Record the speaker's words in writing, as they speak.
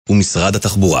ומשרד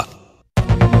התחבורה.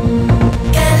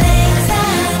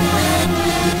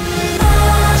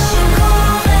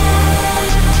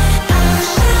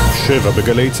 שבע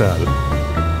בגלי צהל.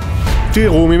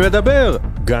 תראו מי מדבר!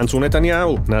 גנץ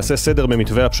ונתניהו. נעשה סדר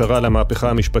במתווה הפשרה למהפכה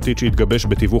המשפטית שהתגבש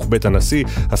בתיווך בית הנשיא.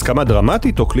 הסכמה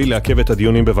דרמטית או כלי לעכב את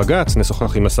הדיונים בבג"ץ.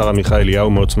 נשוחח עם השר עמיחי אליהו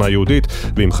מעוצמה יהודית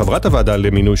ועם חברת הוועדה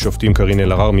למינוי שופטים קרין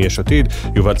אלהרר מיש עתיד.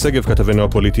 יובל שגב כתבנו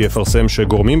הפוליטי יפרסם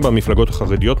שגורמים במפלגות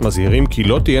החרדיות מזהירים כי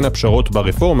לא תהיינה פשרות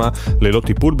ברפורמה ללא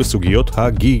טיפול בסוגיות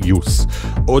הגיוס.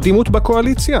 עוד עימות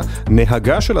בקואליציה.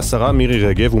 נהגה של השרה מירי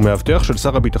רגב ומאבטח של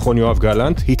שר הביטחון יואב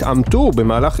גלנט התעמתו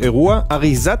במהלך אירוע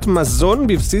אריזת מזון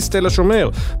בבסיס תל השומר.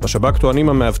 בשב"כ טוענים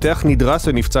המאבטח נדרס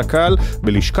ונפצע קל,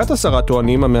 בלשכת השרה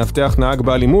טוענים המאבטח נהג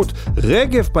באלימות.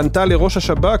 רגב פנתה לראש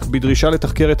השב"כ בדרישה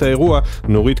לתחקר את האירוע.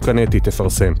 נורית קנטי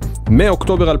תפרסם.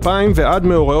 מאוקטובר 2000 ועד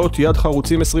מאורעות יד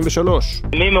חרוצים 23.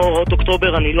 ממאורעות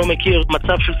אוקטובר אני לא מכיר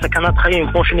מצב של סכנת חיים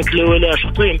כמו שנקלעו אליה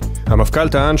השוטרים. המפכ"ל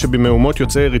טען שבמהומות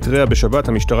יוצאי אריתריאה בשבת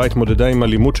המשטרה התמודדה עם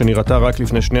אלימות שנראתה רק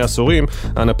לפני 2 עשורים.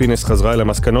 אנה פינס חזרה אל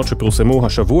המסקנות שפורסמו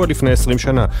השבוע לפני 20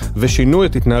 שנה ושינו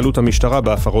את התנהלות המשטרה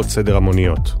בהפרות סדר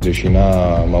המוניות. זה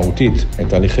שינה מהותית את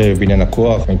תהליכי בניין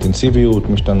הכוח, האינטנסיביות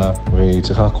משתנה, והיא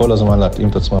צריכה כל הזמן להתאים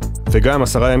את עצמה. וגם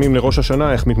 10 ימים לראש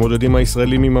השנה, איך מתמודדים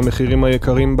הישראלים עם המחירים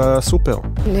היקרים בסופר?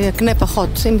 אני אקנה פחות.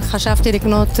 אם חשבתי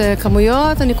לקנות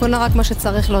כמויות, אני קונה רק מה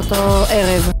שצריך לאותו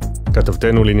ערב.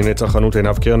 כתבתנו לענייני צרכנות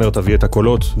עינב קרנר תביא את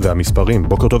הקולות והמספרים.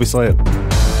 בוקר טוב ישראל.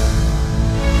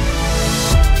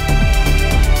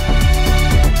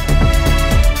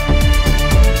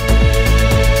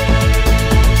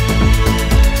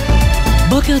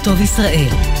 בוקר טוב ישראל,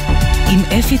 עם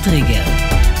אפי טריגר.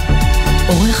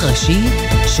 עורך ראשי,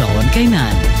 שרון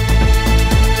קינן.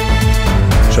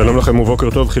 שלום לכם ובוקר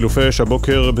טוב. חילופי אש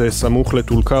הבוקר בסמוך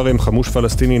לטול כרם, חמוש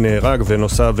פלסטיני נהרג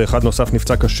ואחד נוסף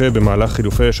נפצע קשה במהלך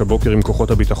חילופי אש הבוקר עם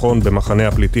כוחות הביטחון במחנה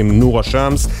הפליטים נור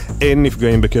השמס. אין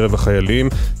נפגעים בקרב החיילים.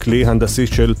 כלי הנדסי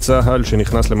של צהל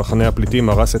שנכנס למחנה הפליטים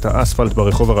הרס את האספלט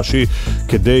ברחוב הראשי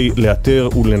כדי לאתר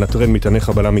ולנטרל מטעני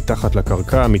חבלה מתחת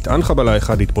לקרקע. מטען חבלה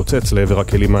אחד התפוצץ לעבר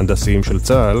הכלים ההנדסיים של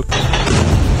צהל.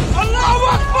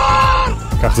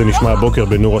 כך זה נשמע הבוקר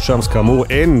בנור השמס. כאמור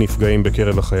אין נפגעים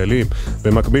בקרב החיילים.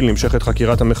 במקביל נמשכת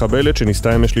חקירת המחבלת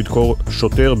שניסתה אמש לדקור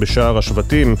שוטר בשער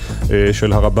השבטים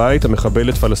של הר הבית.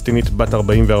 המחבלת פלסטינית בת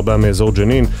 44 מאזור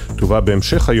ג'נין תובא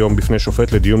בהמשך היום בפני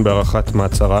שופט לדיון בערכת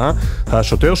מעצרה.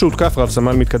 השוטר שהותקף, רב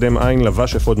סמל מתקדם עין,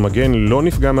 לבש אפוד מגן, לא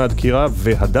נפגע מהדקירה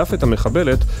והדף את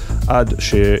המחבלת עד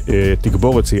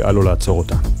שתגבורת סייעה לו לעצור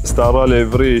אותה. הסתערה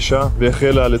לעברי אישה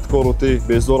והחלה לדקור אותי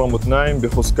באזור המותניים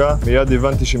בחוזקה. מיד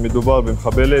הבנתי שמדובר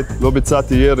במחבלת. לא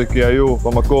ביצעתי ירי כי היו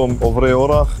במקום עוברי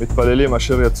אורח, מתפללים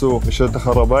אשר יצאו משטח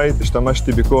הר הבית.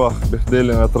 השתמשתי בכוח בכדי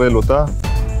לנטרל אותה.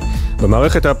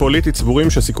 במערכת הפוליטית סבורים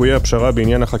שסיכויי הפשרה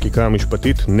בעניין החקיקה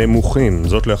המשפטית נמוכים.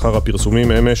 זאת לאחר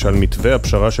הפרסומים אמש על מתווה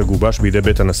הפשרה שגובש בידי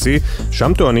בית הנשיא.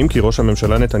 שם טוענים כי ראש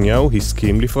הממשלה נתניהו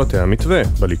הסכים לפרטי המתווה.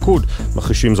 בליכוד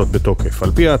מכחישים זאת בתוקף.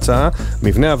 על פי ההצעה,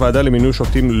 מבנה הוועדה למינוי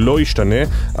שופטים לא ישתנה,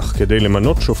 אך כדי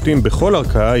למנות שופטים בכל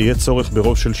ערכאה יהיה צורך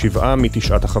ברוב של 7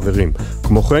 מ9 החברים.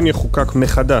 כמו כן יחוקק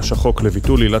מחדש החוק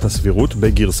לביטול עילת הסבירות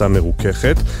בגרסה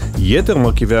מרוככת. יתר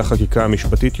מרכיבי החקיקה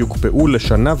המשפטית יוקפאו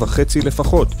לשנה וחצי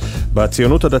לפחות.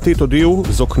 בציונות הדתית הודיעו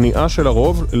זו כניעה של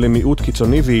הרוב למיעוט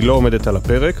קיצוני והיא לא עומדת על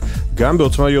הפרק. גם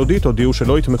בעוצמה יהודית הודיעו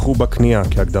שלא יתמכו בכניעה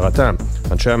כהגדרתם.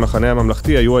 אנשי המחנה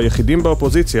הממלכתי היו היחידים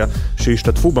באופוזיציה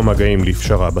שהשתתפו במגעים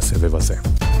לפשרה בסבב הזה.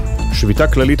 שביתה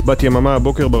כללית בת יממה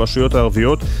הבוקר ברשויות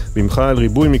הערביות במחה על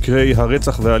ריבוי מקרי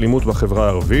הרצח והאלימות בחברה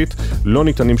הערבית. לא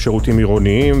ניתנים שירותים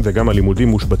עירוניים וגם הלימודים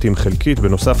מושבתים חלקית.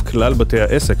 בנוסף כלל בתי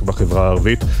העסק בחברה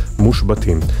הערבית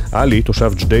מושבתים. עלי,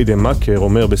 תושב ג'דיידה מכר,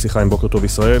 אומר בשיחה עם בוקר טוב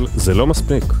ישראל, זה לא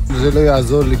מספיק. זה לא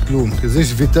יעזור לי כלום, כי זה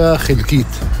שביתה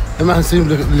חלקית. אם אנחנו צריכים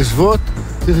לשבות,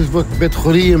 צריך לשבות בית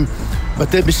חולים,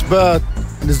 בתי משפט,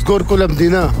 לסגור כל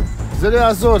המדינה. זה לא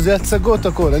יעזור, זה הצגות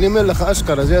הכל. אני אומר לך,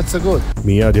 אשכרה, זה הצגות.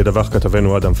 מיד ידווח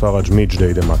כתבנו אדם פראג'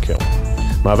 מג'דיידה מכר.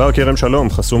 מעבר כרם שלום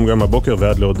חסום גם הבוקר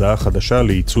ועד להודעה חדשה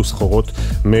לייצוא סחורות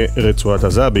מרצועת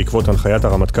עזה בעקבות הנחיית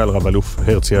הרמטכ"ל רב אלוף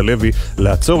הרצי הלוי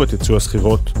לעצור את ייצוא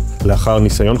הסחירות לאחר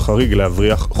ניסיון חריג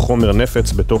להבריח חומר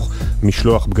נפץ בתוך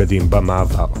משלוח בגדים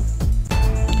במעבר.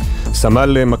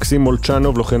 סמל מקסים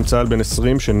מולצ'נוב, לוחם צה"ל בן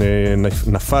 20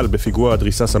 שנפל בפיגוע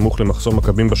הדריסה סמוך למחסום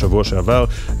מכבים בשבוע שעבר,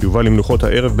 יובא למנוחות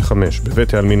הערב ב-5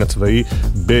 בבית העלמין הצבאי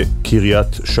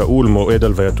בקריית שאול. מועד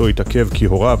הלווייתו התעכב כי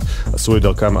הוריו עשו את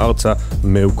דרכם ארצה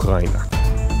מאוקראינה.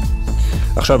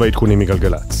 עכשיו העדכונים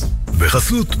מגלגלץ.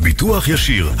 בחסות ביטוח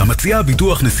ישיר, המציעה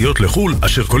ביטוח נסיעות לחול,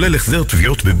 אשר כולל החזר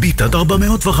תביעות בביט עד $450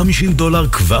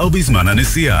 כבר בזמן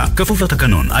הנסיעה. כפוף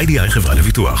לתקנון, IDI חברה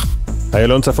לביטוח.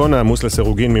 איילון צפון העמוס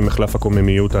לסירוגין ממחלף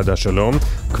הקוממיות עד השלום,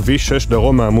 כביש 6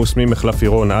 דרום העמוס ממחלף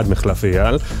עירון עד מחלף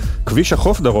אייל, כביש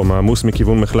החוף דרום העמוס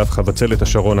מכיוון מחלף חבצלת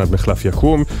השרון עד מחלף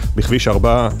יקום, בכביש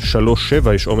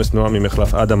 437 יש עומס תנועה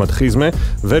ממחלף אדם עד חיזמה,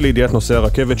 ולידיעת נושא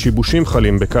הרכבת שיבושים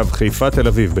חלים בקו חיפה תל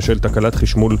אביב בשל תקלת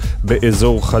חשמול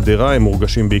באזור חדרה, הם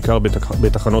מורגשים בעיקר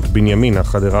בתחנות בנימינה,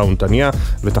 חדרה ונתניה,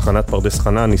 ותחנת פרדס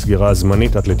חנה נסגרה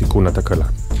זמנית עד לתיקון התקלה.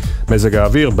 מזג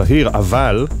האוויר בהיר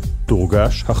אבל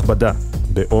תורגש הכבדה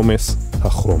בעומס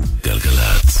החום.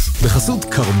 גלגלץ בחסות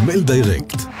קרמל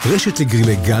דיירקט, רשת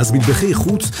לגרילי גז מטבחי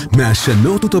חוץ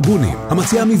מהשנות וטבונים,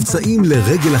 המציעה מבצעים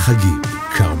לרגל החגים.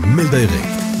 קרמל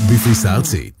דיירקט בפריסה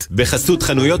ארצית. בחסות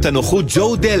חנויות הנוחות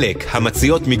ג'ו דלק,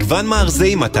 המציעות מגוון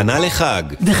מארזי מתנה לחג.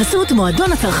 בחסות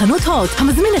מועדון הצרכנות הוט,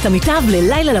 המזמין את עמיתיו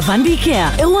ללילה לבן באיקאה,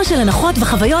 אירוע של הנחות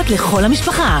וחוויות לכל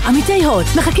המשפחה. עמיתי הוט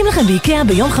מחכים לכם באיקאה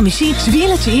ביום חמישי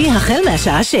 7/9 החל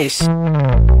מהשעה 6.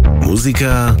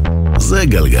 מוזיקה זה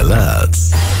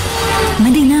גלגלץ.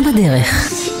 מדינה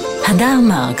בדרך, הדר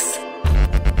מרקס,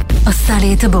 עושה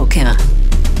לי את הבוקר.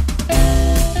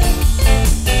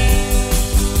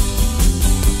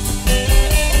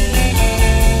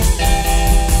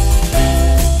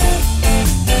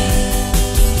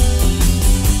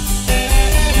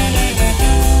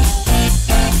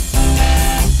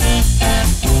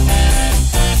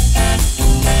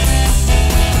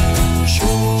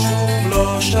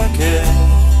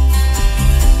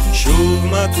 שוב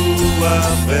מתוח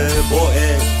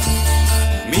ובועט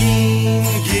מין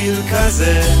גיל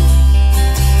כזה,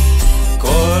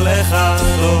 כל אחד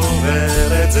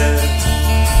עובר את זה.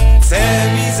 צא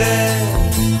מזה,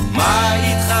 מה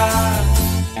איתך?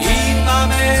 אמא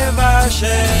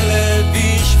מבשלת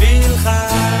בשבילך,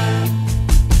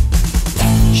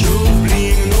 שוב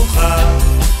בלי מנוחה,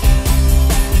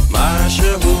 מה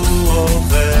שהוא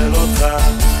אוכל אותך.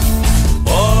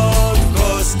 עוד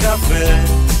כוס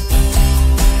קפה,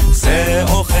 זה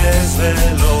אוחז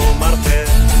ולא מרפא.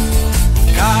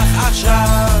 קח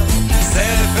עכשיו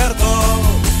ספר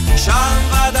טוב, שם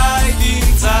ודאי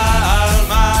תמצא על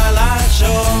מה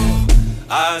לחשוב.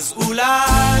 אז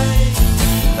אולי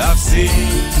תפסיק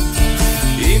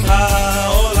עם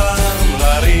העולם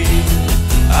לריב,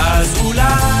 אז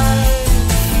אולי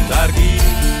תרגיש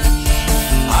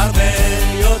הרבה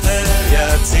יותר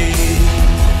יציב.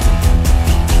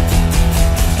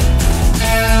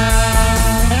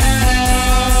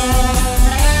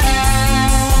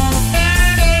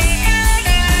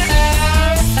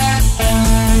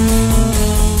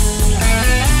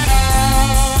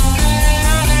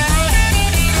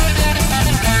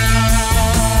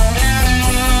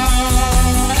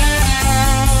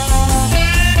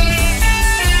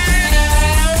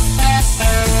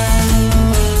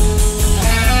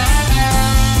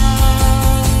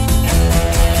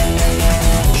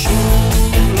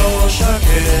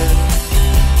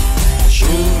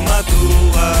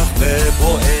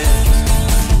 ובועט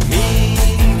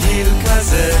מין גיל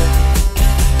כזה,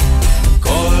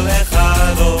 כל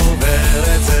אחד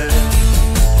עובר את זה.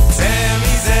 צא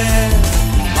מזה,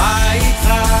 מה איתך?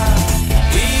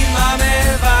 אמא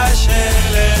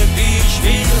מבשלת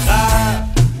בשבילך,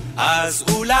 אז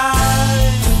אולי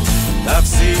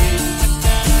תפסיק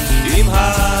עם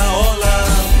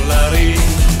העולם לריב,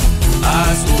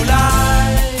 אז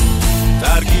אולי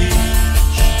תרגיש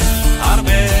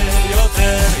הרבה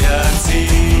יותר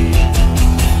יציב.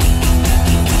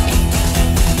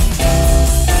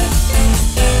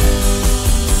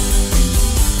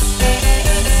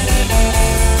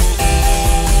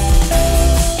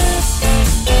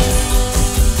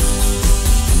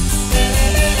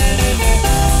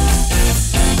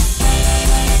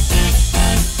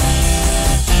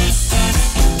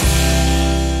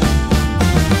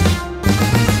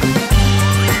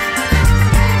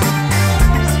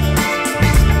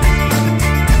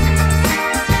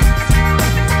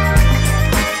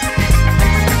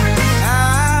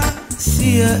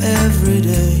 Every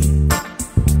day,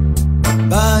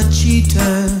 but she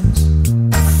turns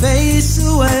her face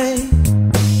away.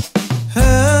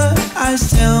 Her eyes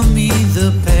tell me the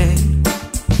pain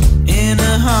in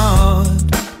her heart.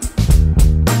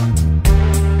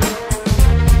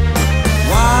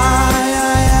 Why,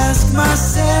 I ask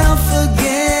myself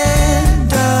again,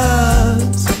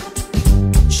 does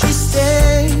she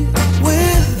stay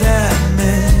with that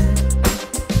man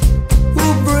who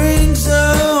brings her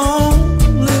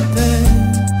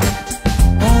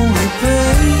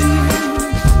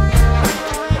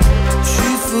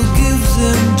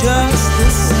just the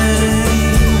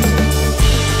same?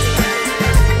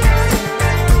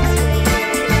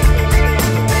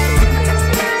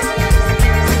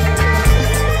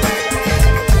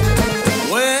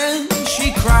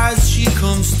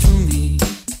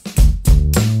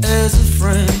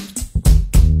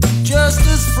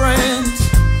 friends.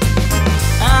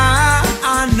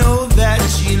 I know that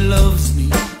she loves me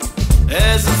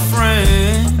as a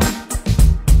friend.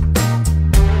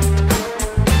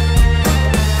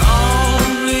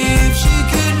 Only if she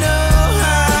could know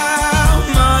how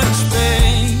much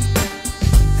pain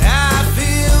I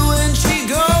feel when she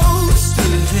goes to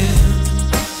him.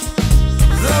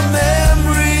 The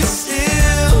memory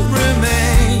still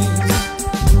remains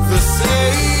the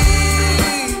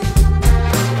same.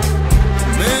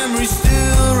 Memory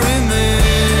still remains.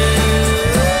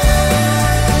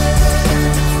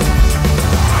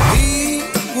 He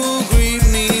will greet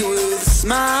me with a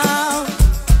smile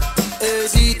as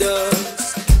he does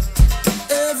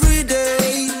every day.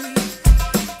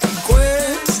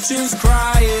 Questions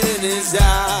cry in his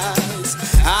eyes.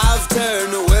 I've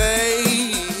turned away.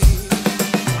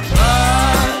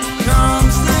 But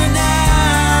comes the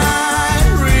night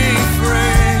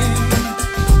refrain.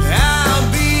 I'll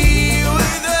be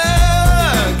with her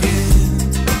again.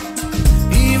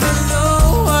 Even though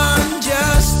I'm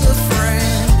just a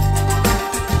friend.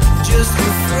 Just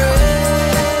a friend.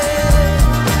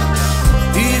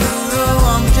 Even though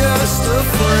I'm just a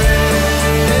friend.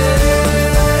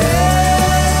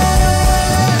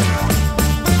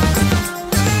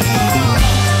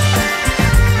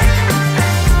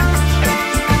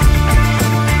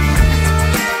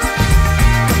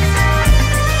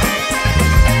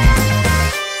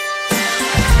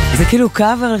 זה כאילו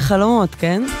קאבר לחלומות,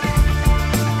 כן?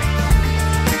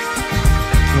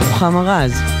 רוחמה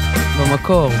רז,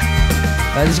 במקור.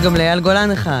 ואז יש גם ליאל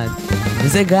גולן אחד.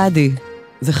 וזה גדי,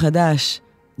 זה חדש.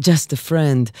 Just a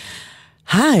friend.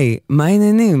 היי, מה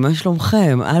העניינים? מה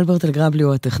שלומכם? אלברט אלגרבלי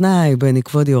הוא הטכנאי, בני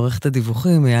כבודי עורך את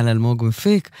הדיווחים, אייל אלמוג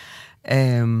מפיק.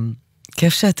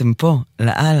 כיף שאתם פה,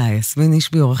 לאללה, יסמין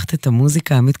אישבי עורכת את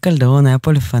המוזיקה, עמית קלדרון היה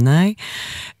פה לפניי,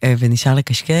 ונשאר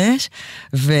לקשקש,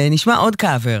 ונשמע עוד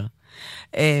קאבר.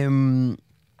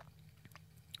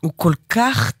 הוא כל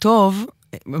כך טוב,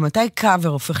 מתי קאבר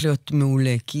הופך להיות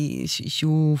מעולה? כי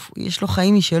יש לו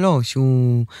חיים משלו,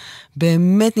 שהוא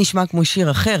באמת נשמע כמו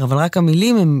שיר אחר, אבל רק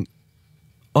המילים הם,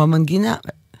 או המנגינה,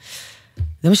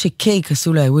 זה מה שקייק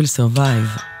עשו לה, I will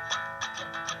survive.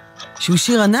 שהוא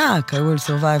שיר ענק, I will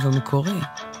survive המקורי.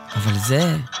 אבל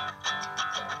זה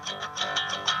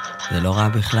לא רע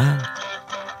בכלל.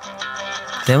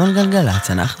 אתם על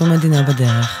גלגלץ, אנחנו מדינה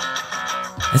בדרך.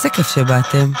 איזה כיף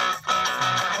שבאתם.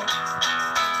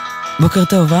 בוקר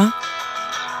טוב, אה?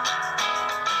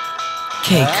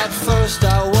 קייק. At first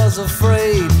I was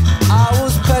afraid, I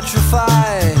was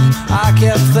petrified. I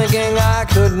kept thinking I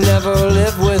could never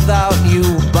live without you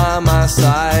by my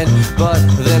side. But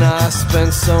then I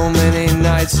spent so many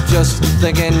nights just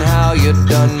thinking how you'd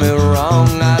done me wrong.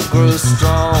 I grew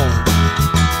strong,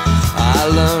 I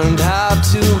learned how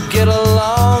to get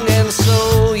along. And so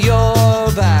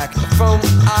you're back from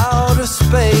outer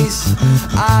space.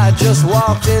 I just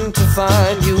walked in to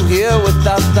find you here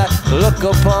without that look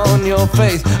upon your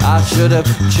face. I should have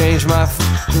changed my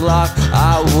lock.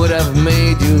 I would have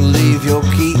made you leave your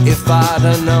key if I'd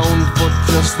have known for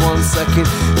just 1 second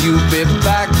you'd be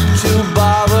back to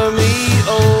bother me.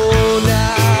 Oh,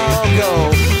 now go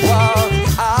walk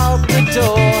out the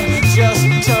door, just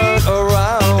turn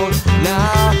around.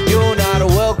 Now you're not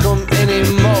welcome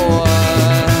anymore.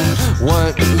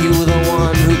 Weren't you the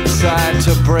one who tried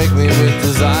to break me with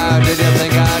desire? Did you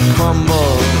think I'd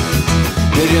crumble?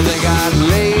 Did you think I'd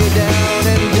lay down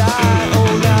and die?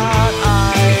 Oh, not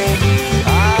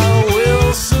I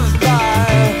will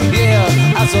survive.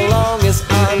 Yeah, as long as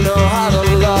I know how to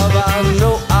love, I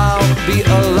know I'll be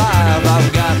alive.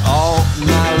 I've got all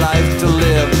my life to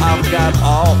live. I've got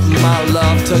all my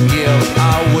love to give.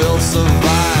 I will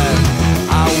survive.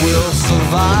 I will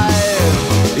survive.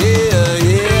 Yeah,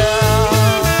 yeah.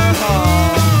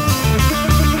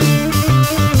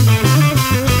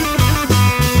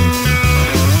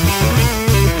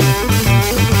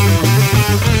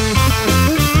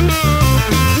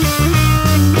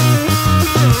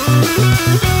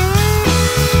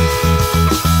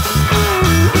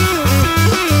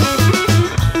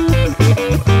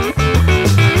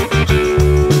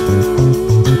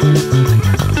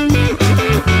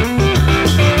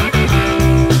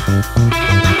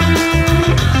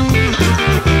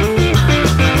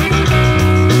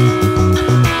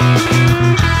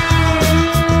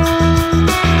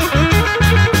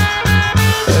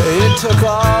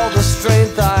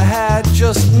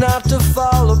 Not to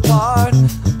fall apart.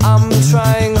 I'm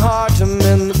trying hard to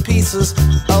mend the pieces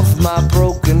of my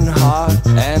broken heart.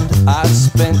 And I've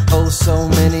spent oh so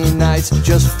many nights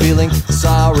just feeling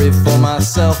sorry for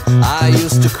myself. I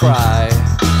used to cry,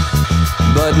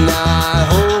 but now I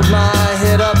hold my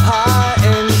head up high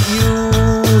and you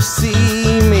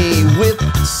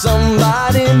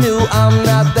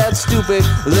stupid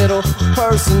little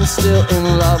person still in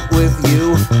love with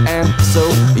you. And so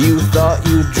you thought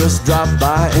you'd just drop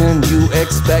by and you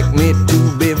expect me to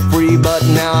be free. But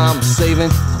now I'm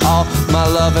saving all my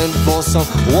loving for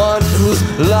someone who's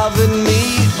loving me.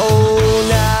 Oh,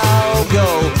 now go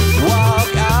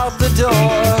walk out the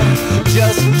door,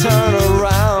 just turn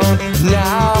around.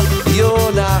 Now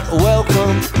you're not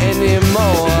welcome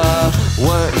anymore.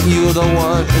 Weren't you the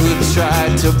one who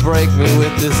tried to break me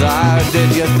with desire? Did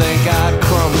you think I'd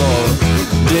crumble?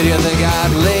 Did you think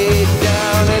I'd lay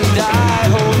down and die?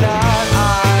 Oh, now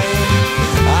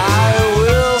I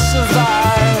will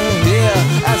survive.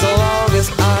 Yeah, as long as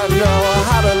I know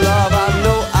how to love, I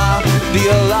know I'll be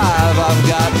alive. I've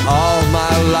got all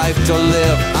my life to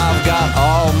live. I've got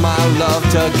all my love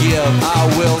to give. I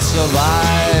will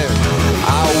survive.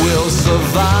 I will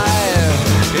survive.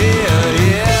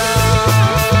 Yeah, yeah.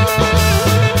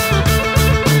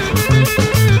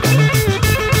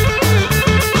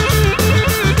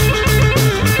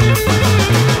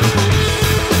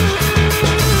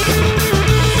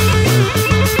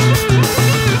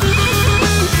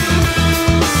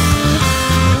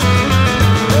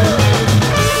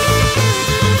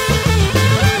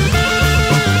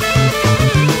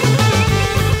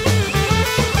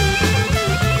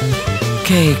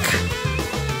 קייק,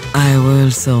 I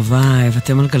will survive.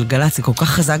 אתם על גלגלצ, זה כל כך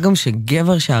חזק גם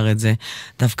שגבר שר את זה,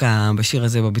 דווקא בשיר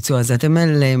הזה, בביצוע הזה. אתם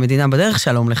על מדינה בדרך,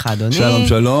 שלום לך אדוני. שלום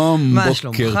שלום, מה בוקר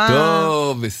שלומך?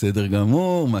 טוב, בסדר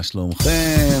גמור, מה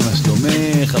שלומכם, מה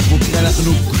שלומך? הבוקר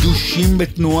אנחנו קדושים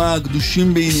בתנועה,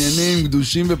 קדושים בעניינים,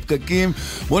 קדושים בפקקים.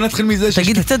 בואו נתחיל מזה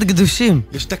תגיד קצת קדושים.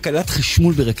 יש תקלת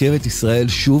חשמול ברכבת ישראל,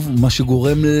 שוב, מה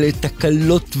שגורם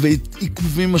לתקלות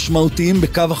ועיכובים משמעותיים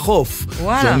בקו החוף.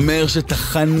 וואלה. זה אומר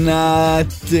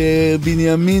שתחנת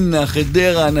בנימינה,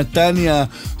 חדרה, נתניה,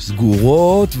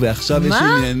 סגורות, ועכשיו יש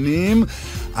עניינים.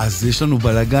 אז יש לנו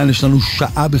בלגן, יש לנו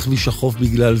שעה בכביש החוף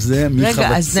בגלל זה.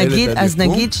 רגע, אז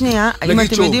נגיד שנייה, אם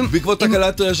אתם יודעים... בעקבות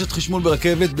תקלת רשת חשמול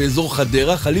ברכבת באזור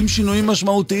חדרה, חלים שינויים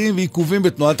משמעותיים ועיכובים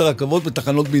בתנועת הרכבות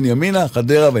בתחנות בנימינה,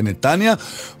 חדרה ונתניה,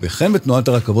 וכן בתנועת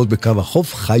הרכבות בקו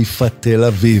החוף, חיפה, תל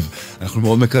אביב. אנחנו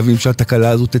מאוד מקווים שהתקלה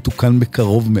הזו תתוקן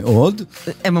בקרוב מאוד.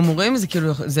 הם אמורים, זה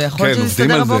כאילו, זה יכול להיות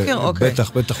להסתדר הבוקר?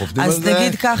 בטח, בטח, עובדים על זה. אז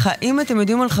נגיד ככה, אם אתם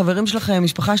יודעים על חברים שלכם,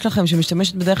 משפחה שלכם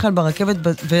שמשתמשת בדרך כלל ברכבת,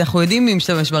 ואנחנו יודעים מי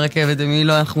משתמש ברכבת ומי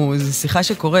לא, זו שיחה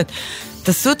שקורית.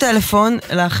 תעשו טלפון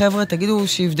לחבר'ה, תגידו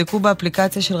שיבדקו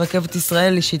באפליקציה של רכבת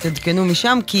ישראל, שיתעדכנו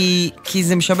משם, כי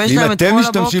זה משבש להם את כל הבוקר. אם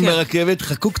אתם משתמשים ברכבת,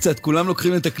 חכו קצת, כולם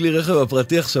לוקחים את הכלי רכב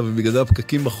הפרטי עכשיו, ובגלל זה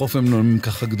הפקקים בחוף הם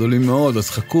ככה גדולים מאוד, אז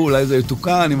חכו, אולי זה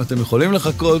יתוקן, אם אתם יכולים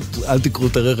לחכות, אל תקרו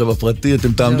את הרכב הפרטי,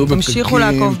 אתם תעמדו בפקקים. תמשיכו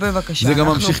לעקוב בבקשה. זה גם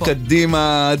ממשיך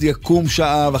קדימה, עד יקום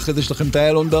שעה, ואחרי זה יש לכם את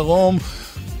איילון דרום.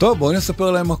 טוב, בואו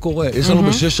נספר להם מה קורה. יש לנו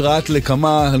בשש רעת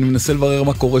לקמה, אני מנסה לברר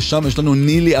מה קורה שם, יש לנו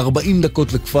נילי 40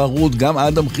 דקות לכפר רות, גם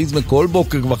אדם חיזמה כל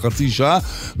בוקר כבר חצי שעה,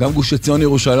 גם גוש עציון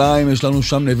ירושלים, יש לנו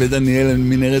שם נווה דניאל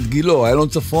מנהרת גילו, איילון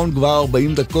צפון כבר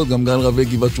 40 דקות, גם גן רבי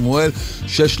גבעת שמואל, 6:30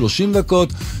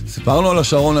 דקות. סיפרנו על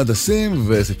השרון הדסים,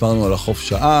 וסיפרנו על החוף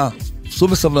שעה. סעו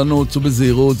בסבלנות, סעו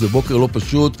בזהירות, זה בוקר לא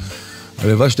פשוט.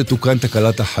 הלוואי שתתוקן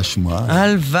תקלת החשמל.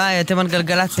 הלוואי, אתם על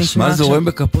גלגלצ נשמע. חשמל זורם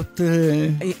בכפות...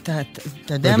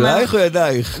 אתה יודע מה? רגלייך או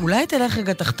ידייך? אולי תלך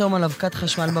רגע תחתום על אבקת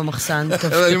חשמל במחסן.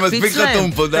 אני מספיק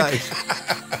חתום פה, די.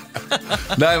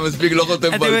 די, מספיק לא חותם פה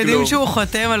על כלום. אתם יודעים שהוא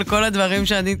חותם על כל הדברים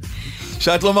שאני...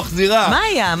 שאת לא מחזירה. מה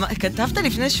היה? כתבת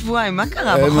לפני שבועיים, מה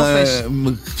קרה בחופש?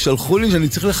 שלחו לי שאני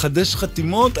צריך לחדש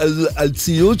חתימות על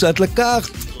ציוד שאת לקחת,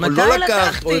 או לא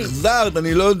לקחת, או החזרת,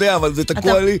 אני לא יודע, אבל זה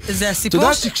תקוע לי. זה הסיפור. אתה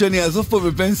יודע שכשאני אעזוב פה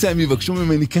בפנסיה, הם יבקשו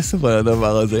ממני כסף על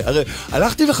הדבר הזה. הרי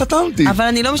הלכתי וחתמתי. אבל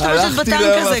אני לא משתמשת בטנק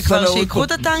הזה כבר, שיקחו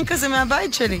את הטנק הזה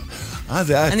מהבית שלי.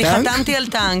 זה היה טנק? אני חתמתי על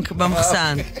טנק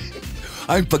במחסן.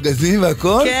 עם פגזים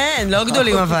והכל? כן, לא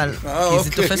גדולים אבל. כי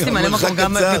זה תופס לי מלא מקום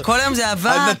גם, וכל היום זה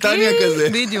אהבה. עד נתניה כזה.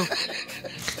 בדיוק.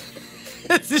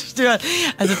 זה שטויות.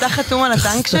 אז אתה חתום על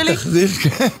הטנק שלי? תחזיר,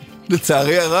 כן.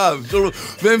 לצערי הרב.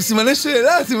 והם סימני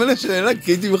שאלה,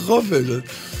 כי הייתי בחופש.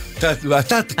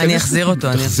 אני אחזיר אותו,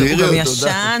 הוא גם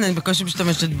ישן, אני בקושי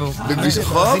משתמשת בו. בכביש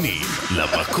החוף?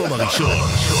 למקום הראשון.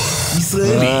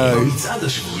 ישראלי, מצעד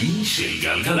השבועי של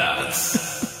גלגלצ.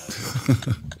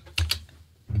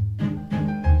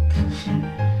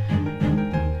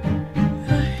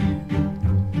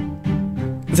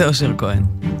 זה אושר כהן,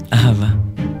 אהבה.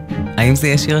 האם זה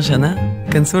יהיה שיר השנה?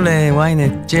 כנסו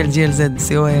ל-ynet, GLGLZ,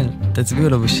 תצביעו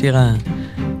לו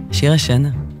בשיר השנה.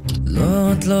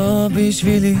 לא, את לא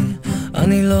בשבילי,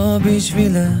 אני לא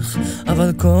בשבילך,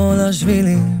 אבל כל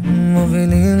השבילים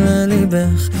מובילים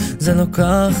לליבך. זה לא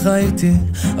ככה איתי,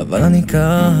 אבל אני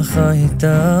ככה איתך.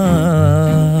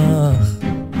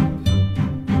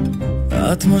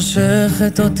 את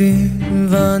מושכת אותי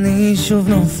ואני שוב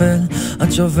נופל,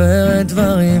 את שוברת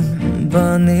דברים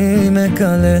ואני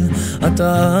מקלל, את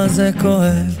רעה זה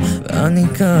כואב ואני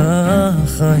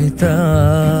ככה איתך.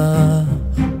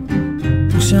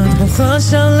 כשאת בוכה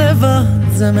שם לבד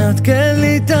זה מעדכן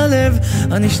לי את הלב,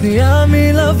 אני שנייה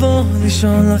מלבוא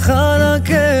לישון לך על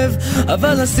הכאב,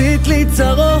 אבל עשית לי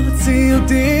צרות,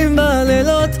 ציוטים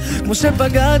בלילות, כמו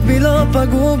שפגעת בי לא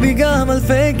פגעו בי גם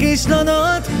אלפי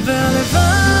כישלונות,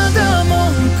 והלבד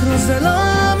עמוק לא זה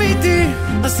לא אמיתי,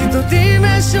 עשית אותי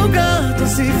משוגעת,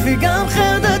 תוסיפי גם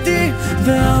חרדתי,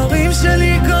 וההורים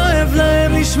שלי כואב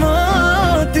להם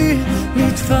לשמוע אותי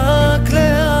נדפק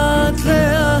לאט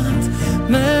לאט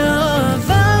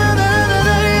מאהבה.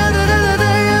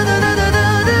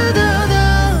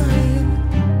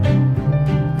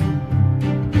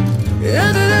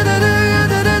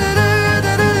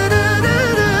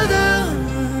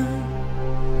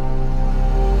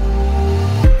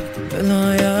 ולא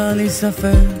היה לי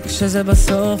ספק שזה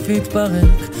בסוף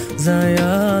יתפרק, זה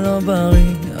היה לא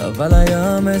בריא אבל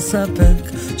היה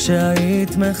מספק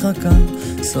שהיית מחכה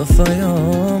סוף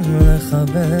היום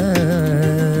לחבק.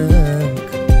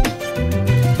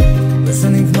 וזה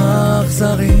נגמר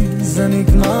אכזרי, זה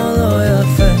נגמר לא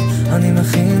יפה, אני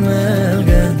מכין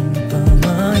מארגן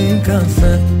פעמיים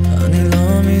קפה, אני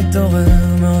לא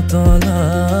מתעורר מאותו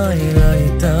לילה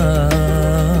איתך,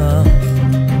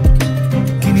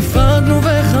 כי נפרדנו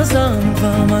וחזרנו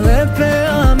כבר מלא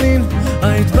פעמים,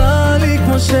 היית באה לי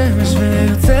כמו שמש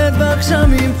ויוצאת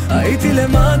בגשמים, הייתי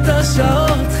למטה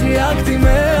שעות, חייגתי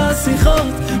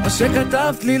מהשיחות, מה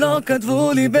שכתבת לי לא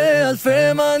כתבו לי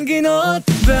באלפי מנגינות,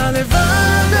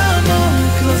 והלבד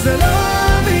עמוק לא זה לא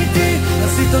אמיתי,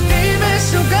 עשית אותי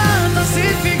משוגע,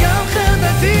 תוסיפי גם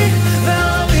חרדתי,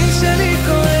 וההורים שלי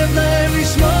כואב להם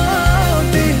לשמוע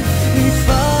אותי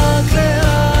נדפק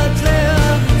לאט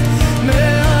לאט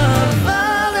מאהבה.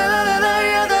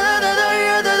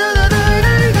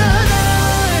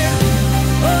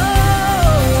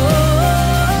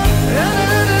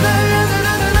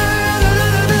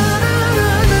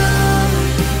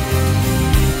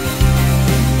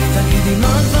 תגידי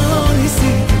מה כבר לא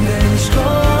ניסית כדי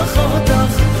לשכוח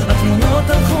אותך, התמונות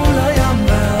הלכו לים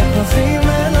והפרחים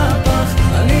אל הפח,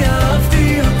 אני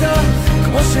אהבתי אותך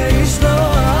כמו שאיש לא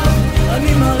אהב,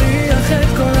 אני מריח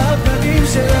את כל הבגדים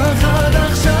שלך עד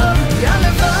עכשיו, יא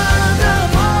לבד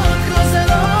עמוק לא זה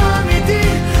לא אמיתי,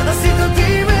 עשית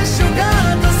אותי משוגע,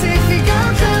 תוסיפי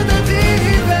גם חרדתי,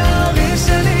 וההורים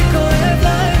שלי כואב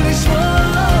להם לשמוע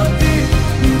אותי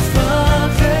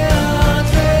נדפק לאט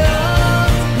לאט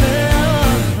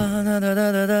מאהבה.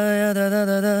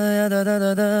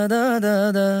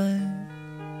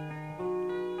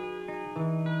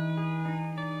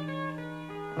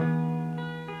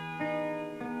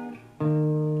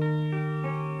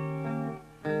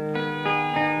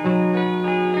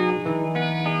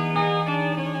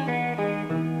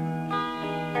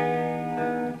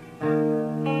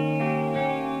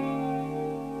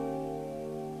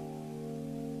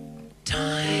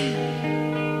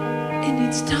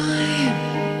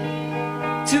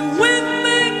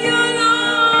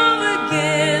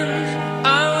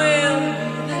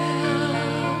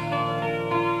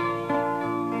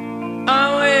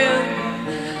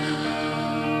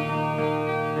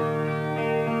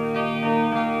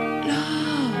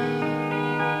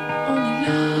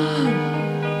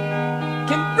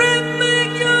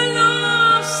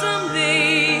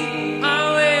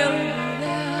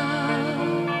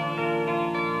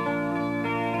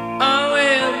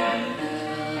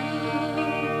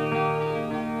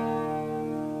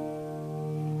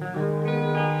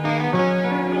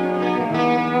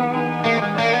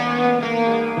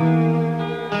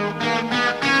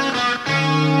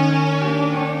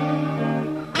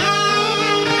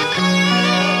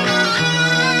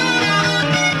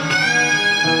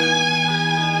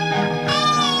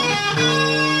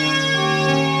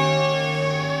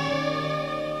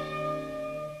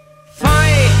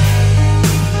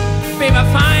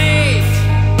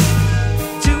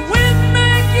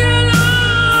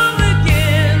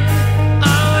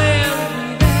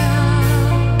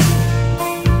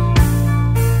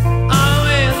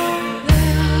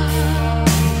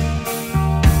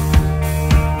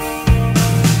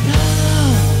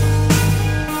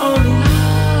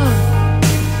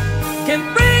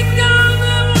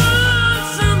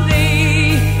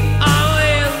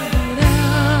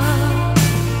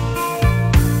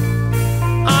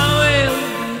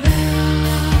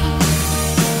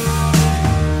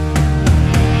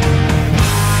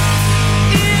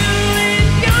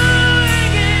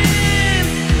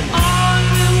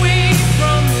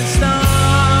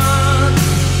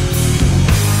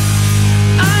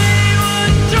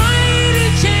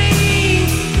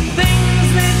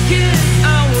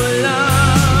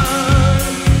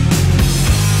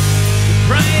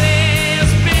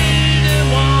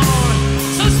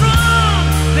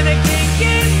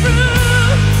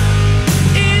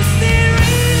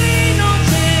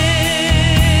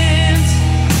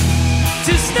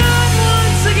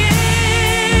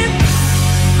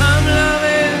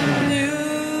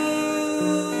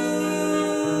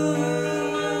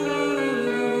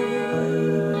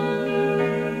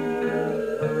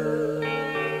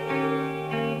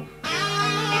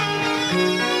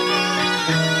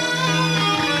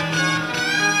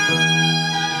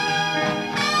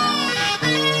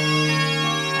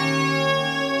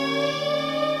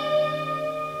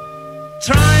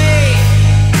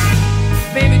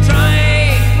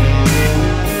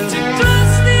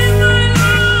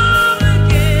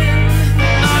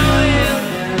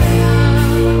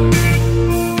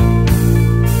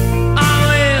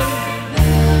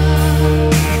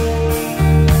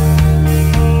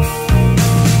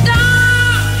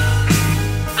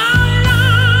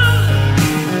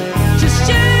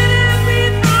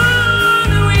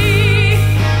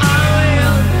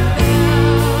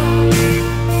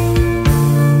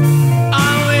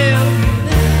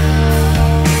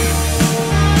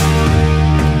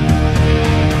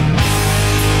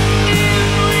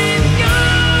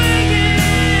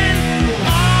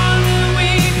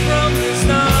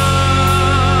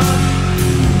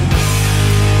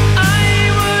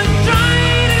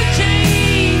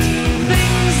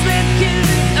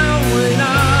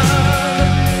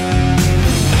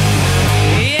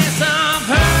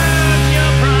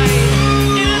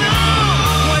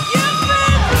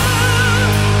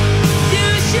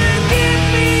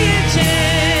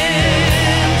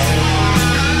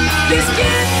 This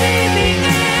can't be the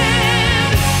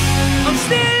end. I'm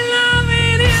still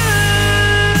loving you.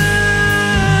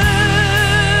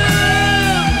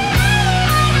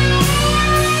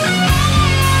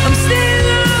 I'm still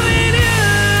loving you.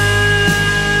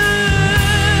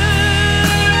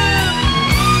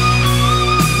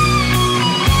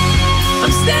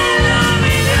 I'm still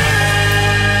loving you.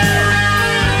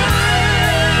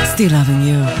 Still loving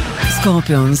you.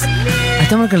 סקורפיונס.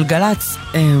 אתם על גלגלץ.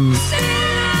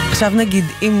 עכשיו נגיד,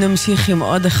 אם נמשיך עם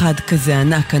עוד אחד כזה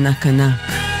ענק, ענק, ענק.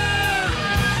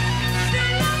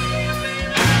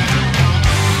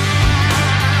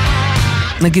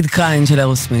 נגיד קריין של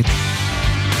אירוסמית.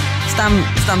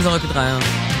 סתם זורקת רעיון.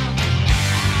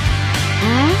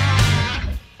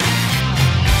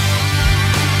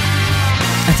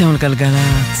 אתם על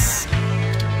גלגלץ.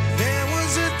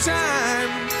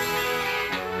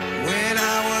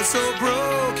 So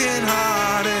broken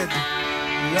hearted,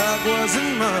 love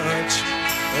wasn't much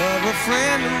of a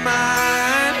friend of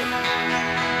mine.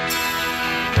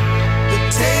 The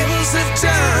tables have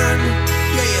turned,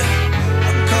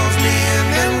 calls me in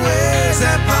and ways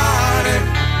that parted.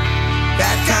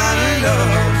 That kind of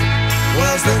love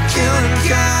was the killing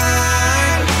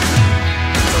kind.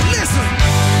 So listen,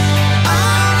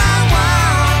 all I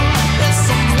want is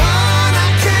someone I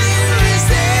can't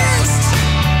resist.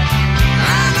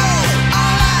 I know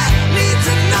all I need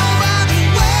to know about the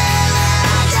way that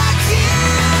I got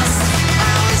kissed.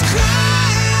 I was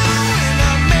crying when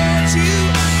I met you.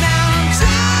 Now I'm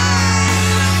trying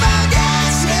to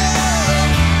forget you.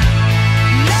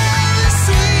 Love is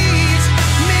sweet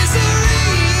misery.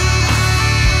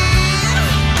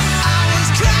 I was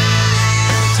crying.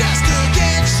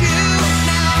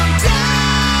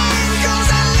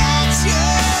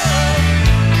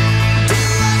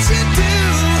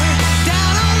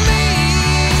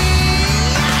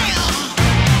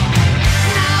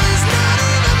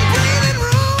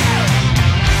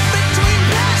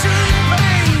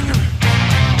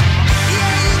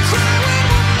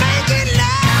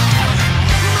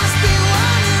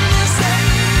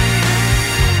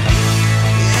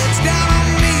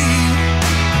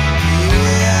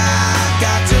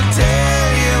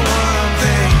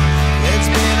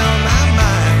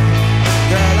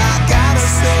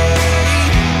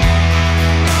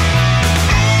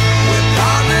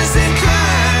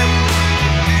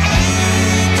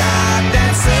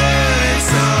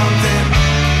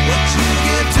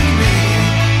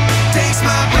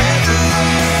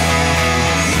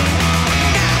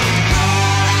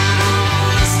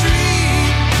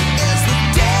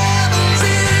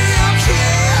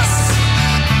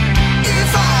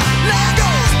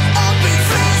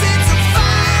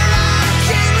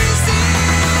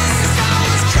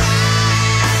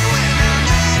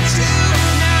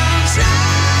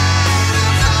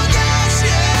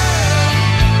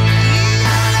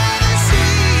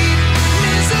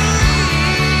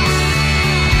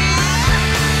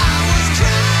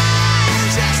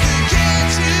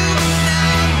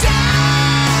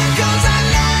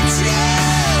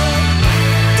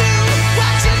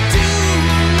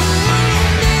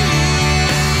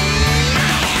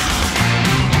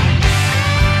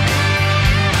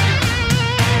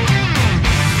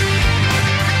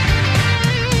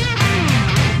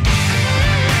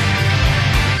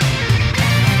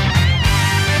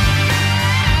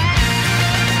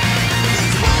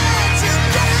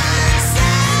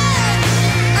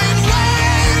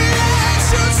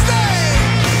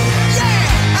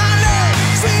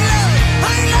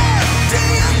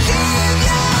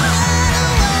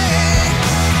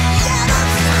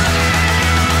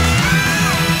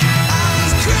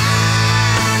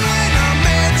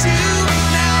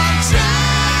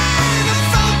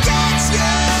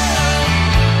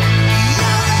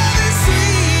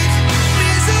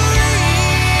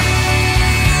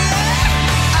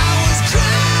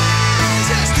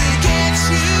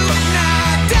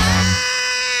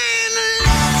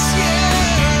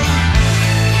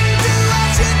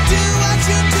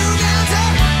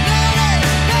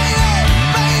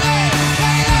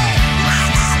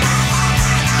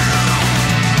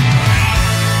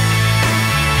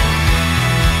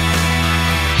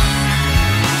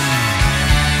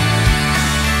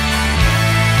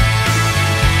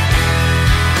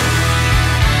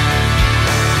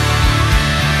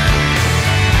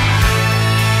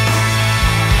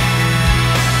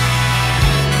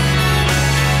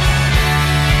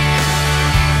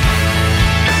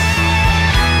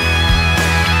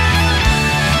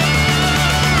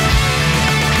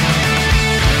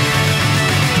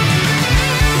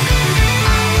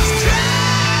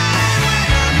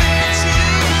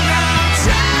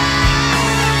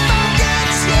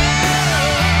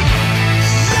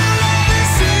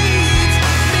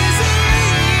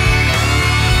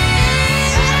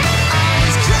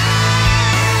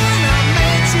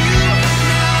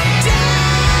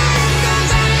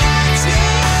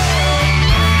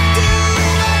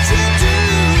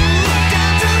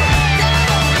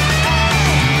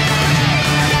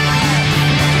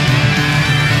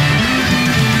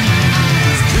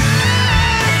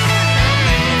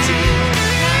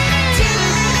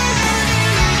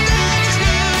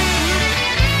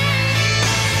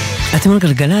 אתם על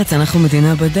גלגלצ, אנחנו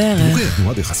מדינה בדרך. דיווחי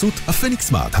התנועה בחסות הפניקס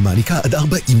סמארט, המעניקה עד 45%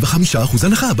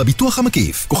 הנחה בביטוח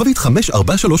המקיף. כוכבית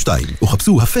 5432, או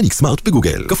חפשו הפניקס סמארט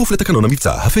בגוגל. כפוף לתקנון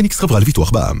המבצע, הפניקס חברה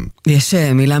לביטוח בע"מ. יש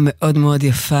מילה מאוד מאוד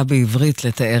יפה בעברית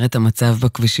לתאר את המצב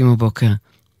בכבישים הבוקר.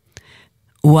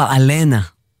 וואלנה.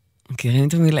 מכירים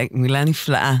את המילה? מילה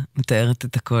נפלאה, מתארת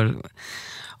את הכל.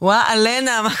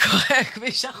 וואלנה, מה קורה?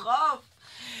 כביש החוף.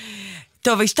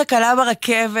 טוב, יש תקלה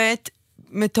ברכבת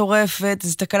מטורפת,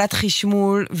 זו תקלת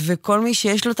חשמול, וכל מי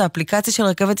שיש לו את האפליקציה של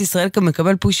רכבת ישראל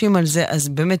מקבל פושים על זה, אז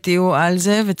באמת תהיו על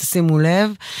זה ותשימו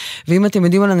לב, ואם אתם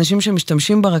יודעים על אנשים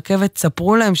שמשתמשים ברכבת,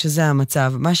 ספרו להם שזה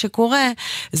המצב. מה שקורה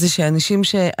זה שאנשים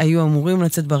שהיו אמורים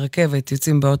לצאת ברכבת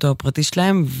יוצאים באוטו הפרטי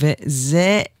שלהם,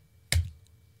 וזה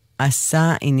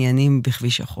עשה עניינים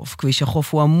בכביש החוף. כביש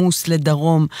החוף הוא עמוס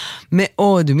לדרום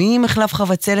מאוד, ממחלף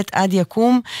חבצלת עד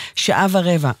יקום, 1.25 שעה.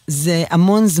 זה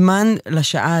המון זמן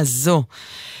לשעה הזו.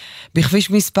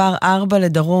 בכביש מספר 4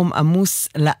 לדרום עמוס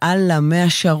לאללה,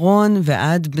 מהשרון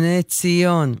ועד בני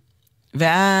ציון.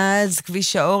 ואז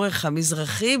כביש האורך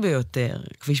המזרחי ביותר,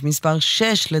 כביש מספר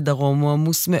 6 לדרום, הוא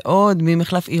עמוס מאוד,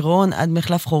 ממחלף עירון עד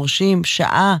מחלף חורשים,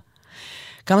 שעה.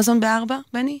 כמה זמן ב4,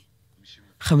 בני?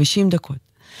 50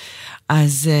 דקות.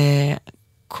 אז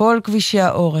כל כבישי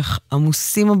האורך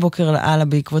עמוסים הבוקר לאללה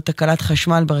בעקבות תקלת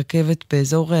חשמל ברכבת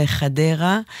באזור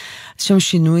חדרה. שם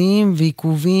שינויים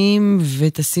ועיכובים,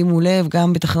 ותשימו לב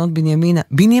גם בתחנות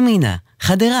בנימינה,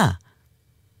 חדרה,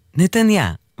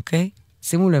 נתניה, אוקיי?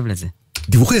 שימו לב לזה.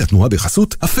 דיווחי התנועה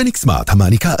בחסות הפניקס סמארט,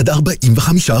 המעניקה עד 45%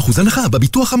 הנחה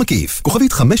בביטוח המקיף.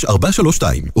 כוכבית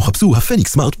 5432, או חפשו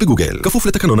הפניקס סמארט בגוגל. כפוף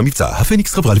לתקנון המבצע,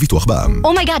 הפניקס חברה לביטוח בע"מ.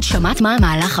 אומייגאד, שמעת מה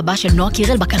המהלך הבא של נועה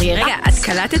קירל בקריירה? רגע, את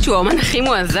קלטת שהוא האמן הכי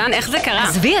מואזן? איך זה קרה?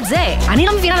 עזבי את זה. אני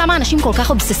לא מבינה למה אנשים כל כך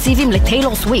אובססיביים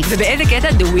לטיילור סוויפט. ובאיזה קטע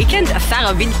The Weeknd עשה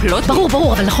רביד פלוט?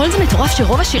 ברור, אבל נכון זה מטורף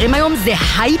שרוב השירים היום זה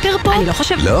הייפר פופ? אני לא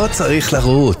חושב. לא צריך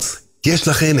לרוץ. יש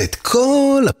לכן את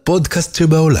כל הפודקאסט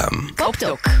שבעולם.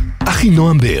 פופטוק. אחי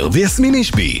נועם בר ויסמין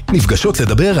אישבי נפגשות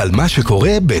לדבר על מה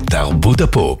שקורה בתרבות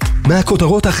הפופ.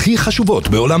 מהכותרות הכי חשובות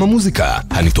בעולם המוזיקה,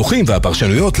 הניתוחים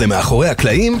והפרשנויות למאחורי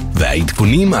הקלעים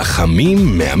והעדכונים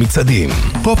החמים מהמצעדים.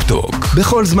 פופטוק,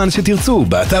 בכל זמן שתרצו,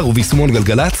 באתר וביישומון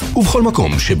גלגלצ ובכל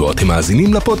מקום שבו אתם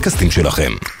מאזינים לפודקאסטים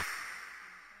שלכם.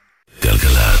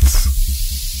 גלגלצ.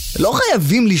 לא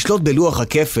חייבים לשלוט בלוח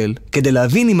הכפל כדי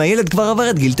להבין אם הילד כבר עבר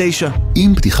את גיל 9.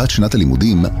 עם פתיחת שנת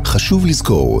הלימודים חשוב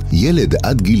לזכור, ילד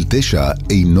עד גיל 9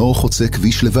 אינו חוצה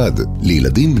כביש לבד.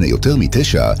 לילדים בני יותר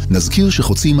מ9 נזכיר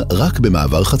שחוצים רק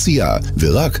במעבר חצייה,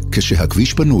 ורק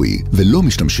כשהכביש פנוי, ולא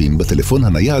משתמשים בטלפון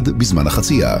הנייד בזמן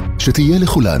החצייה. שתהיה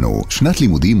לכולנו שנת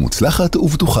לימודים מוצלחת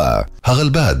ובטוחה.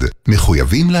 הרלב"ד,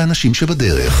 מחויבים לאנשים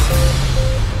שבדרך.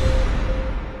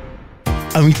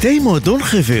 עמיתי מועדון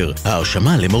חבר,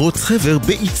 ההרשמה למרוץ חבר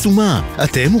בעיצומה.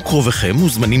 אתם וקרובכם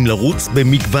מוזמנים לרוץ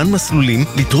במגוון מסלולים,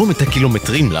 לתרום את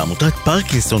הקילומטרים לעמותת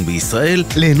פרקינסון בישראל,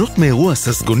 ליהנות מאירוע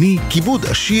ססגוני, כיבוד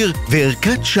עשיר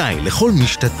וערכת שי לכל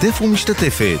משתתף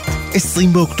ומשתתפת.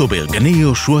 20 באוקטובר, גני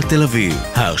יהושע תל אביב.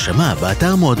 ההרשמה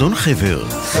באתר מועדון חבר.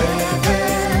 חבר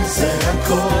זה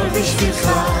הכל בשבילך.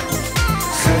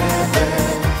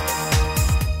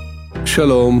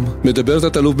 שלום, מדבר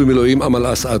תת-אלוף במילואים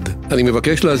אמל אסעד. אני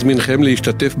מבקש להזמינכם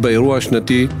להשתתף באירוע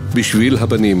השנתי בשביל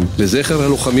הבנים, לזכר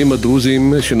הלוחמים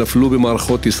הדרוזים שנפלו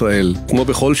במערכות ישראל. כמו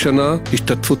בכל שנה,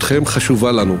 השתתפותכם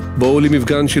חשובה לנו. בואו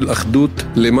למפגן של אחדות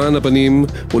למען הבנים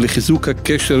ולחיזוק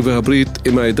הקשר והברית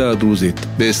עם העדה הדרוזית.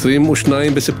 ב-22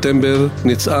 בספטמבר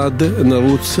נצעד,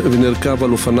 נרוץ ונרכב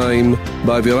על אופניים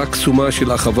באווירה קסומה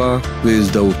של אחווה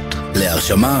והזדהות.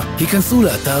 להרשמה, היכנסו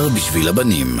לאתר בשביל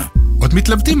הבנים. עוד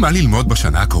מתלבטים מה ללמוד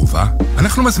בשנה הקרובה?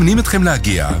 אנחנו מזמינים אתכם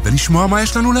להגיע ולשמוע מה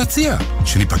יש לנו להציע.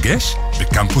 שניפגש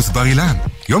בקמפוס בר אילן.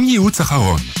 יום ייעוץ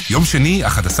אחרון, יום שני,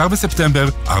 11 בספטמבר,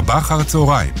 4 אחר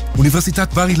הצהריים.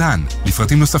 אוניברסיטת בר אילן.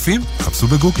 לפרטים נוספים, חפשו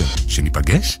בגוגל.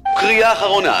 שניפגש? קריאה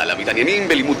אחרונה למתעניינים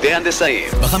בלימודי הנדסאים.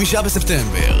 ב5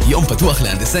 בספטמבר, יום פתוח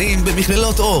להנדסאים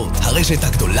במכללות אורט, הרשת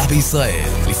הגדולה בישראל.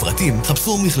 לפרטים,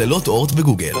 חפשו מכללות אורט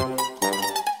בגוגל.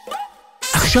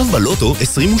 עכשיו בלוטו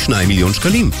 22 מיליון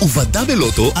שקלים, ובדה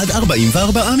בלוטו עד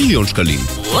 44 מיליון שקלים.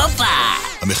 וופה!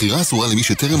 המחירה אסורה למי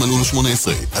שטרם מלאו לו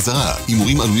 18. אזהרה,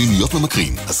 הימורים עלולים להיות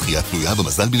ממכרים. הזכייה תלויה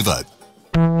במזל בלבד.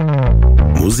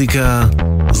 מוזיקה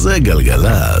זה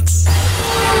גלגלצ.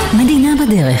 מדינה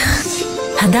בדרך.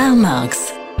 הדר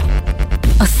מרקס.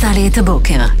 עושה לי את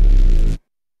הבוקר.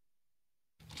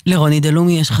 לרוני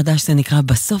דלומי יש חדש, זה נקרא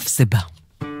בסוף זה בא.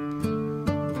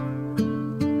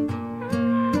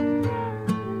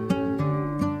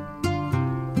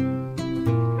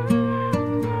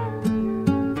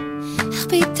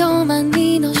 פתאום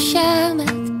אני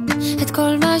נושמת את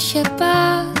כל מה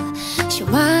שבא,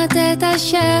 שומעת את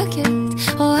השקט,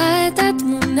 רואה את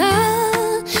התמונה,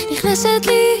 נכנסת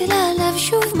לי ללב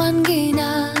שוב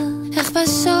מנגינה, איך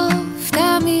בסוף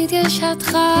תמיד יש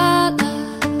התחלה,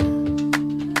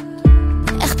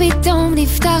 איך פתאום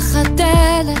נפתח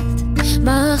הדלת,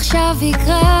 מה עכשיו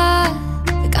יקרה,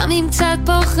 וגם אם קצת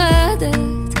פוחדת,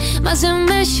 מה זה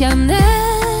משנה,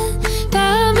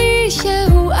 פעם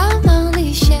מישהו אמר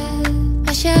לי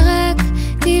שהשרק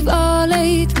טבעו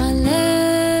להתמלא,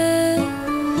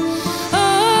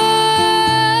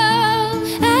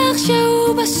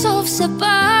 שהוא בסוף זה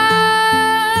בא,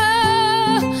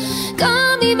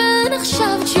 גם אם אין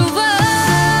עכשיו תשובה,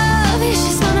 ויש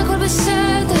לי זמן הכל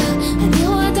בסדר, אני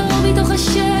רואה את האור מתוך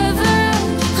השבר,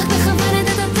 רק מכוונת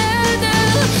את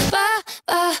התדר, בא,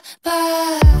 בא, בא.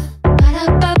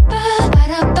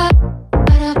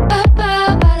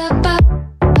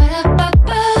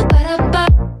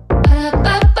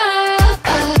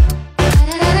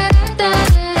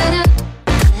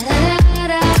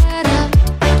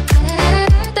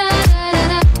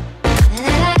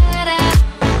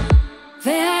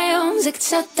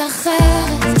 קצת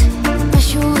אחרת,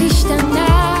 משהו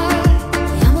השתנה,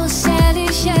 ים עושה לי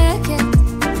שקט,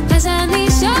 אז אני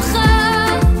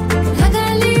זוכר,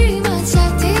 הגלים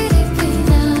מצאתי לי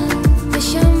פינה,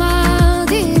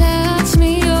 ושמרתי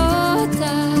לעצמי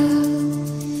אותה,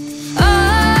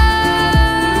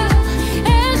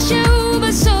 איכשהו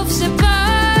בסוף זה בא,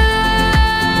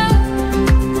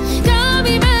 גם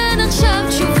אם אין עכשיו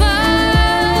תשובה,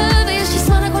 ויש לי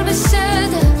זמן הכל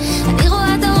בסדר, אני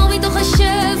רואה את האור מתוך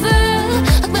השבר,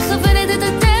 רק מכוונת את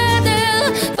התדר,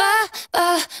 בא,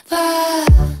 בא, בא.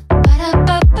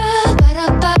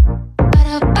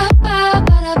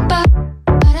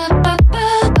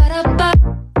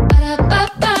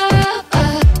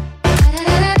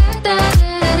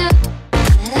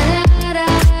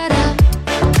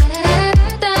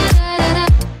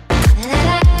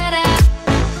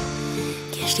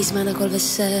 יש לי זמן הכל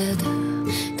בסדר,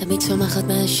 תמיד צומחת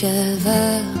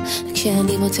מהשבר,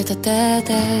 וכשאני מוצאת את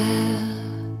התדר,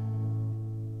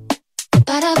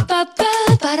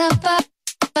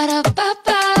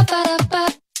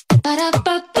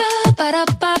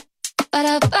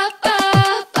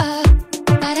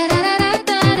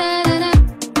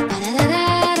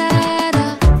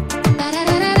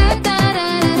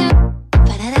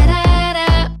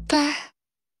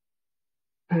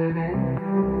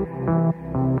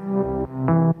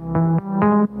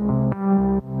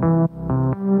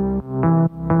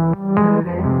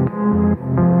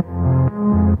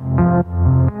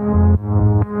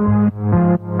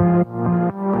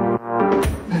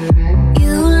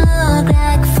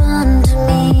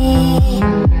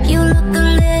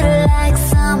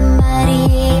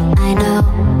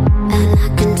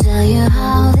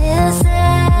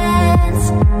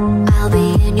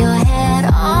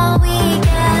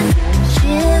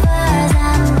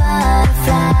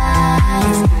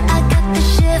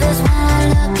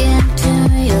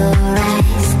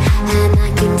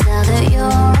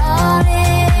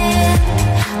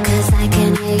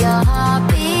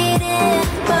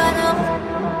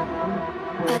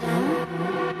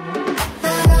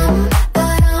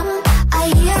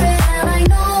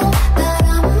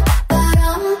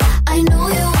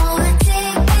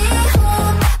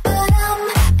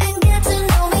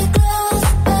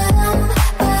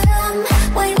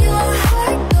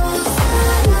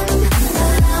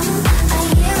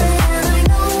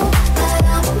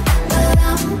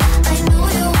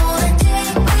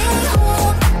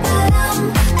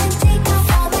 take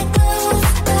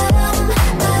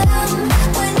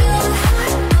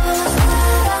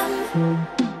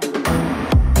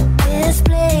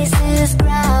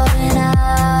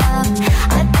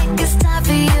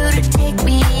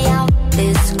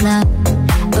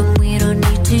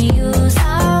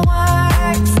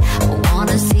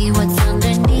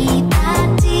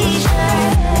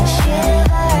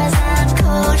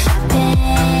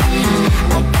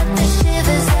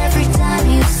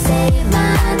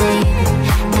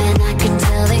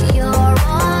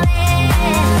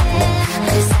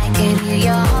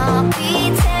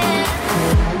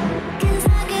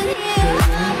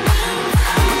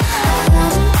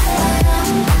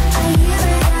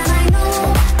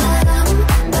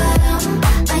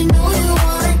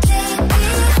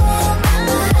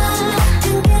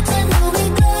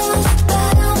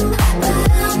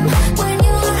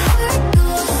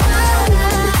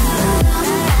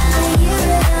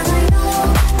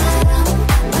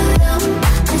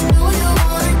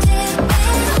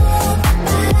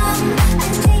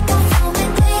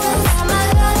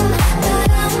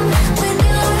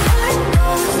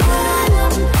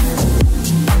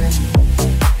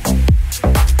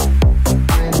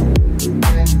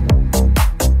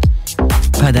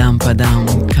פדם פדם,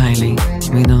 קיילי,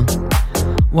 מינו.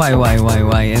 וואי וואי וואי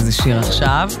וואי, איזה שיר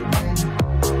עכשיו.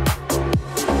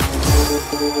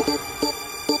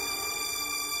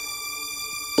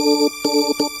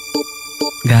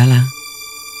 גאלה.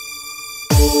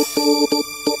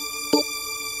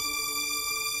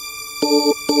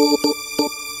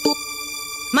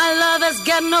 My lover's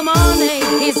got no money,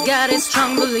 he's got his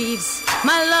strong beliefs.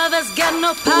 My lover's got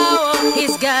no power,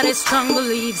 he's got his strong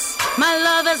beliefs. My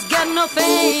lover's got no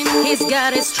fame, he's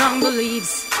got his strong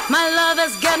beliefs. My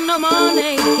lover's got no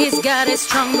money, he's got his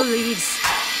strong beliefs.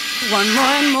 One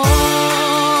more and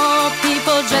more,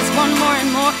 people just want more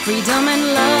and more freedom and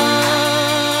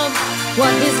love.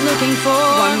 What he's looking for,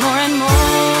 one more and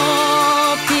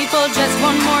more, people just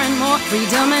want more and more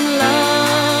freedom and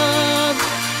love.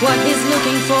 What he's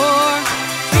looking for,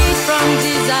 freed from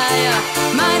desire,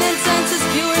 mind and senses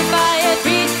purify it,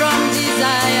 freed from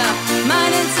desire,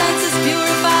 mind and senses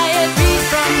purify it, freed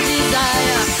from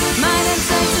desire, mind and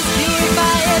senses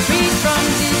purify it, freed from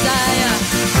desire.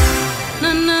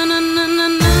 Na na na na na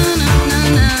na na na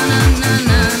na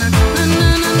na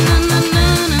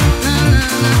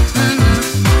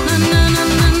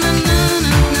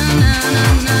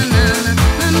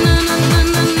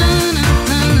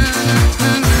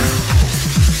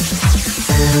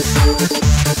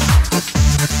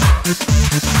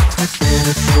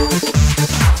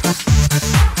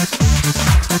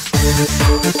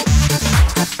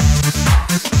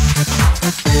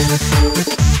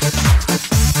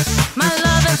My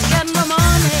lover's got no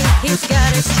money, he's got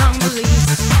his strong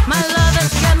beliefs. My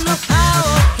lover's got no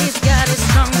power, he's got his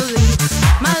strong beliefs.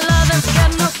 My lover's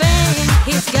got no fame,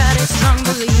 he's got his strong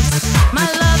beliefs. My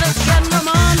lover's got no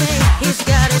money, he's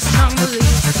got his strong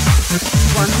beliefs.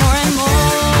 One more and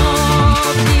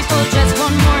more, people just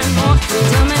want more and more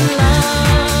freedom and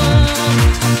love.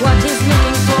 What he's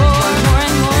looking for, one more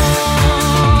and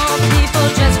more, people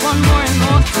just want more and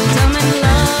more freedom and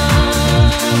love.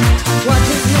 What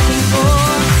he's looking for,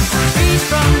 freed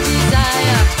from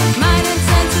desire, mind and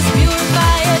senses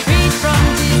purify it, freed from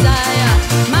desire,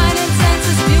 mind and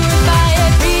senses purify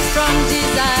it, freed from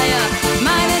desire,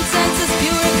 mind and senses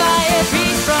purify it,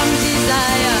 freed from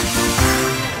desire.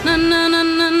 Na na na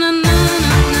na na na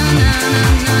na na na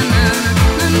na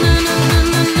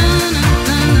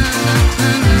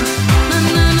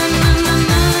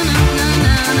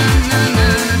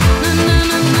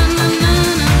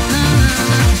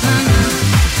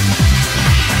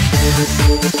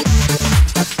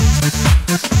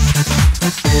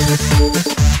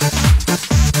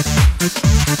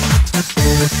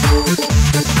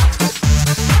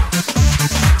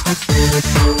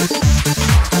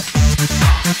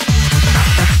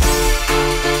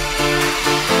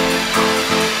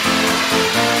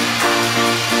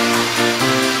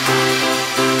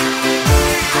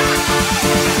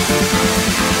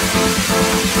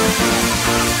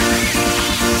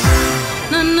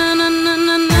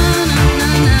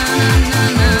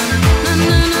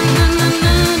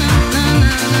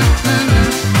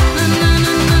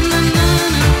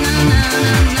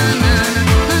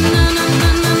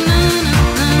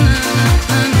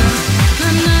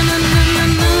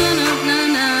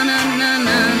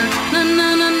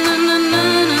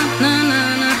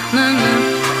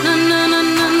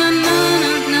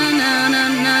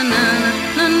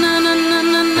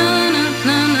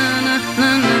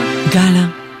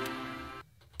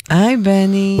היי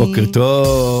בני. בוקר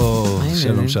טוב.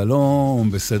 שלום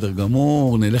שלום, בסדר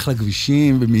גמור. נלך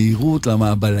לכבישים במהירות,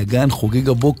 למה הבלגן חוגג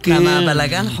הבוקר. למה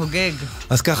הבלגן חוגג.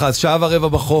 אז ככה, אז שעה ורבע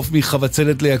בחוף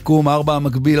מחבצלת ליקום, 4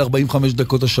 המקביל, 45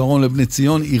 דקות השרון לבני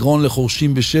ציון, עירון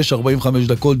לחורשים ב6, 45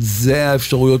 דקות. זה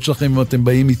האפשרויות שלכם אם אתם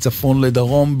באים מצפון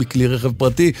לדרום בכלי רכב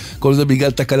פרטי. כל זה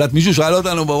בגלל תקלת, מישהו שאל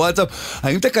אותנו בוואטסאפ,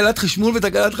 האם תקלת חשמול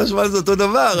ותקלת חשמל זה אותו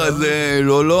דבר? אז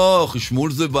לא,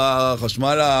 חשמול זה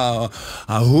בחשמל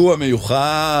ההוא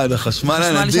המיוחד, החשמל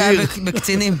הנדיר. חשמל שהיה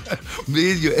בקצינים.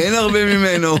 בדיוק, אין הרבה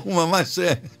ממנו, הוא ממש...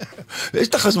 יש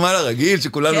את החשמל הרגיל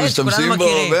שכולנו משתמשים בו,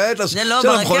 זה לא,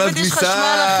 ברכבת יש חשמל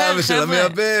אחר, ושל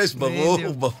המייבש,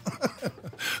 ברור.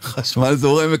 חשמל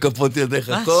זורם מכפות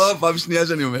ידיך. טוב, פעם שנייה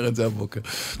שאני אומר את זה הבוקר.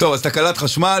 טוב, אז תקלת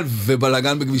חשמל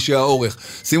ובלגן בכבישי האורך.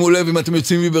 שימו לב, אם אתם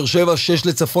יוצאים מבאר שבע, 6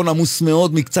 לצפון עמוס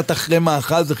מאוד, מקצת אחרי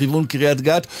מאחז לכיוון קריית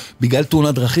גת, בגלל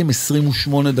תאונת דרכים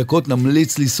 28 דקות,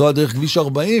 נמליץ לנסוע דרך כביש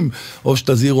 40, או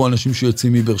שתזהירו אנשים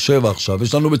שיוצאים מבאר שבע עכשיו.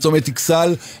 יש לנו בצומת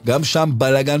איקסל, גם שם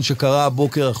בלגן שקרה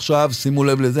הבוקר עכשיו, שימו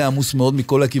לב לזה, עמוס מאוד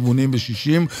מכל הכיוונים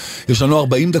ב-60. יש לנו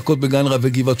 40 דקות בגן רבי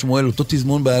גבעת שמואל, אותו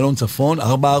תזמון באלון צפון,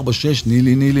 446,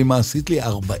 נילי לי מה עשית לי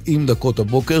 40 דקות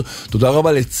הבוקר. תודה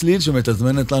רבה לצליל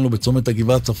שמתזמנת לנו בצומת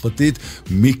הגבעה הצרפתית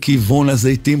מכיוון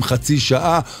הזיתים חצי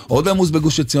שעה. עוד עמוס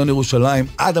בגוש עציון ירושלים,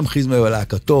 אדם חיזמה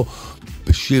ולהקתו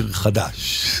בשיר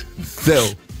חדש. זהו.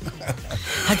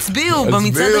 הצביעו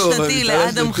במצעד השנתי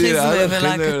לאדם חיזמה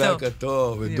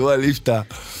ולהקתו. ודואה ליפטה.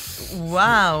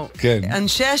 וואו, כן.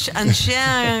 אנשי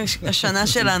השנה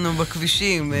שלנו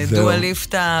בכבישים, דואה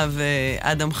ליפטה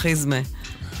ואדם חיזמה.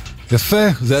 יפה,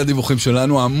 זה הדיווחים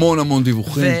שלנו, המון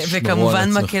דיווחים.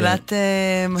 וכמובן מקהלת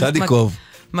צדיקוב.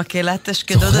 מקהלת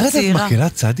אשקדוד הצעירה. זוכרת את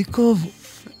מקהלת צדיקוב?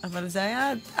 אבל זה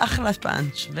היה אחלה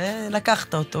פאנץ',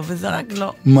 ולקחת אותו, וזה רק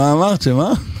לא. מה אמרת,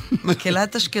 שמה?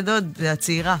 מקהלת אשקדוד, זה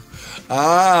הצעירה.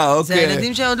 אוקיי. זה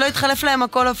הילדים שעוד לא התחלף להם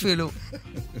הכל אפילו.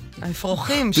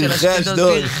 האפרוחים של פרחי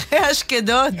אשקדוד. פרחי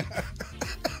אשקדוד.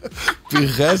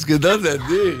 פרחי אשקדוד זה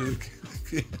אדיר.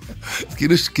 זה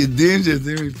כאילו שקדים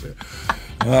שיוצאים מפה.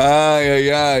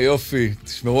 יופי.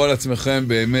 תשמרו על עצמכם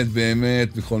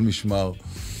באמת בכל משמר.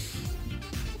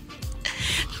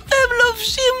 הם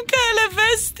לובשים כאלה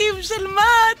וסטים של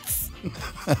מאץ.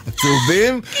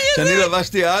 צהובים? שאני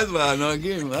לבשתי אז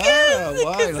והנוהגים. כן, זה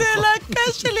כזה להקה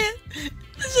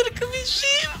של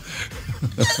כבישים.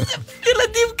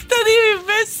 ילדים קטנים עם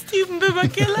וסטים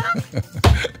במקהלה.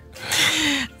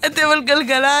 אתם על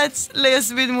גלגלצ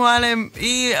ליסמין מועלם.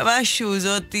 היא משהו,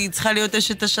 היא צריכה להיות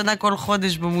אשת השנה כל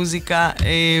חודש במוזיקה.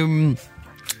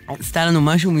 עשתה לנו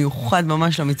משהו מיוחד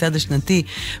ממש למצעד השנתי,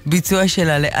 ביצוע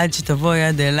שלה לעד שתבוא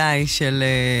יד אליי,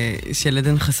 של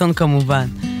עדן חסון כמובן,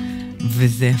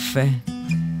 וזה יפה.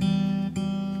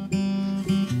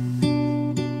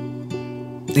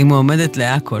 היא מועמדת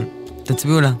להכל,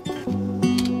 תצביעו לה.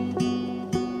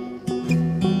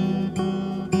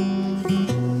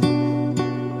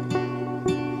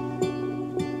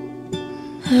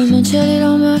 האמת שלי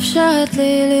לא מאפשרת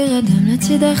לי להירדם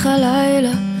לצידך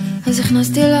הלילה, אז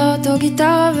הכנסתי לאוטו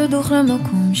גיטרה ודוך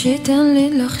למקום שייתן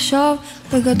לי לחשוב.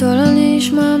 בגדול אני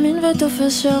איש מאמין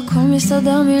ותופס שהכל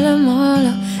מסתדר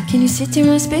מלמעלה, כי ניסיתי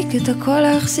מספיק את הכל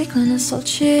להחזיק, לנסות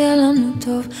שיהיה לנו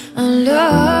טוב. אני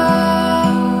לא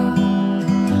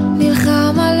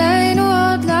נלחם עלינו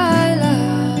עוד לילה,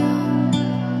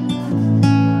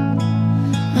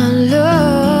 אני לא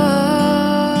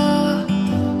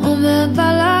עומד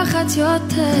בלחץ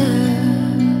יותר,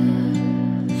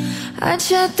 עד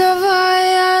שתבוא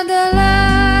יד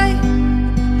אליי,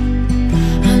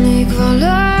 אני כבר לא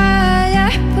אהיה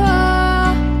פה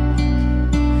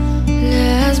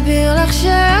להסביר לך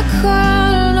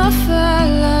שהכל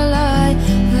נופל עליי,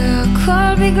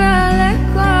 והכל בגלל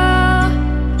אגו,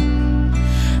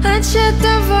 עד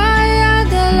שתבוא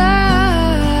יד אליי,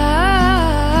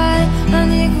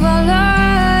 אני כבר לא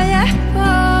אהיה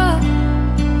פה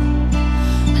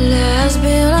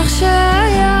להסביר לך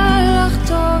שהיה לך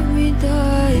טוב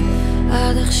מדי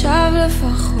עד עכשיו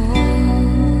לפחות.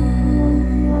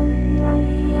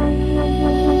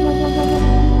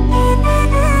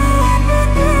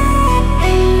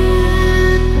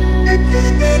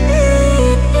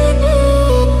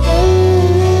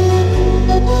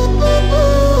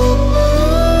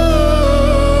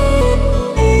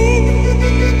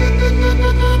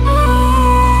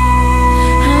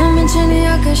 האמת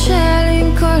שנהיה קשה לי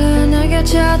עם כל האנרגיות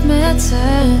שאת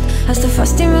מייצרת, אז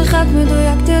תפסתי מרחק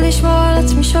מדויק כדי לשמור על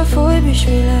עצמי שפוי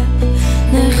בשבילך.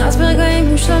 נאחז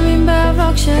ברגעים מושלמים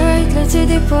בעבר כשהיית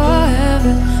לצידי פה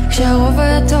אוהבת, כשהרוב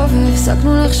היה טוב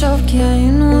והפסקנו לחשוב כי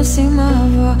היינו עושים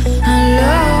אהבה. אני לא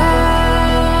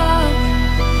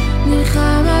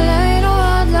נלחם עלינו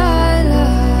עוד לילה,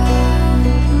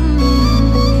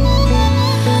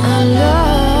 אני לא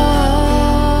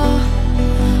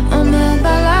עומד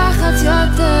בלחץ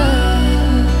יותר,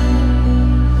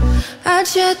 עד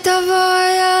שתבוא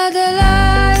יד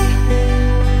אליי,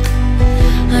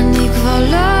 אני כבר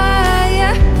לא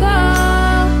אהיה פה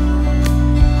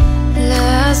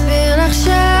להסביר לך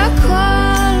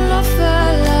שהכל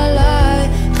נופל עליי,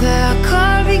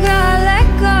 והכל בגלל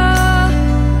אגו,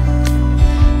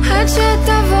 עד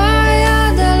שתבוא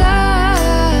יד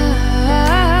אליי,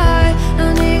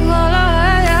 אני כבר לא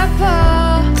אהיה פה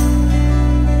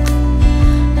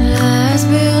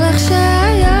להסביר לך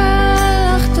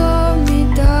שהיה לך טוב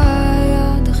מדי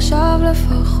עד עכשיו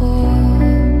לפחות.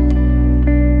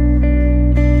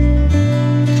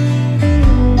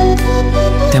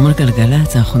 אתם על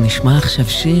גלגלצ, אנחנו נשמע עכשיו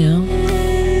שיר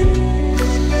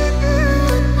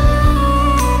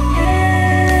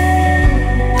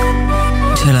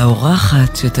של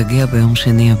האורחת שתגיע ביום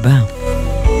שני הבא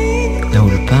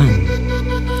לאולפן.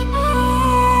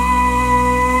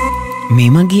 מי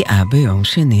מגיעה ביום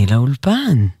שני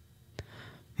לאולפן?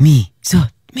 מי זאת?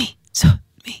 מי זאת?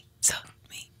 מי זאת?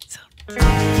 מי זאת?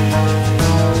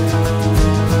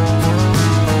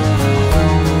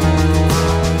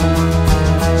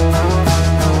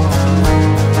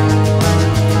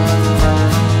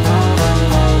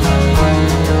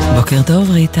 בוקר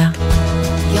טוב, ריטה.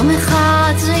 יום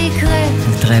אחד זה יקרה,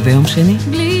 נתראה ביום שני.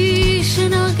 בלי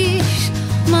שנרגיש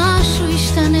משהו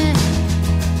ישתנה,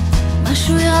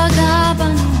 משהו ירגע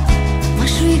בנו,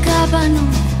 משהו ייגע בנו,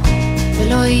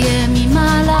 ולא יהיה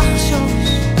ממה לחשוש.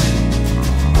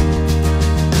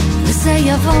 וזה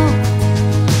יבוא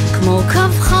כמו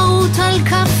קו חרוט על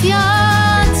כף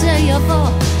יד, זה יבוא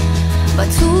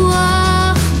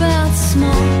בטוח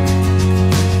בעצמו,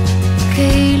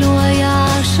 כאילו היה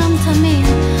שם תמיד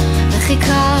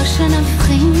וחיכה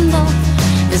שנבחין בו.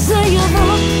 וזה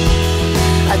יבוא,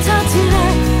 אתה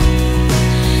תראה,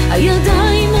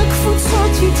 הידיים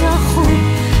הקפוצות יתאחו,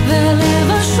 והלב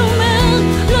השומר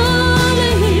לא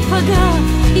להיפגע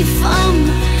יפעם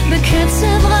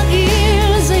בקצב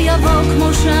רגיל. זה יבוא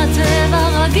כמו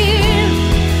שהטבע רגיל,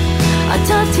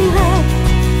 אתה תראה,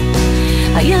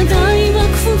 הידיים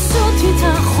הקפוצות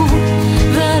יתאחו,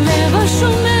 והלב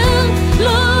השומר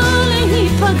לא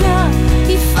להיפגע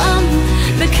יפעם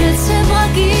בקצב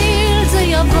רגיל. זה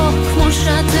יבוא כמו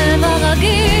שהטבע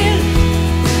רגיל,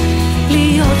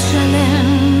 להיות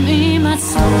שלם עם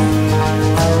עצמו.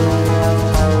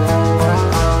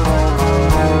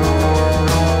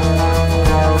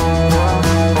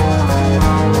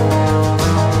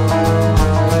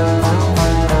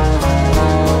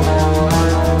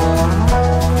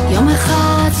 יום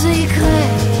אחד זה יקרה,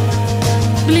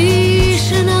 בלי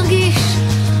שנרגיש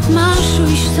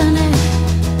משהו ישתנה,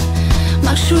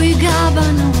 משהו ייגע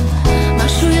בנו,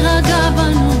 משהו יירגע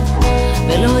בנו,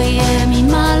 ולא יהיה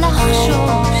ממה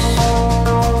לחשוש.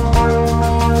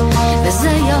 וזה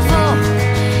יבוא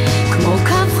כמו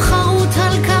קו חרוט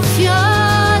על כף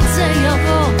יד, זה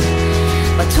יבוא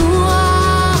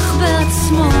בטוח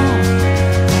בעצמו,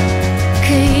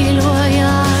 כאילו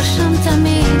היה שם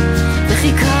תמיד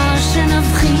וחיכה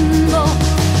שנבחין בו.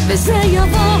 וזה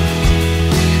יבוא,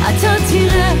 אתה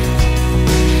תראה,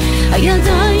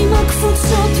 הידיים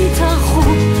הקפוצות יתאחו,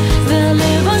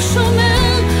 והלב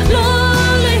השומר לא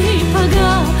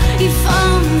להיפגע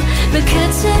יפעם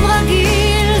בקצב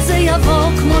רגיל. זה יבוא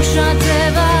כמו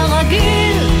שהטבע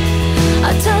רגיל,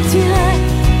 אתה תראה,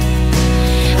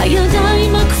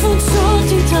 הידיים הקפוצות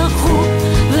יתאחו,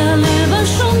 והלב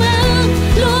השומר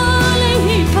לא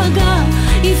להיפגע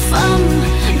יפעם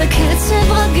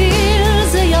בקצב רגיל.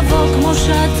 זה יבוא כמו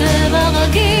שהטבע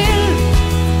רגיל,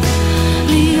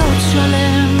 להיות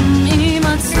שלם עם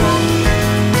עצמו.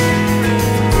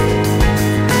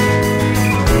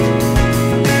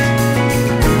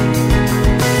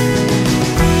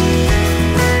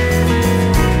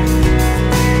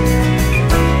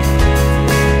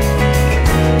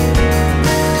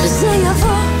 וזה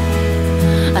יבוא,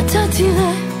 אתה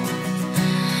תראה,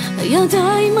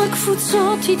 הידיים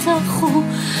הקפוצות יתאחו,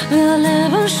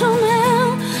 והלב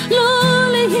השומר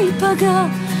לא להיפגע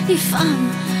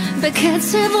יפעם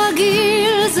בקצב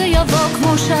רגיל. זה יבוא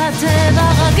כמו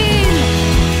שהטבע רגיל,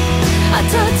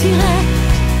 אתה תראה,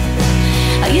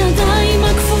 הידיים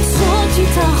הקפוצות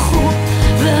יתאחו,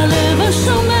 והלב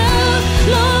השומר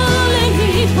לא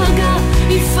להיפגע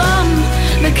יפעם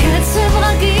בקצב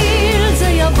רגיל. זה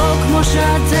יבוא כמו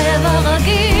שהטבע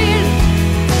רגיל,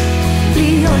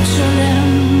 להיות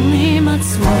שלם עם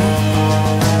עצמו.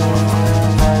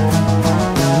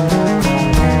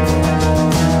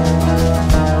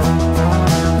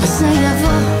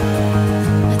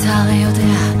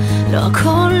 לא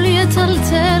הכל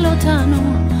יטלטל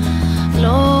אותנו,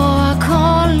 לא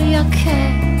הכל יקה,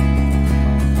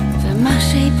 ומה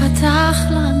שיפתח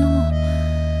לנו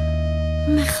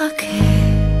מחכה.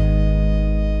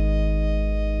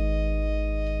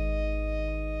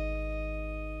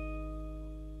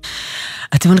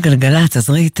 אתם על גלגלת, אז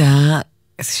ריטה,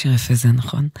 איזה שיר יפה זה,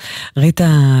 נכון? ריטה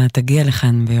תגיע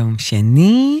לכאן ביום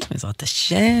שני, בעזרת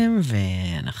השם,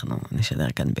 ואנחנו נשדר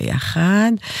כאן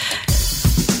ביחד.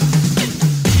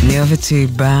 אני אוהבת שהיא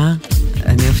באה,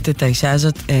 אני אוהבת את האישה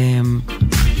הזאת,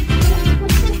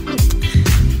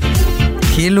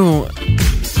 כאילו,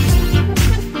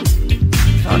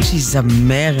 לא שהיא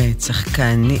זמרת,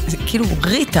 שחקנית, כאילו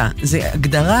ריטה, זה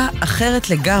הגדרה אחרת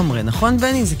לגמרי, נכון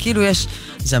בני? זה כאילו יש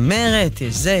זמרת,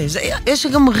 יש זה, יש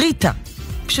גם ריטה,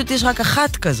 פשוט יש רק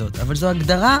אחת כזאת, אבל זו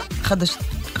הגדרה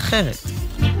אחרת.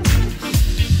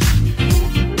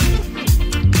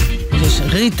 יש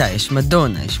ריטה, יש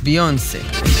מדונה, יש ביונסה,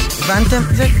 הבנתם?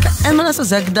 אין מה לעשות,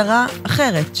 זה הגדרה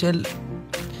אחרת של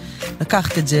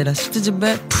לקחת את זה, לעשות את זה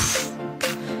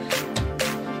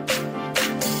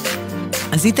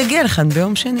אז היא תגיע לכאן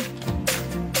ביום שני.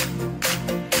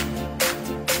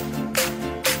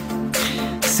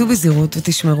 סעו בזהירות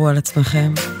ותשמרו על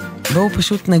עצמכם. בואו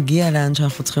פשוט נגיע לאן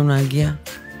שאנחנו צריכים להגיע.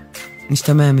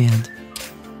 נשתמע מיד.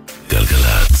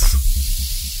 גלגלצ.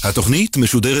 התוכנית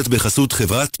משודרת בחסות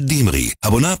חברת דימרי,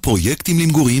 הבונה פרויקטים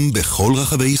למגורים בכל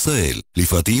רחבי ישראל.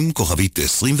 לפרטים כוכבית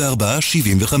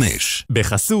 2475.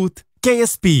 בחסות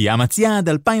KSP, המציעה עד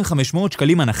 2,500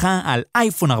 שקלים הנחה על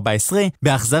אייפון 14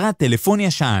 בהחזרת טלפון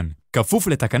ישן. כפוף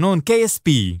לתקנון KSP.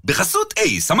 בחסות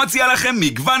אייס, המציע לכם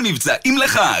מגוון מבצעים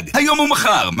לחג. היום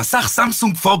ומחר, מסך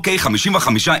סמסונג 4K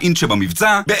 55 אינץ'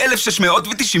 שבמבצע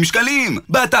ב-1,690 שקלים.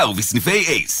 באתר ובסניפי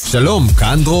אייס. שלום,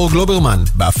 כאן דרור גלוברמן.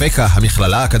 באפקה,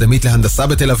 המכללה האקדמית להנדסה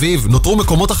בתל אביב, נותרו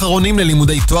מקומות אחרונים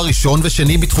ללימודי תואר ראשון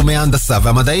ושני בתחומי ההנדסה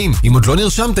והמדעים. אם עוד לא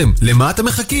נרשמתם, למה אתם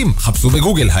מחכים? חפשו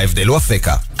בגוגל, ההבדל הוא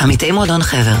אפקה. עמיתי מועדון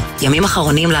חבר, ימים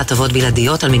אחרונים להטבות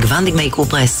בלעדיות על מגוון דגמי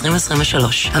קופרה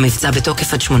 2023. המבצע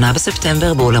בתוקף עד 8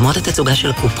 בספטמבר באולמות התצוגה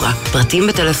של קופרה. פרטים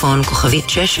בטלפון כוכבית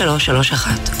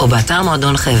 6331 או באתר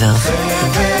מועדון חבר.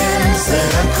 חבר זה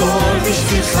הכל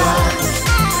בשבילך.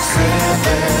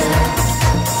 חבר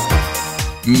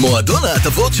מועדון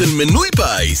ההטבות של מנוי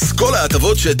פייס. כל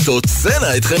ההטבות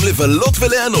שתוצאנה אתכם לבלות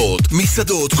וליהנות.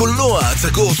 מסעדות, קולנוע,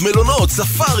 הצגות, מלונות,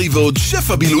 ספארי ועוד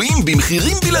שפע בילויים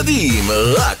במחירים בלעדיים.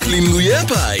 רק למנויי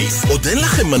פייס. עוד אין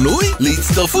לכם מנוי?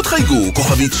 להצטרפות חייגו,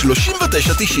 כוכבית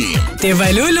 3990.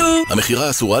 תבלולו. המחירה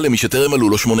אסורה למי שטרם מלאו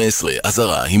לו 18.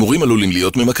 אזהרה, הימורים עלולים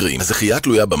להיות ממכרים. הזכייה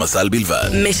תלויה במזל בלבד.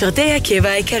 משרתי הקבע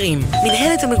היקרים.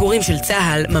 מנהלת המגורים של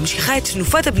צה"ל ממשיכה את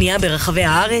תנופת הבנייה ברחבי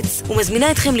הארץ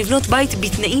ומזמינה אתכם לבנות בית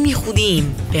בתנאים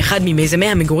ייחודיים. באחד ממיזמי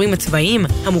המגורים הצבאיים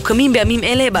המוקמים בימים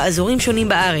אלה באזורים שונים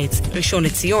בארץ: ראשון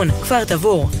לציון, כפר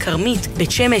תבור, כרמית,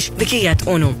 בית שמש וקריית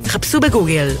אונו. חפשו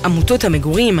בגוגל עמותות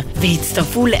המגורים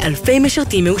והצטרפו לאלפי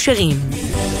משרתים מאושרים.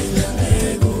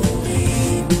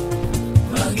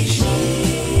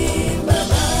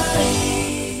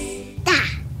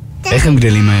 איך הם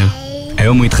גדלים מהר?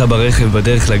 היום הוא איתך ברכב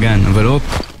בדרך לגן, אבל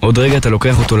עוד רגע אתה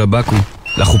לוקח אותו לבקו,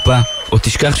 לחופה, או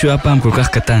תשכח שהוא היה פעם כל כך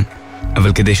קטן.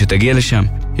 אבל כדי שתגיע לשם,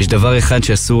 יש דבר אחד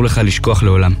שאסור לך לשכוח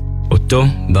לעולם. אותו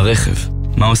ברכב.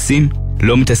 מה עושים?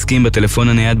 לא מתעסקים בטלפון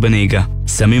הנייד בנהיגה.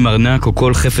 שמים ארנק או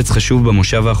כל חפץ חשוב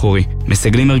במושב האחורי.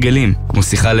 מסגלים הרגלים, כמו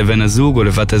שיחה לבן הזוג או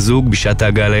לבת הזוג בשעת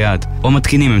ההגעה ליעד. או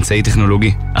מתקינים אמצעי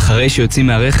טכנולוגי. אחרי שיוצאים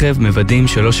מהרכב, מוודאים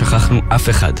שלא שכחנו אף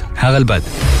אחד. הרלב"ד.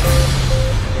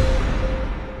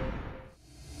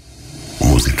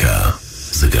 מוזיקה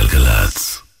זה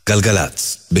גלגלץ.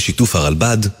 גלגלץ, בשיתוף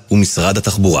הרלב"ד ומשרד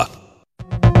התחבורה.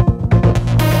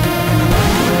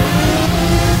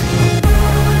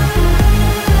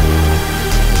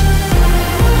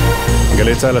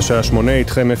 גלי צהל השעה 8,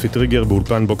 איתכם אפי טריגר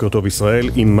באולפן בוקר טוב ישראל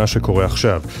עם מה שקורה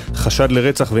עכשיו. חשד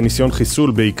לרצח וניסיון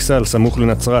חיסול באיקסל סמוך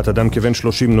לנצרת. אדם כבן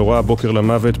 30 נורא הבוקר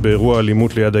למוות באירוע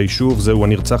אלימות ליד היישוב. זהו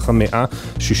הנרצח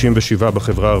ה-167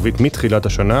 בחברה הערבית מתחילת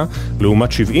השנה,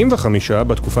 לעומת 75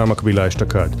 בתקופה המקבילה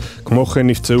אשתקד. כמו כן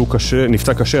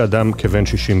נפצע קשה אדם כבן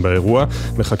 60 באירוע.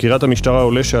 מחקירת המשטרה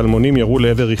עולה שהאלמונים ירו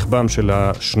לעבר רכבם של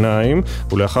השניים,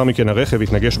 ולאחר מכן הרכב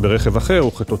התנגש ברכב אחר,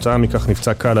 וכתוצאה מכך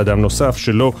נפצע קל אדם נוסף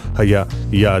שלא היה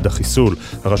יעד החיסול.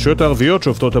 הרשויות הערביות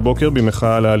שובתות הבוקר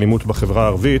במחאה על האלימות בחברה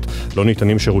הערבית. לא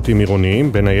ניתנים שירותים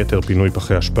עירוניים, בין היתר פינוי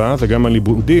פחי אשפה, וגם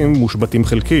הלימודים מושבתים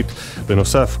חלקית.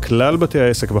 בנוסף, כלל בתי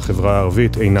העסק בחברה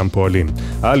הערבית אינם פועלים.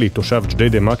 עלי, תושב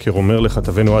ג'דיידה מכר, אומר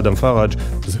לכתבנו אדם פראג',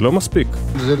 זה לא מספיק.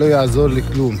 זה לא יעזור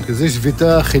לכלום, כי זה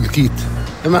שביתה חלקית.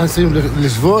 אם אנחנו צריכים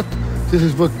לשבות, צריך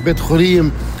לשבות בית חולים,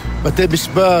 בתי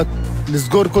משפט,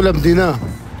 לסגור כל המדינה.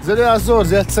 זה לא יעזור,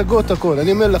 זה הצגות הכל.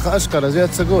 אני אומר לך, אשכרה, זה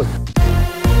הצגות.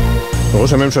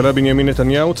 ראש הממשלה בנימין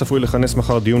נתניהו צפוי לכנס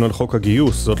מחר דיון על חוק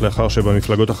הגיוס, זאת לאחר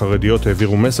שבמפלגות החרדיות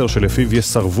העבירו מסר שלפיו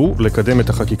יסרבו לקדם את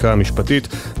החקיקה המשפטית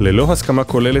ללא הסכמה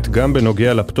כוללת גם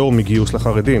בנוגע לפטור מגיוס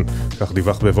לחרדים. כך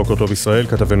דיווח בבוקר טוב ישראל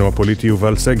כתבנו הפוליטי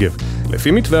יובל סגב.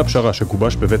 לפי מתווה הפשרה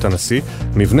שגובש בבית הנשיא,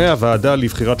 מבנה הוועדה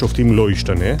לבחירת שופטים לא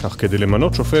ישתנה, אך כדי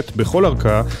למנות שופט בכל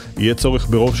ערכאה יהיה צורך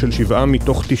ברוב של 7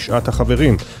 מתוך 9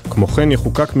 החברים. כמו כן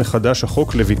יחוקק מחדש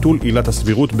החוק לביטול עילת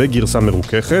הסבירות בגרסה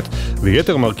מרוככת,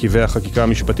 ויתר מרכיבי החקיקה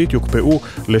המשפטית יוקפאו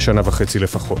לשנה וחצי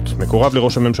לפחות. מקורב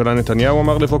לראש הממשלה נתניהו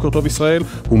אמר לבוקר טוב ישראל,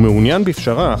 הוא מעוניין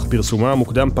בפשרה, אך פרסומה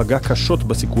המוקדם פגע קשות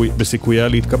בסיכויה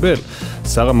להתקבל.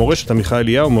 שר המורשת עמיחי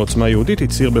אליהו מעוצמה יהודית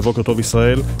הצהיר בבוקר טוב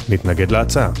ישראל, נתנגד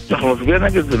להצעה. אנחנו נצביע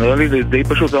נגד זה, נראה לי זה די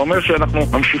פשוט. זה אומר שאנחנו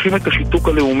ממשיכים את השיתוק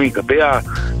הלאומי, גבי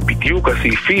בדיוק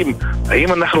הסעיפים,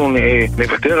 האם אנחנו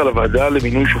נוותר על הוועדה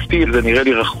למינוי שופטים, זה נראה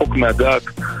לי רחוק מהדעת,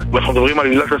 ואנחנו מדברים על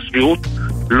עילת הסבירות,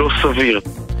 לא סביר.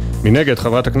 מנגד,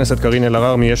 חברת הכנסת קארין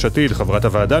אלהרר מיש עתיד, חברת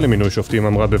הוועדה למינוי שופטים,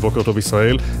 אמרה בבוקר טוב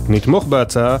ישראל, נתמוך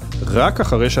בהצעה רק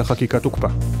אחרי שהחקיקה תוקפא.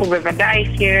 הוא בוודאי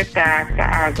הכיר את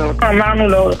ההצעה הזאת. אמרנו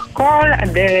לאורך כל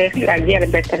הדרך להגיע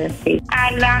לבית הנשיא.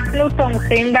 אנחנו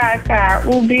תומכים בהצעה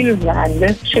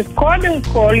ובלבד שקודם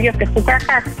כל יתחוקק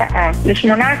ההקפאה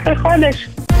ל-18 חודש.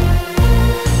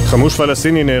 חמוש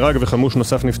פלסטיני נהרג וחמוש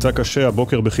נוסף נפצע קשה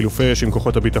הבוקר בחילופי אש עם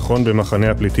כוחות הביטחון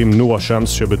במחנה הפליטים נור השמס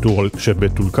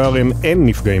שבטול כרם. אין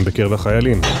נפגעים בקרב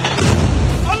החיילים.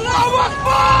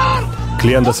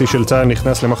 כלי הנדסי של צה"ל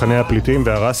נכנס למחנה הפליטים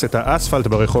והרס את האספלט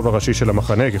ברחוב הראשי של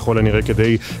המחנה, ככל הנראה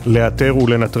כדי לאתר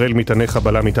ולנטרל מטעני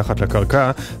חבלה מתחת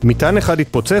לקרקע. מטען אחד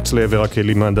התפוצץ לעבר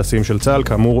הכלים ההנדסיים של צה"ל,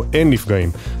 כאמור אין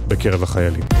נפגעים בקרב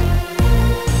החיילים.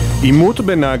 עימות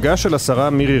בנהגה של השרה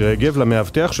מירי רגב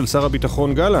למאבטח של שר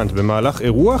הביטחון גלנט במהלך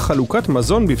אירוע חלוקת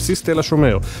מזון בבסיס תל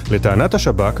השומר. לטענת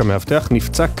השב"כ, המאבטח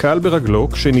נפצע קל ברגלו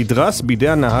כשנדרס בידי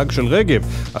הנהג של רגב,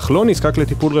 אך לא נזקק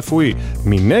לטיפול רפואי.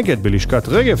 מנגד, בלשכת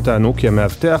רגב טענו כי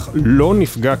המאבטח לא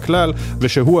נפגע כלל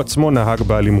ושהוא עצמו נהג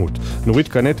באלימות. נורית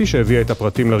קנטי, שהביאה את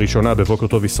הפרטים לראשונה בבוקר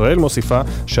טוב ישראל, מוסיפה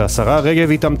שהשרה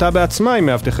רגב התעמתה בעצמה עם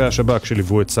מאבטחי השב"כ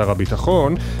שליוו את שר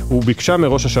הביטחון, וביקשה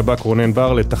מראש השב"כ רונן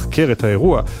בר לתחקר את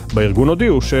האירוע. בארגון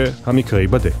הודיעו שהמקרה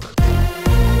ייבדק.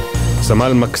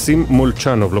 סמל מקסים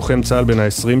מולצ'נוב, לוחם צה"ל בן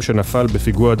ה-20 שנפל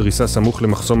בפיגוע דריסה סמוך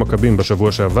למחסום מכבים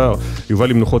בשבוע שעבר, יובא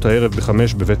למנוחות הערב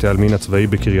ב-5 בבית העלמין הצבאי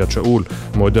בקריית שאול.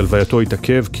 מועד הלווייתו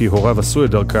התעכב כי הוריו עשו את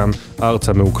דרכם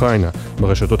ארצה מאוקראינה.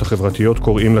 ברשתות החברתיות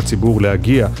קוראים לציבור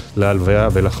להגיע להלוויה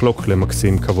ולחלוק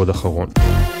למקסים כבוד אחרון.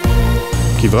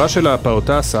 קברה של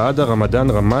הפעוטה סעדה רמדאן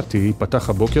רמתי פתח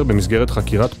הבוקר במסגרת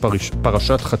חקירת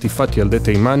פרשת חטיפת ילדי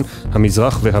תימן,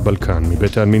 המזרח והבלקן.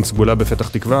 מבית העלמין סגולה בפתח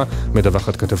תקווה,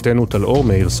 מדווחת כתבתנו טלאור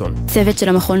מאירסון. צוות של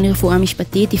המכון לרפואה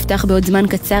משפטית יפתח בעוד זמן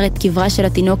קצר את קברה של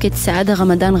התינוקת סעדה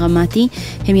רמדאן רמתי.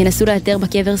 הם ינסו לאתר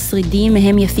בקבר שרידים,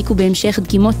 מהם יפיקו בהמשך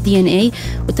דגימות DNA,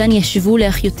 אותן ישבו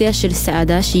לאחיותיה של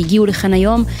סעדה שהגיעו לכאן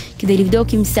היום כדי לבדוק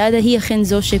אם סעדה היא אכן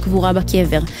זו שקבורה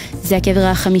בקבר. זה הקבר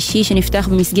החמישי שנפתח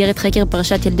במסגרת חקר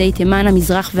פרשת ילדי תימן,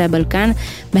 המזרח והבלקן,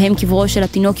 בהם קברו של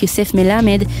התינוק יוסף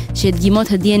מלמד,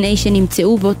 שדגימות ה-DNA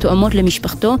שנמצאו בו תואמות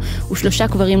למשפחתו, ושלושה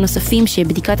קברים נוספים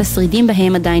שבדיקת השרידים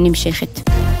בהם עדיין נמשכת.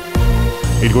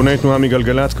 ארגוני תנועה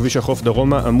מגלגלת, כביש החוף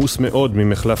דרומה עמוס מאוד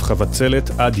ממחלף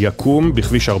חבצלת עד יקום.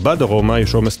 בכביש 4 דרומה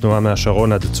יש עומס תנועה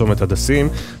מהשרון עד צומת הדסים.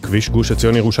 כביש גוש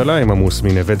עציון ירושלים עמוס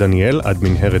מנווה דניאל עד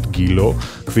מנהרת גילו.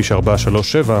 כביש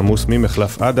 437 עמוס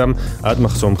ממחלף אדם עד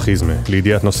מחסום חיזמה.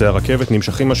 לידיעת נושא הרכבת,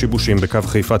 נמשכים השיבושים בקו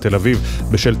חיפה תל אביב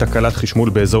בשל תקלת חשמול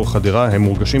באזור חדרה. הם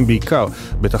מורגשים בעיקר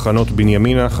בתחנות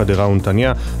בנימינה, חדרה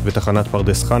ונתניה, ותחנת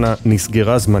פרדס חנה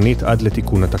נסגרה זמנית עד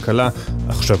לתיקון התקלה.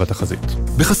 עכשיו התחזית.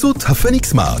 בחסות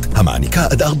הפניקס סמארט, המעניקה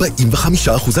עד 45%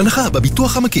 הנחה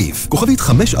בביטוח המקיף. כוכבית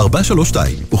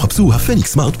 5432, או חפשו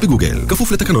הפניקס סמארט בגוגל.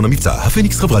 כפוף לתקנון המבצע,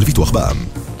 הפניקס חברה לביטוח בע"מ.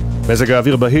 מזג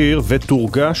האוויר בהיר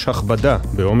ותורגש הכבדה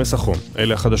בעומס החום.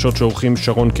 אלה החדשות שעורכים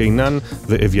שרון קינן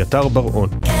ואביתר ברעון.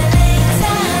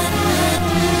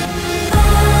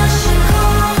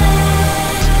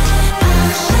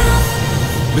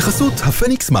 בחסות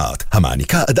הפניקס סמארט,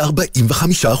 המעניקה עד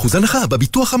 45% הנחה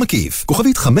בביטוח המקיף.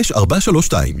 כוכבית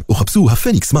 5432, או חפשו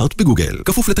הפניקס סמארט בגוגל.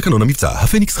 כפוף לתקנון המבצע,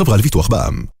 הפניקס חברה לביטוח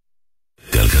בע"מ.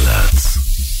 גלגלצ.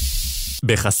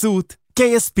 בחסות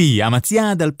KSP,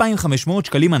 המציעה עד 2,500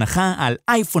 שקלים הנחה על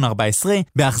אייפון 14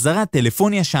 בהחזרת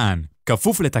טלפון ישן.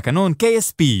 כפוף לתקנון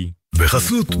KSP.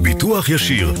 בחסות ביטוח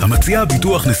ישיר, המציעה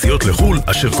ביטוח נסיעות לחול,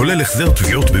 אשר כולל החזר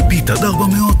תביעות בביט עד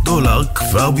 $400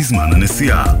 כבר בזמן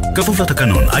הנסיעה. כפוף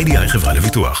לתקנון, IDI חברה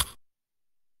לביטוח.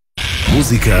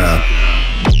 מוזיקה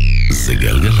זה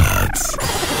גלגלצ.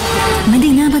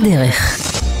 מדינה בדרך.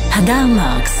 הדר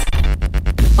מרקס.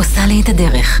 עושה לי את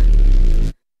הדרך.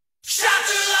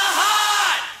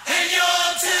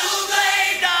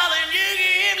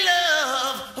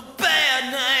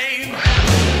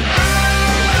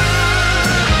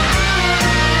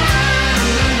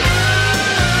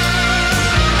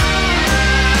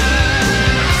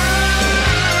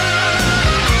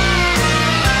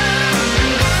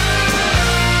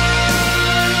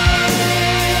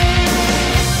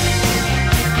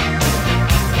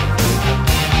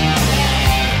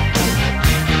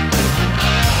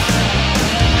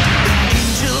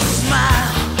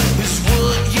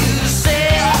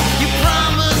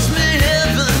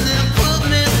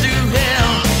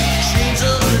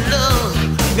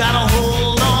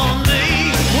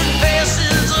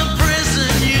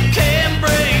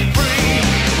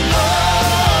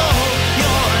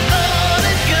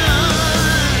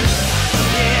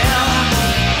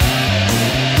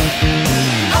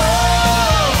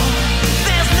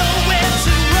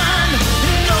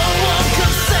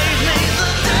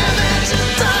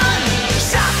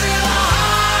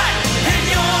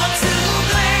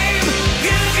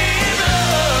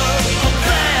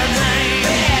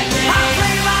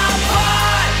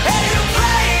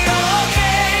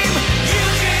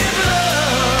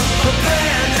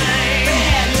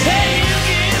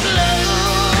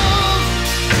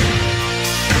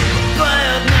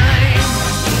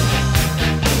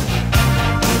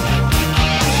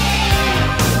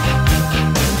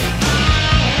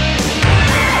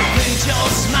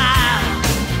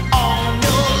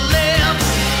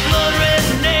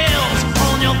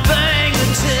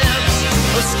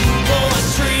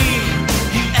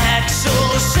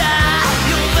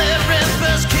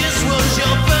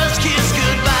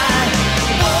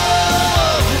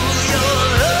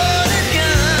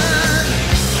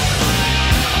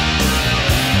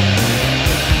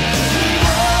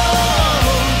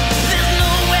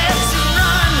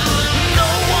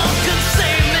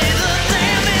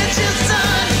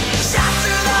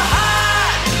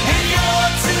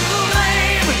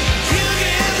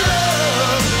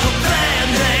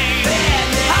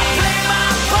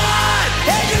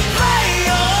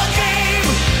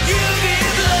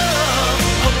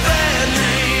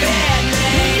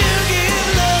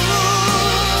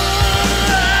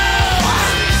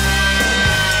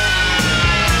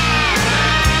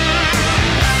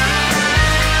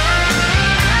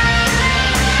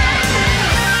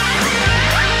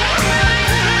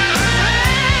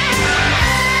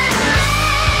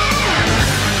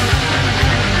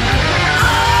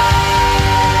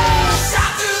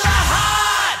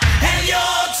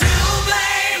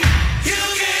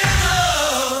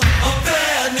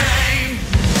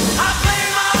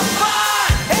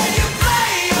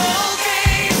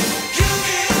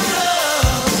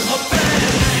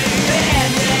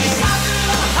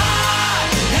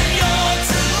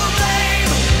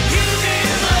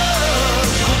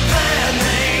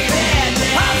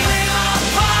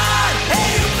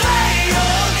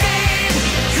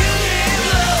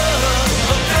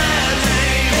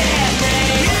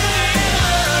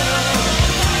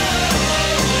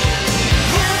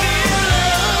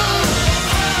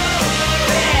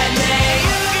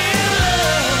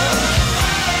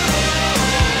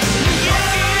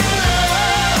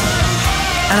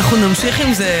 אנחנו נמשיך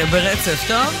עם זה ברצף,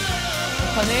 טוב?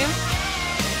 מוכנים?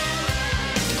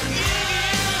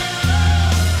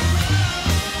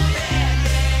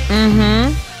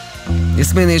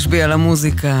 יסמין ישבי על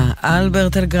המוזיקה,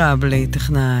 אלברט אלגרבלי,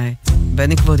 טכנאי,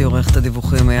 בני כבודי עורך את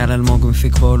הדיווחים, אייל אלמוג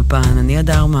מפיק באולפן, אני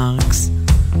הדר מרקס.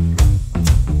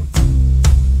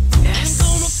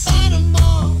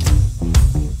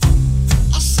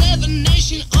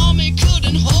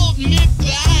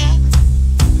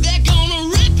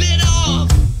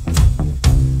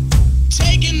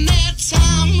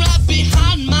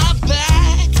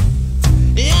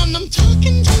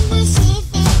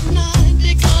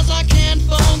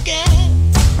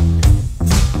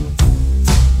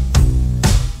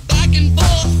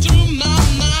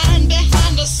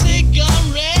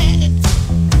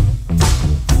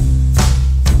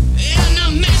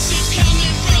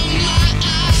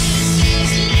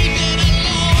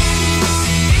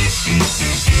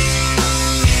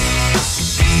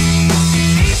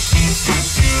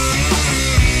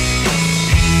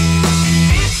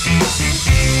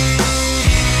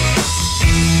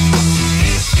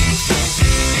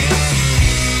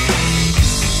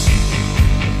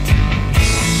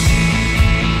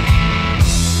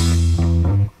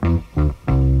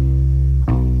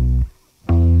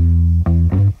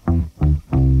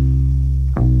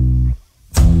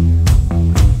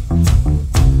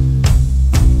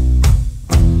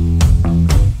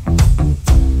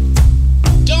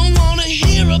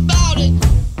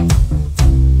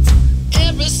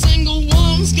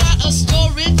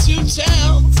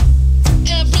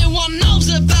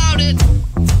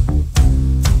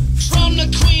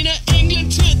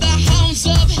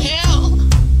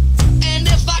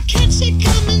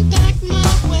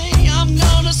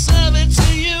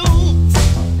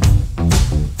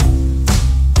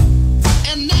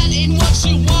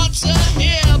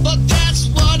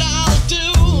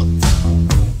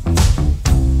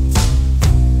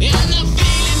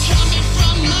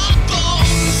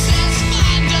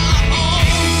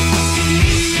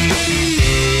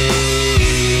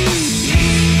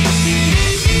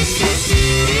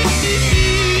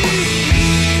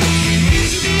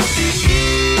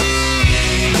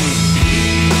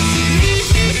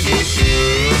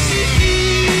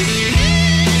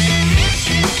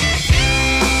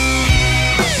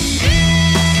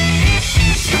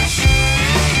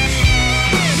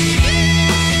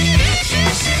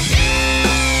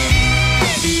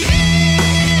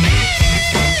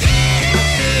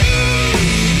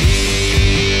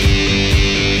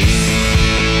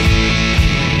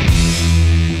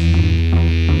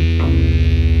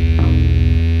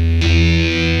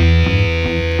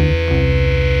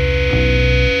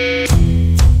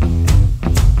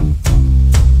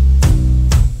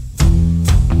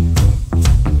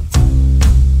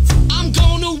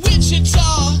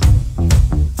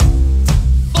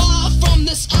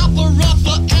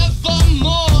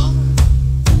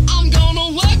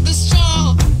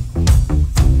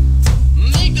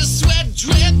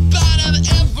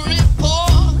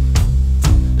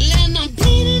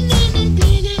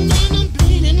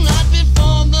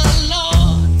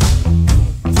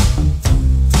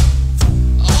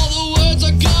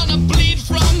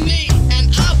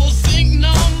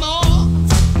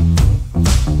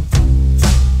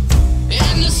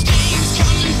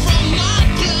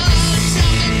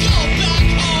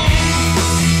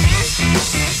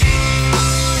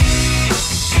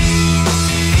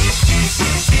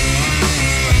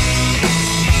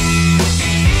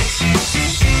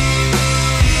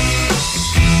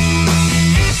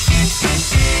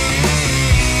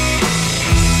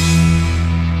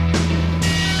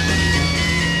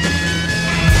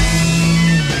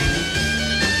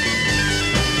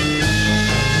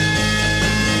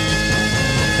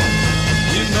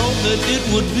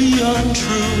 would be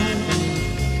untrue.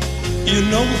 You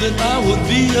know that I would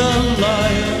be a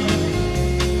liar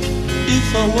if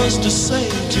I was to say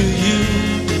to you,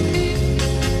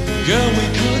 girl, we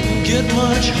couldn't get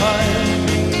much higher.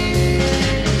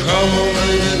 Come on,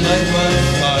 baby, light my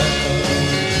fire.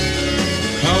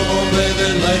 Come on, baby,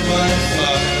 light my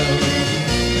fire.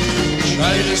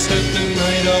 Try to set the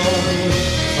night on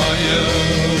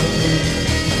fire.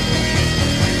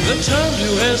 The time to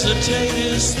hesitate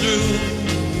is through.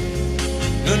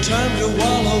 No time to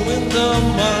wallow in the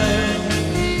mire.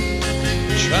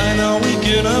 Try now, we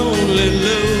can only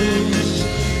lose,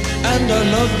 and our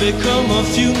love become a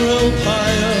funeral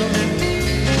pyre.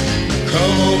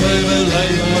 Come on, baby,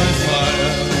 light my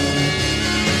fire.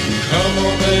 Come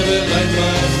on, baby, light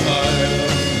my fire.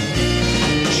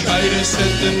 Try to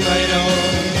set the night on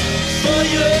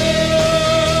fire.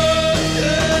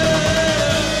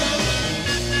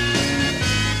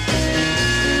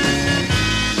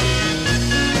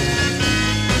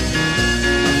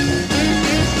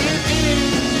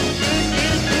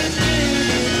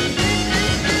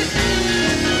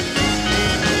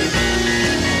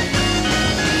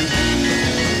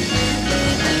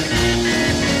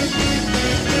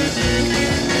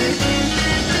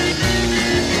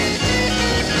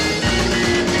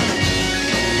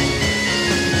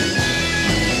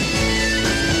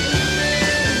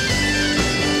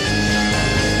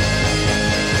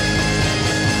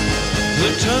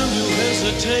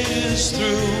 day is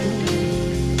through.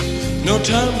 No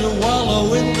time to wallow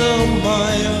in the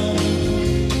mire.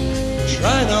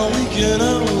 Try now, we can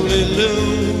only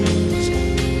lose,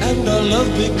 and our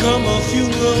love become a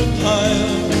funeral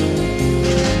pyre.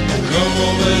 Come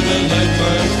on, baby, light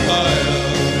my fire.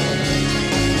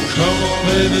 Come on,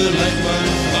 baby, light my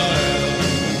fire.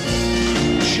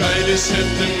 Try to set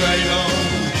the night on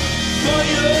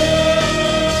fire.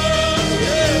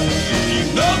 Yeah. You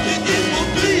know that it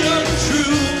will be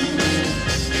untrue.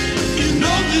 You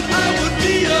know that I would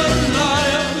be a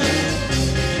liar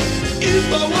if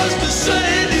I was to say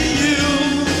to you,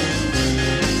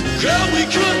 girl, we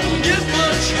couldn't get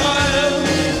much higher.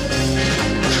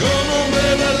 Come on,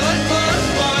 baby, light my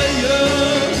fire.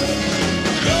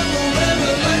 Come on, baby,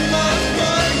 light my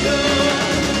fire.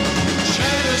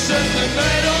 Try to set the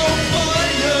night on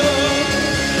fire.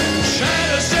 Try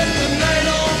to set the night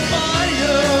on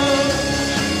fire.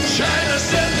 Try to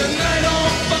set the night on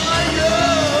fire.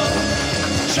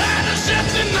 Try to set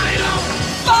the night on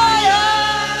fire.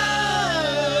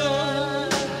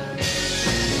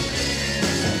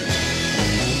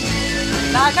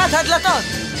 להקת הדלתות.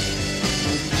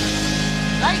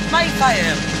 Light my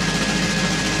fire.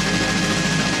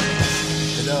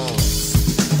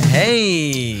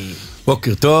 היי.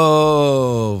 בוקר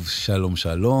טוב, שלום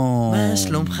שלום. מה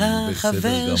שלומך,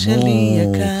 חבר שלי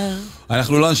יקר?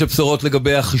 אנחנו לא אנשי בשורות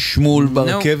לגבי החשמול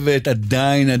ברכבת,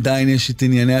 עדיין יש את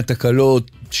ענייני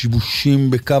התקלות,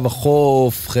 שיבושים בקו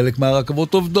החוף, חלק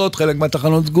מהרכבות עובדות, חלק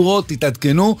מהתחנות סגורות,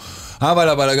 תתעדכנו, אבל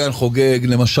הבלגן חוגג,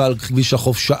 למשל כביש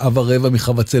החוף שעה ורבע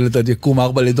מחבצלת עד יקום,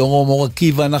 4 לדרום, אור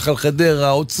עקיבא, נחל חדרה,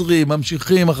 עוצרים,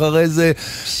 ממשיכים אחרי זה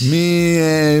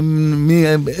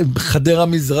מחדרה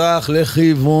מזרח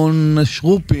לכיוון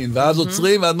שרופין, ואז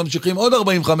עוצרים, ואז ממשיכים עוד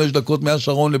 45 דקות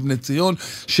מהשרון לבני ציון,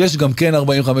 6 גם כן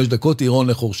 45 דקות, עירון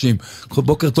לחורשים.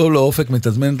 בוקר טוב לאופק,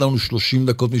 מתזמנת לנו 30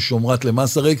 דקות משומרת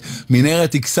למסריק,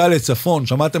 מנהרת איקסה לצפון,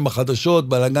 שמעתם בחדשות,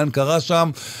 בלגן קרה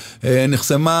שם,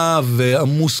 נחסמה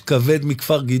ועמוס כבד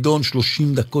מכפר גדעון,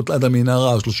 30 דקות עד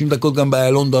המנהרה, 30 דקות גם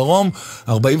באיילון דרום,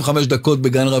 45 דקות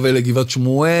בגן רבי לגבעת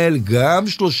שמואל, גם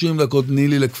 30 דקות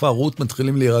נילי לכפר רות,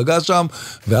 מתחילים להירגע שם,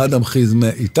 ואדם חיזמה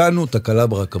איתנו, תקלה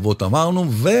ברכבות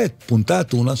אמרנו, ופונתה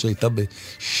התאונה שהייתה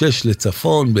ב6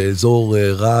 לצפון, באזור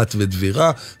רעת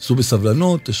ודבירה, סעו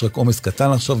בסבלנות, יש רק עומס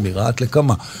קטן עכשיו מרעת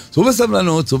לכמה. סעו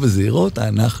בסבלנות, סעו בזהירות,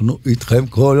 אנחנו איתכם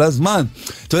כל הזמן.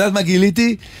 אתה יודעת מה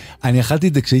גיליתי? אני אכלתי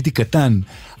את זה כשהייתי קטן.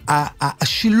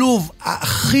 השילוב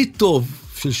הכי טוב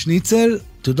של שניצל,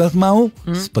 אתה יודעת מה הוא?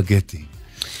 ספגטי.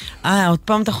 עוד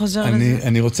פעם אתה חוזר לזה?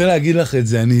 אני רוצה להגיד לך את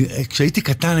זה, כשהייתי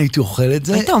קטן הייתי אוכל את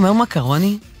זה. היית אומר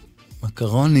מקרוני?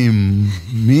 מקרונים,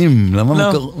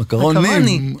 למה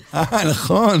מקרונים?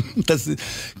 נכון,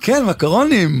 כן,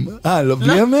 מקרונים, לא,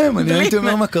 בלי המם, אני הייתי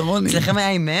אומר מקרונים. אצלכם היה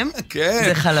עם מם? כן.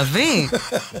 זה חלבי.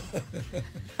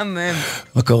 המם.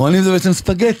 מקרונים זה בעצם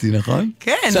ספגטי, נכון?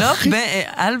 כן, לא,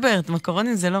 אלברט,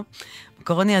 מקרונים זה לא,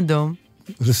 מקרוני אדום.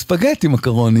 זה ספגטי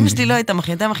מקרוני. אמא שלי לא הייתה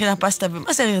מכינה, הייתה מכינה פסטה,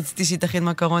 ומה שרציתי שהיא תכין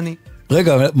מקרוני?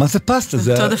 רגע, מה זה פסטה?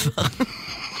 זה אותו דבר.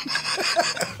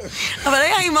 אבל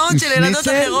היה אימהות של ילדות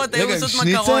אחרות, היו עושות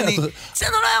מקרוני.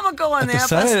 אצלנו לא היה מקרוני, היה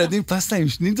פסטה. את עושה לילדים פסטה עם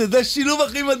שניצל, זה השילוב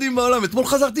הכי מדהים בעולם. אתמול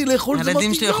חזרתי לאכול את זה.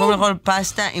 הילדים שלי יכולים לאכול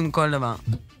פסטה עם כל דבר.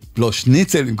 לא,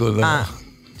 שניצל עם כל דבר.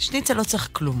 שניצל לא צריך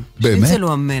כלום. באמת? שניצל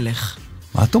הוא המלך.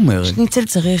 מה את אומרת? שניצל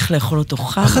צריך לאכול אותו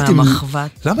חם מהמחבת.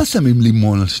 למה שמים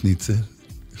לימון על שניצל?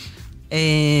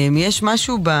 יש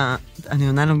משהו אני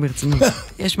עונה לו ברצינות.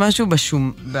 יש משהו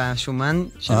בשומן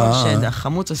שלו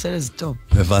שהחמוץ עושה לזה טוב.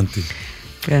 הבנתי.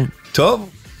 כן. טוב,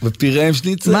 ופירה עם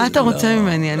שניצל. מה אתה רוצה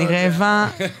ממני? אני רעבה,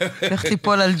 איך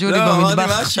תיפול על ג'ולי במטבח עכשיו.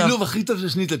 מה השילוב הכי טוב של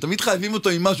שניצל? תמיד חייבים אותו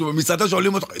עם משהו, במסעדה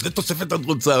שואלים אותו, איזה תוספת את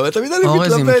רוצה? ותמיד אני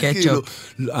מתלבט, כאילו.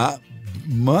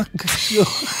 מה קשור?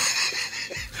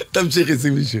 תמשיכי,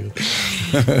 שימי שיר.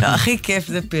 הכי כיף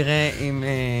זה פירה עם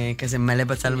כזה מלא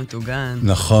בצל מטוגן.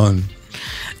 נכון.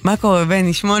 מה קורה,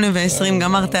 בני? 8:20,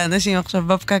 גמרת אנשים עכשיו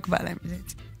בפקק בא להם.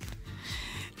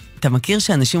 אתה מכיר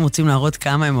שאנשים רוצים להראות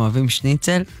כמה הם אוהבים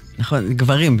שניצל? נכון,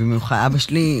 גברים במיוחד. אבא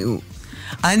שלי הוא...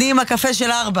 אני עם הקפה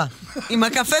של 4. עם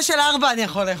הקפה של 4 אני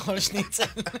יכול לאכול שניצל.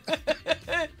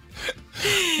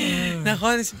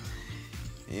 נכון?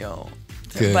 יואו,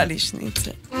 זה בא לי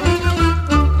שניצל.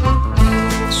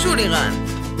 שולי רן.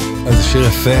 איזה שיר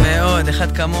יפה. מאוד,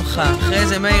 אחד כמוך. אחרי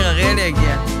זה מאיר אריאלי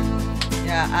הגיע.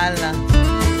 יאללה.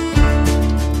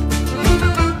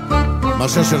 מה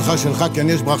שלך, כן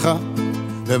יש ברכה.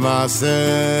 במעשה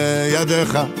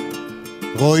ידיך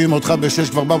רואים אותך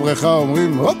ב6 כבר בבריכה,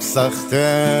 אומרים הופ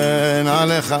סחטן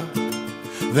עליך,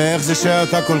 ואיך זה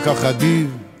שאתה כל כך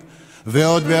אדיב,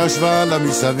 ועוד בהשוואה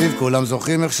למסביב, כולם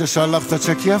זוכרים איך ששלחת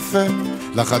צ'ק יפה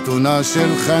לחתונה של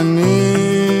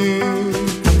חני,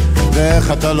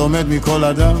 ואיך אתה לומד מכל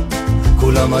אדם,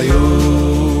 כולם היו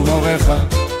מוריך,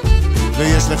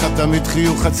 ויש לך תמיד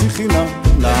חיוך חצי חינם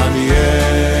לעניי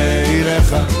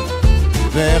עירך,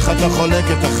 ואיך אתה חולק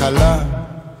את החלה,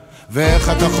 ואיך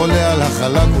אתה חולה על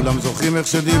החלה, כולם זוכרים איך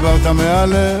שדיברת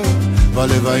מהלב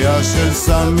בלוויה של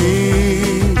סמי,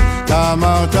 אתה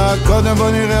אמרת קודם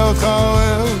בוא נראה אותך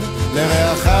אוהב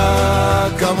לרעך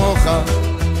כמוך,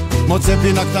 מוצא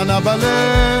פינה קטנה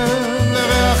בלב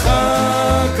לרעך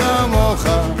כמוך,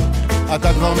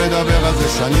 אתה כבר מדבר על זה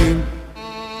שנים,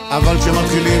 אבל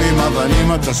כשמתחילים עם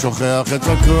אבנים אתה שוכח את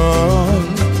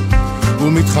הכל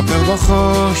ומתחפר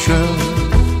בחושר,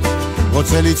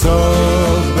 רוצה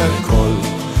לצעוק בקול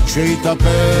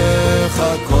שיתהפך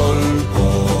הכל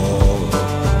פה,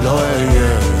 לא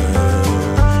אהיה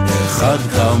אחד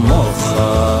כמוך.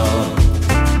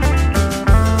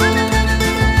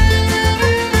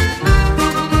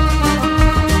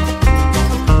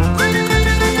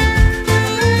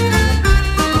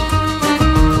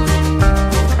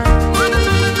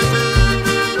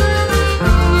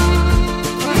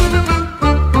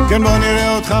 כן בוא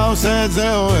נראה אותך עושה את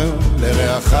זה אוהב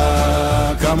לרעך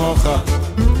כמוך,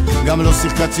 גם לא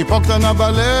שיחקה ציפור קטנה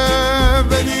בלב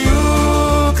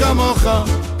בדיוק כמוך,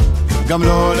 גם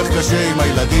לא הולך קשה עם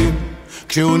הילדים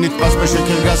כשהוא נתפס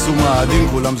בשקר גס ומאדים,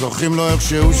 כולם זוכרים לו איך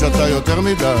שהוא שתה יותר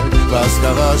מדי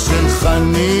בהזכרה של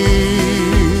חני,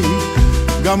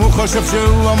 גם הוא חושב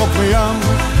שהוא עמוק מים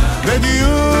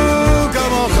בדיוק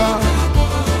כמוך,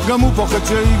 גם הוא פוחד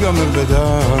שיגמר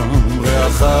בדם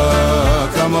רעך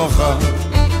כמוך,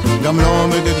 גם לא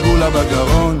עומדת גולה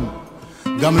בגרון,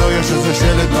 גם לא יש איזה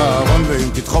שלט בארון, ואם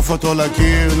תדחוף אותו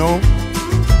לקיר, נו,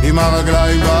 עם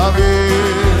הרגליים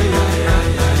באוויר,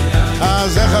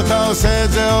 אז איך אתה עושה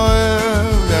את זה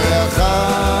אוהב לרעך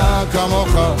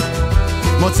כמוך,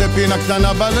 מוצא פינה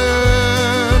קטנה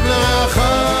בלב לרעך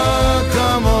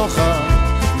כמוך,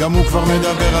 גם הוא כבר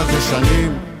מדבר על זה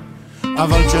שנים,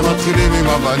 אבל כשמתחילים עם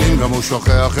אבנים גם הוא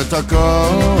שוכח את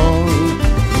הכל,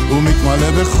 הוא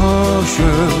מתמלא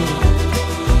בחושר,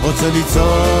 רוצה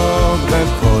לצעוק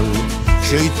בקול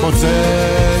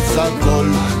שיתפוצץ הכל,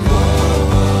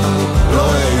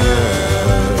 לא יהיה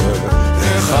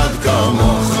אחד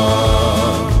כמוך.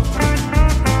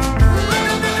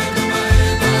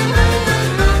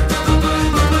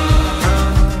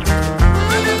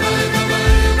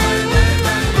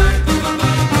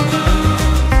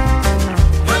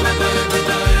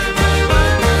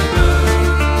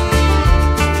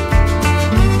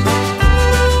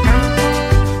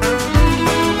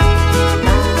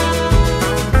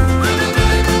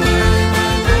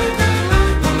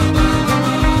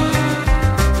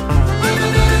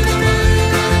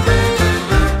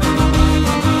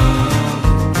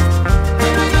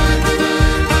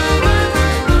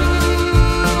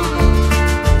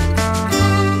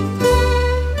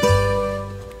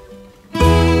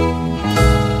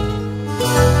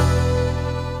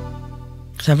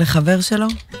 עכשיו לחבר שלו,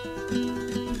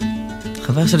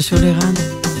 חבר של שולי רן,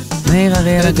 מאיר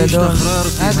אריאל הגדול,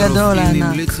 הגדול הענק.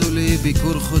 המליצו לי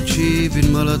ביקור חודשי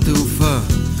בנמל התעופה,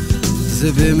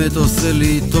 זה באמת עושה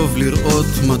לי טוב לראות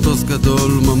מטוס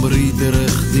גדול ממריא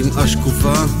דרך דמעה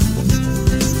שקופה,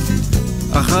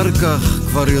 אחר כך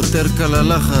כבר יותר קל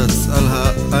הלחץ על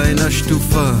העין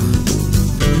השטופה.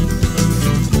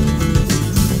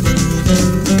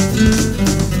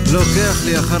 לוקח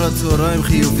לי אחר הצהריים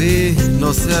חיובי,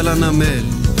 נוסע לנמל,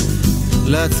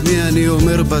 לעצמי אני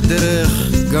אומר בדרך,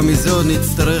 גם מזה עוד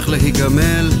נצטרך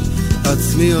להיגמל,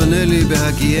 עצמי עונה לי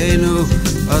בהגיינו,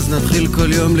 אז נתחיל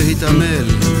כל יום להתעמל.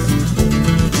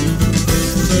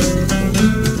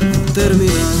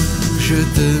 טרמינל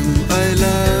שתם, I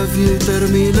love you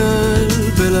טרמינל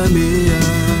בלמיה,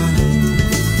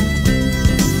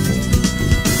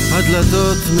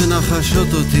 הדלתות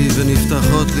מנחשות אותי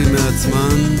ונפתחות לי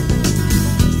מעצמן,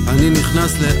 אני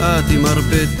נכנס לאט עם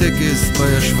הרבה טקס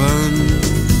בישבן,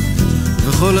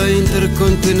 וכל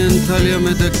האינטרקונטיננטליה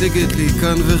מדגדגת לי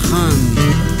כאן וכאן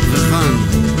וכאן.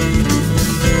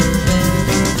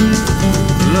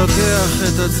 לוקח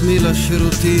את עצמי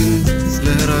לשירותים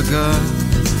להירגע,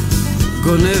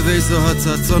 גונב איזו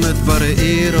הצצונת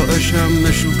בראי, רואה שם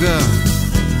משוגע,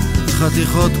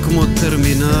 חתיכות כמו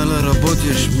טרמינל, הרבות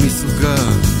יש מסוגה.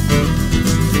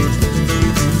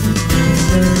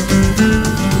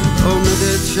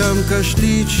 עומדת שם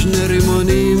קשתית, שני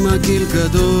רימונים, הגיל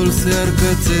גדול, שיער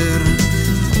קצר,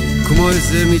 כמו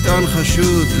איזה מטען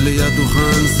חשוד ליד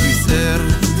דוכן סוויסר,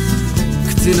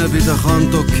 קצין הביטחון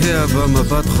תוקע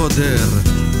במבט חודר,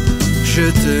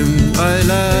 שתם I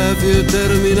love you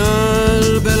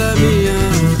טרמינל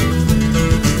בלמיה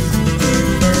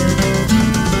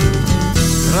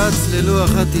רץ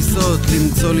ללוח הטיסות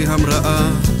למצוא לי המראה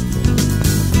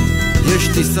יש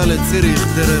טיסה לציריך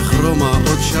דרך רומא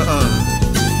עוד שעה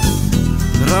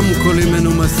רמקולים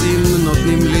מנומסים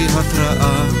נותנים לי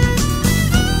התראה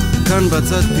כאן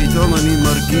בצד פתאום אני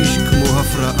מרגיש כמו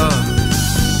הפרעה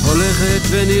הולכת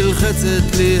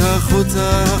ונלחצת לי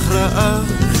החוצה הכרעה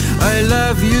I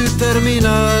love you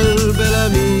טרמינל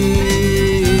בלמיה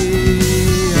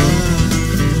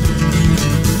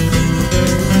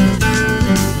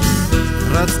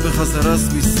רץ בחזרה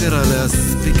סביסרה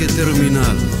להספיק את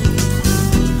טרמינל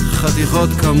חתיכות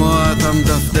כמוה אתה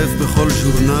מדפדף בכל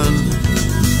ז'ורנל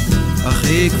אך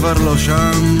היא כבר לא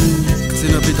שם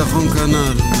קצין הביטחון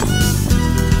כנל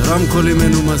רמקולים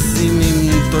מנומסים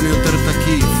עם טון יותר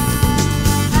תקיף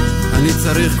אני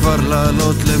צריך כבר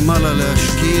לעלות למעלה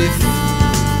להשקיף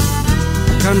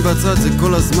כאן בצד זה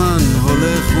כל הזמן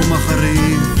הולך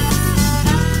ומחריף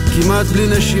כמעט בלי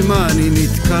נשימה אני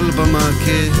נתקל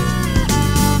במעקה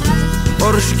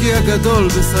אור שקיע גדול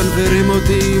בסנוורים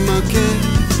אותי מכה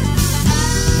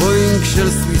בוינג של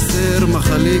סוויסר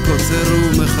מחליק עוצר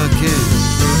ומחכה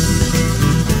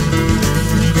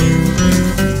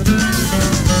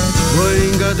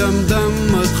בוינג הדמדם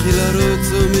מתחיל לרוץ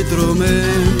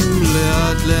ומתרומם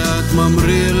לאט לאט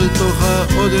ממריא אל תוך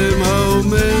האודם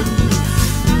העומם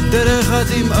דרך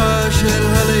הדמעה של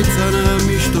הליצן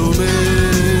המשתומם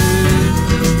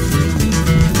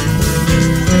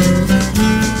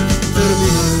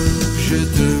טרמינל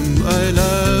שתם I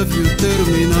love you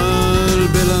טרמינל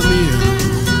בלמיה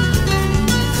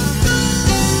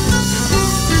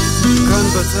כאן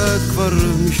בצד כבר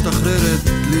משתחררת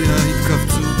לי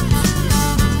ההתכווצות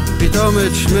פתאום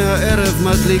את שמי הערב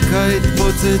מדליקה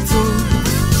התפוצצות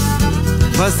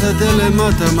בשדה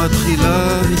למטה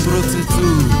מתחילה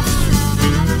התרוצצות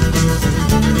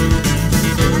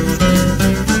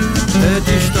עת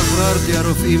השתחררתי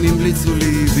הרופאים המליצו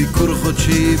לי ביקור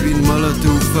חודשי בנמל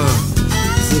התעופה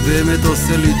זה באמת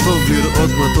עושה לי טוב לראות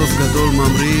מטוס גדול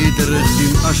ממריא דרך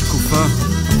דמעה שקופה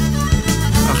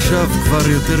עכשיו כבר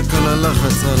יותר קל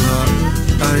הלחץ על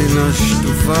העין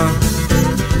השטופה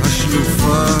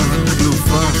השלופה,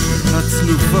 הכלופה,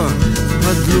 הצלופה,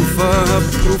 הדלופה,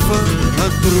 הפרופה,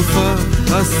 התרופה,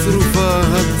 השרופה,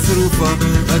 הצרופה,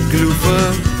 הגלופה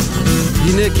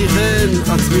הנה כי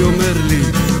כן עצמי אומר לי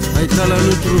הייתה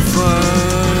לנו תרופה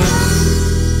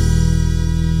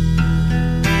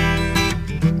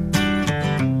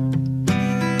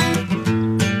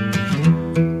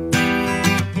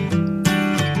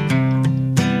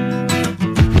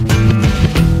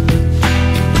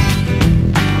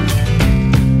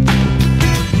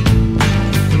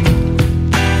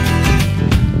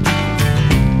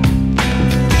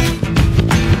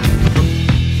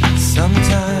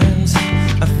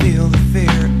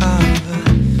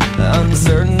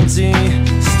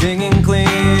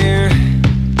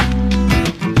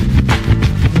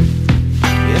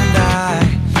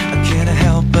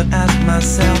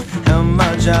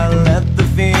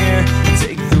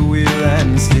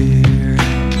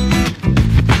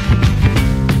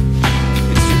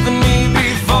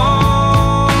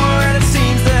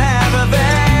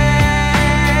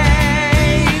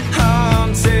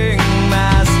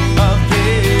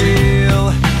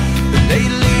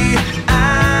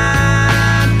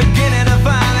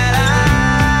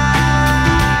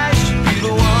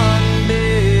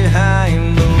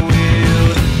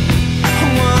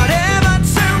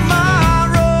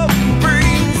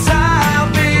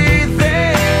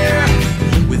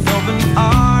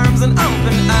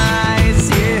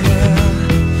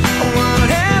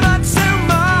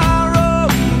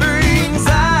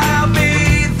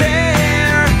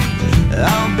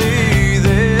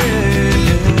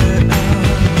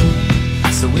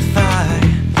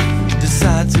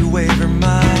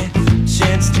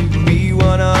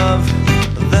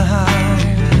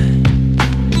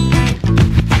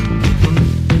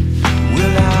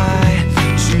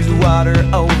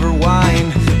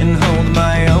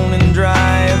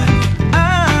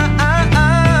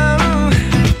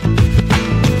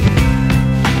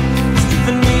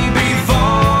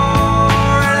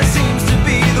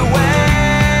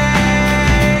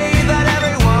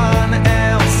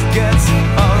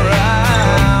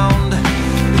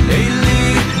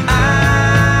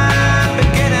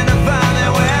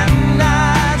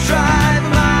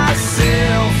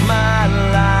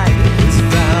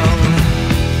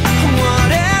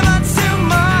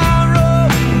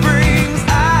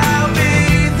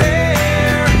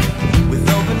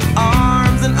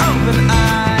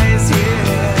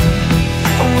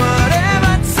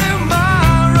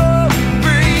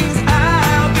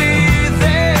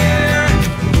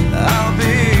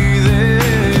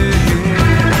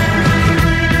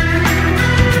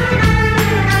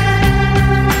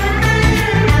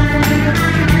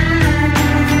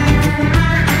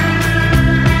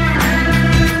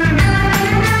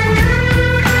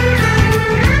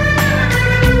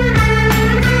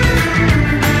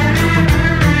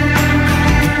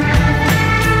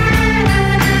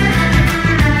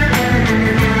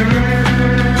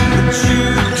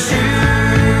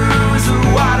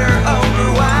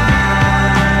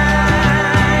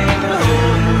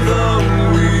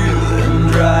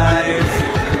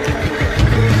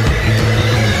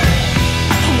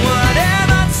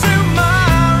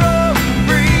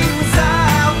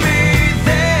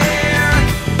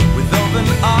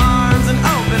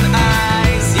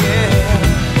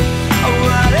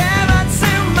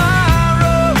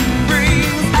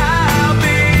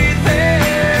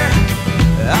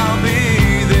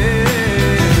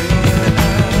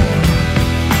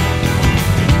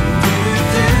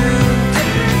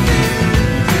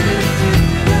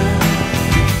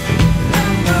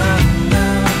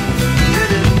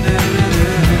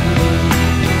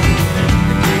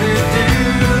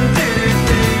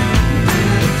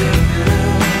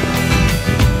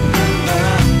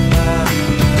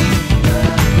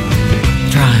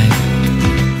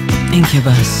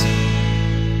כבאס.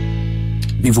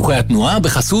 דיווחי התנועה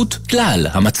בחסות כלל,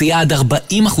 המציעה עד 40%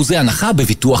 הנחה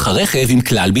בביטוח הרכב עם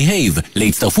כלל בהייב,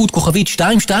 להצטרפות כוכבית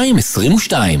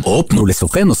 2222, או פנו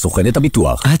לסוכן או סוכנת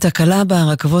הביטוח. התקלה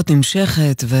ברכבות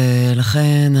נמשכת,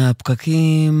 ולכן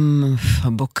הפקקים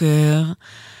הבוקר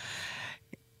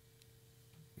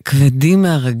כבדים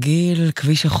מהרגיל.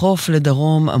 כביש החוף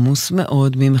לדרום עמוס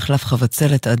מאוד ממחלף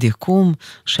חבצלת עד יקום,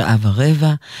 שעה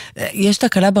ורבע. יש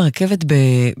תקלה ברכבת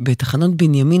בתחנות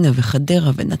בנימינה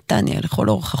וחדרה ונתניה לכל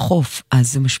אורך החוף,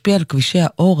 אז זה משפיע על כבישי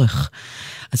האורך.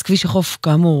 אז כביש החוף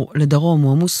כאמור לדרום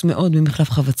הוא עמוס מאוד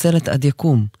ממחלף חבצלת עד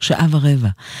יקום, שעה ורבע.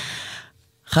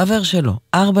 חבר שלו,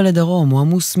 4 לדרום, הוא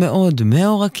עמוס מאוד,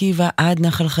 מאור עקיבא עד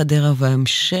נחל חדרה,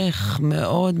 והמשך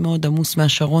מאוד מאוד עמוס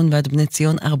מהשרון ועד בני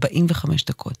ציון, 45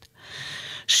 דקות.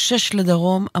 6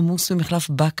 לדרום, עמוס ממחלף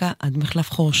בקה עד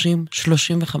מחלף חורשים,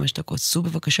 35 דקות. סעו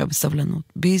בבקשה בסבלנות,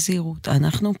 בזהירות,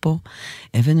 אנחנו פה,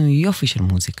 הבאנו יופי של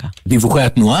מוזיקה. דיווחי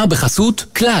התנועה בחסות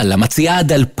כלל, המציעה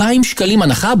עד 2,000 שקלים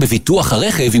הנחה בביטוח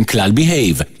הרכב עם כלל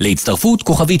בהייב, להצטרפות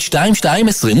כוכבית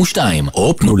 2222,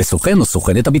 או פנו לסוכן או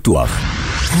סוכנת הביטוח.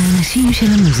 האנשים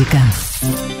של המוזיקה.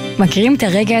 מכירים את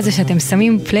הרגע הזה שאתם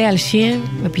שמים פליי על שיר,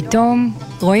 ופתאום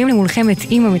רואים למולכם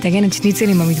את אמא מתגנת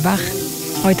שניצלים במטבח?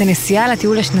 או את הנסיעה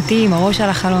לטיול השנתי עם הראש על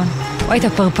החלון, או את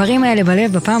הפרפרים האלה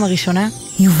בלב בפעם הראשונה?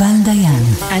 יובל דיין.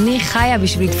 אני חיה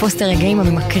בשביל לתפוס את הרגעים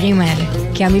הממכרים האלה,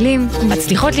 כי המילים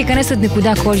מצליחות להיכנס עד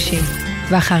נקודה כלשהי,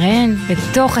 ואחריהן,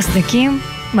 בתוך הסדקים,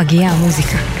 מגיעה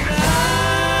המוזיקה.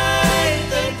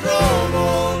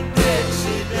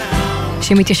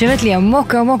 שמתיישבת לי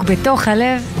עמוק עמוק בתוך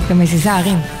הלב ומזיזה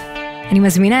ערים. אני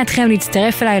מזמינה אתכם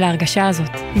להצטרף אליי להרגשה הזאת.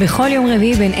 בכל יום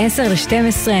רביעי בין 10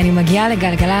 ל-12 אני מגיעה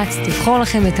לגלגלץ, תבחור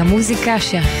לכם את המוזיקה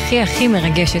שהכי הכי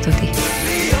מרגשת אותי.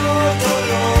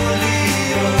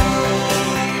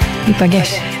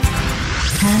 ניפגש.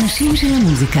 האנשים של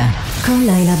המוזיקה, כל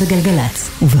לילה בגלגלץ,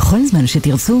 ובכל זמן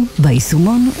שתרצו,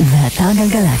 ביישומון ובאתר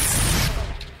גלגלץ.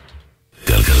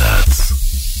 גלגלץ.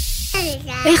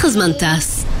 איך הזמן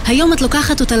טס? היום את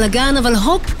לוקחת אותה לגן, אבל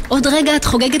הופ, עוד רגע את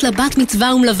חוגגת לבת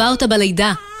מצווה ומלווה אותה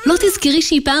בלידה. לא תזכרי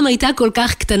שהיא פעם הייתה כל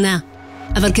כך קטנה.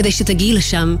 אבל כדי שתגיעי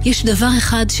לשם, יש דבר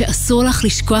אחד שאסור לך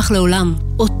לשכוח לעולם.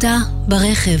 אותה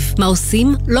ברכב. מה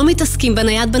עושים? לא מתעסקים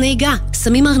בנייד בנהיגה.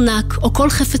 שמים ארנק או כל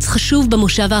חפץ חשוב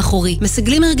במושב האחורי.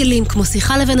 מסגלים הרגלים כמו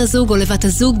שיחה לבן הזוג או לבת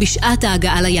הזוג בשעת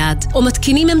ההגעה ליעד. או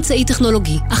מתקינים אמצעי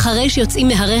טכנולוגי. אחרי שיוצאים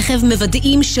מהרכב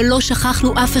מוודאים שלא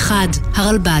שכחנו אף אחד.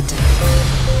 הרלב"ד.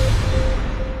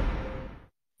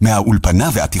 מהאולפנה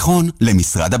והתיכון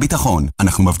למשרד הביטחון.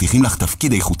 אנחנו מבטיחים לך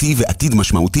תפקיד איכותי ועתיד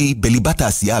משמעותי בליבת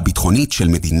העשייה הביטחונית של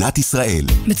מדינת ישראל.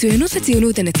 מצוינות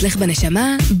וציונות הן אצלך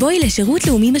בנשמה, בואי לשירות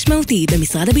לאומי משמעותי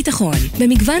במשרד הביטחון.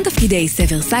 במגוון תפקידי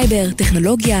ספר סייבר,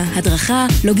 טכנולוגיה, הדרכה,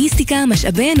 לוגיסטיקה,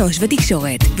 משאבי אנוש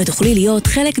ותקשורת. ותוכלי להיות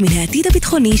חלק מן העתיד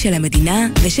הביטחוני של המדינה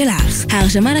ושלך.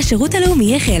 ההרשמה לשירות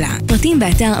הלאומי החלה. פרטים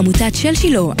באתר עמותת של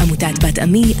שילה, עמותת בת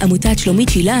עמי, עמותת שלומית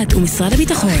שילת ומשרד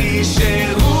הביטחון.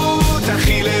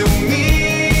 הכי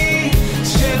לאומי,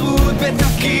 שירות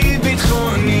בתפקיד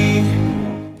ביטחוני.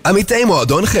 עמיתי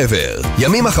מועדון חבר,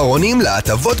 ימים אחרונים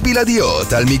להטבות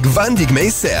בלעדיות על מגוון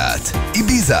דגמי סאט,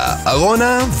 איביזה,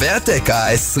 ארונה והטקה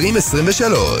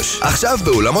 2023. עכשיו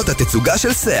באולמות התצוגה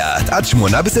של סאט עד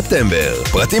 8 בספטמבר.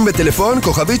 פרטים בטלפון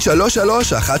כוכבית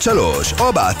 3313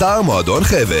 או באתר מועדון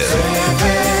חבר.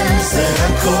 חבר זה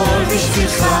הכל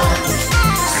בשבילך,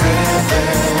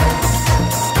 חבר.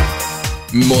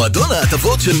 מועדון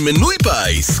ההטבות של מנוי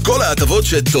פייס, כל ההטבות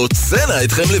שתוצאנה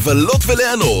אתכם לבלות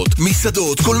וליהנות,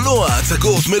 מסעדות, קולנוע,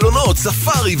 הצגות, מלונות,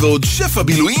 ספארי ועוד שפע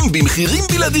בילויים במחירים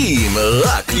בלעדיים,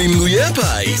 רק למנויי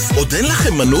פייס. עוד אין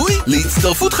לכם מנוי?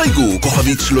 להצטרפות חייגו,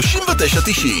 כוכבית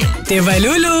 3990.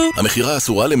 תבלולו. המחירה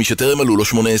אסורה למי שטרם מלאו לו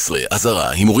 18. אזהרה,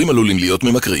 הימורים עלולים להיות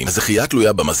ממכרים, הזכייה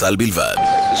תלויה במזל בלבד.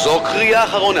 זו קריאה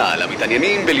אחרונה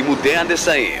למתעניינים בלימודי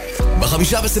הנדסאים.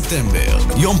 ב5 בספטמבר,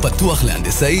 יום פתוח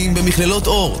להנדסאים במכללות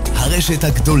אורט, הרשת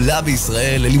הגדולה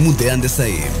בישראל ללימודי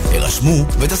הנדסאים. הרשמו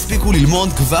ותספיקו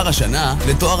ללמוד כבר השנה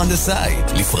לתואר הנדסאי.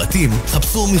 לפרטים,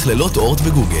 חפשו מכללות אורט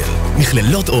בגוגל.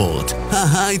 מכללות אורט,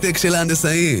 ההייטק של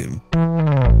ההנדסאים.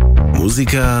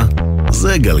 מוזיקה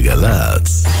זה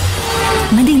גלגלץ.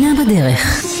 מדינה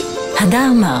בדרך.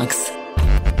 הדר מרקס.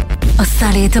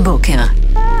 עושה לי את הבוקר.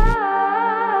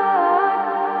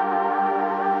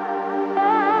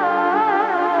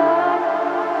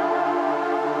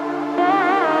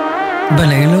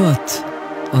 בלילות,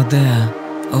 יודע,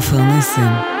 עופר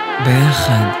נסים,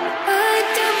 ביחד.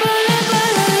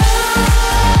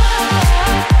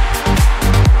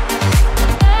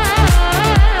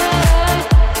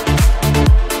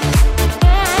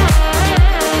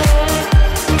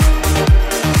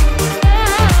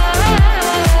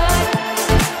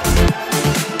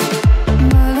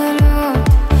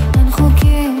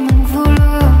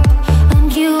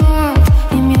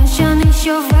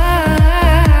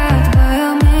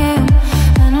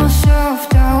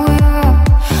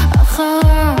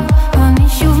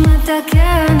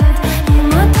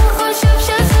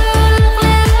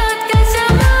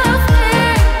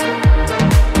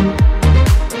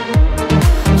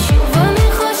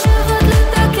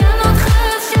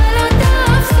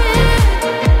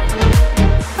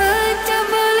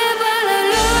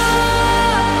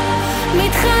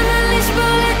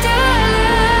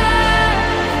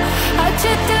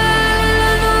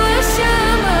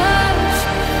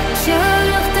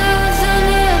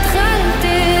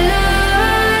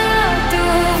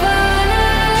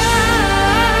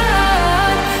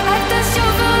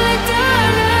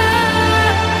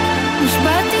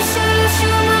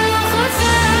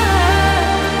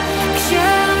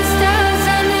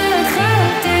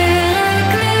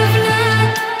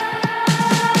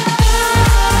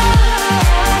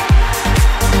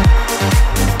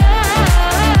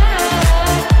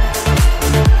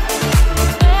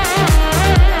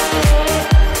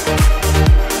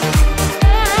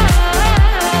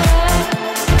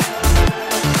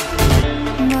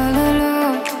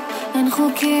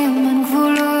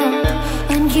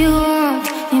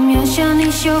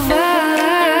 שאני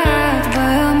שוברת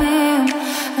בימים,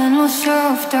 אין לו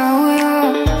סוף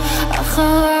טעויות,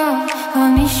 אחריו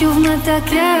אני שוב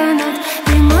מתקנת.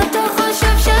 אם אתה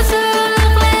חושב שזה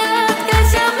הולך להיות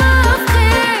קשה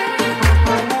מפחיד,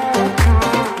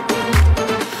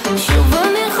 שוב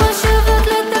אני חושבת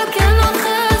לתקן אותך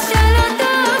שלא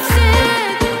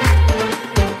תפסיד.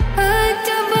 היית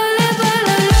בלב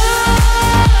בלילות,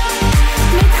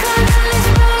 מתחנן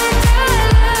לשבור את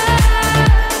הלב,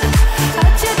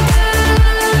 עד שתראה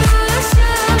לנו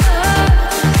לשמש,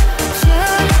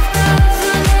 שהלכת אז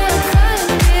אני התחלתי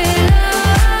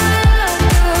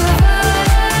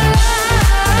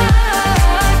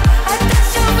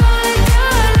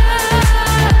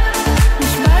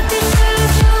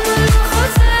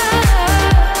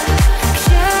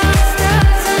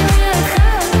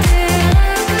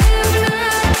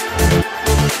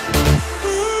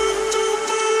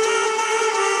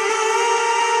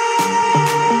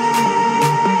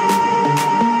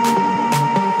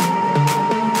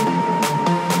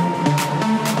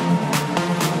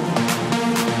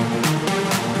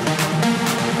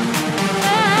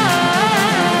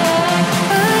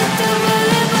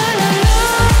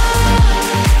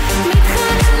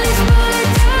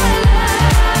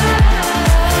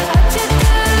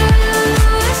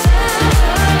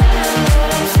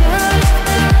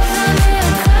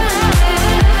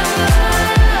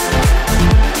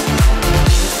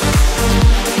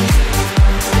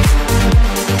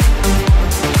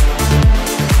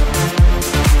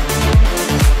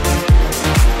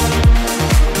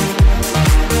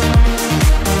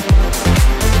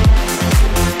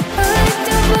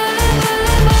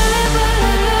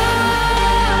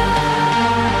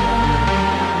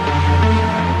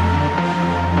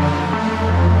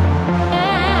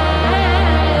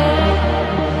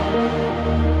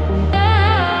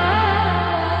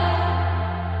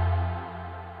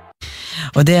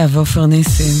אודיה ועופר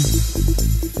ניסים.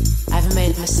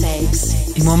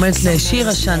 היא מועמדת לשיר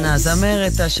השנה,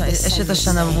 זמרת, אשת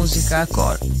השנה במוזיקה,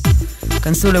 הכל.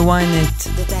 כנסו לוויינט.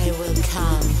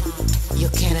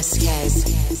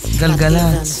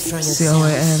 גלגלצ,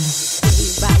 COAL.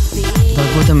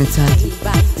 דרגות המצעד.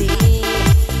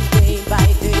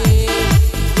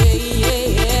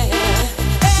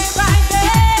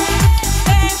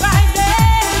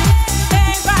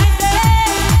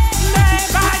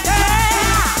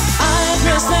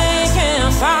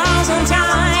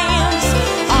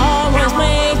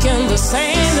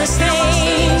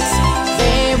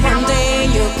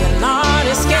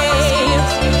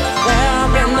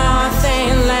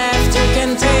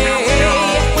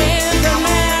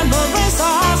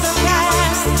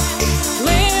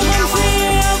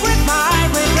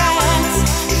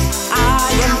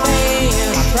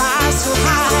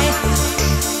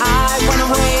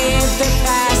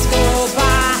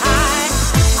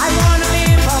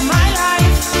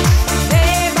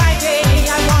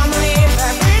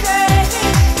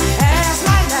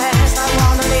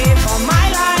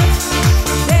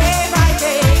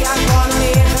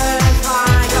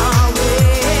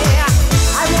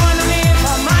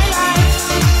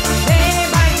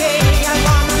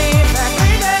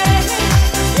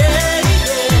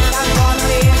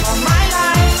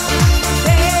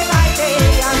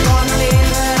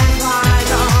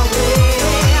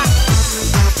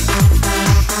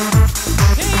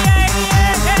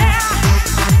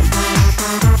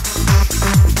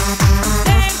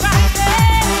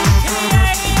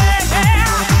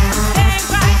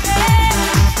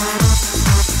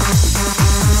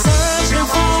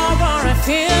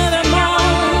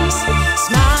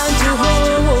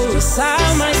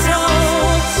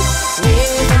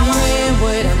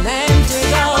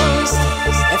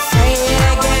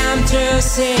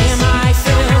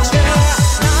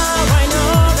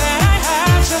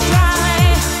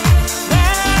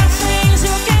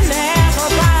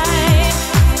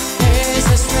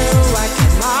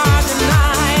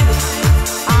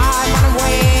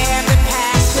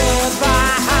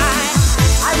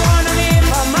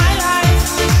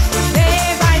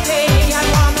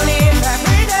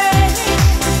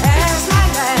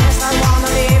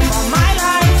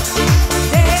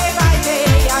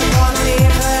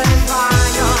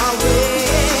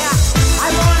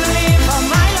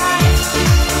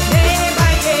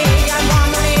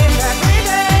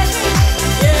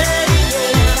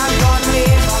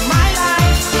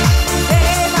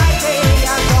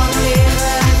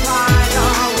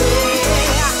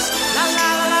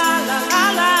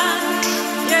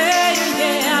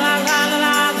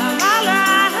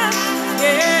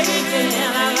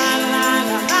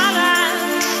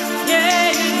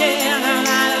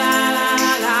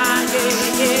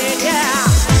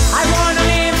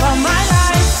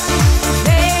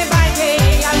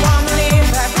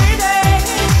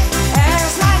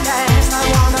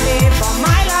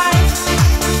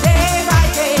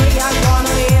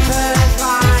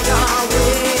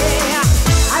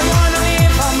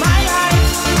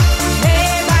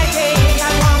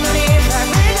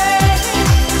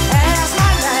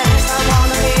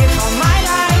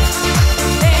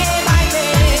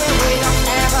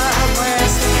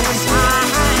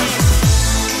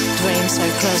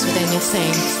 always within your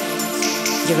think.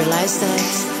 You realize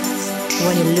that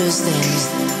when you lose them,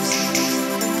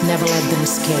 never let them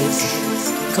escape,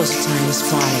 cause time is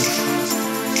flying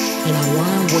in a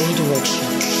one-way direction.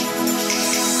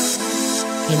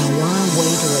 In a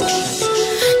one-way direction.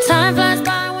 Time flies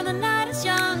by when the night is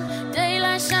young.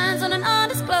 Daylight shines on an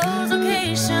undisclosed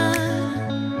location.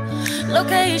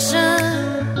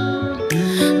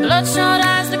 Bloodshot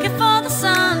eyes looking for the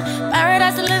sun.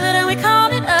 Paradise delivered and we call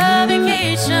it a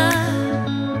vacation.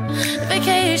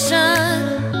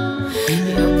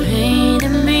 You're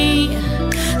painting me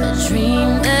a dream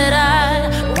that I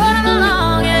wanna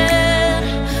belong in.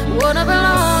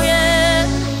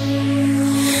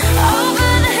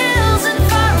 Over the hills and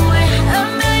far away, a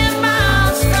million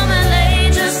miles from LA,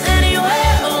 just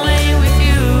anywhere away with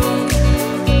you.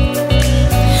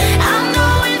 I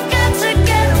know we've got to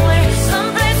get away,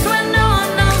 someplace where no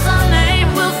one knows our name.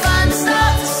 We'll find the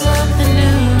start to something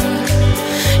new.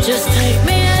 Just take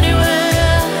me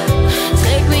anywhere,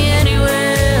 take me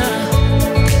anywhere,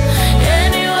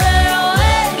 anywhere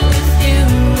away with you.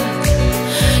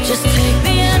 Just take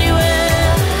me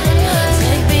anywhere,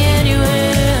 take me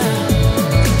anywhere,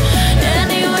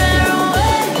 anywhere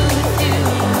away with you.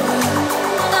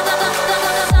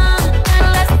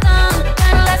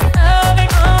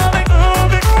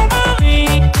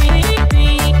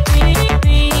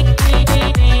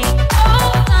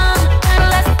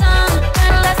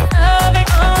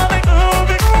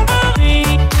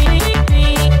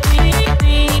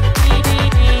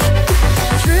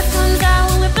 Truth comes out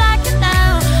when we're blacking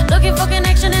down, looking for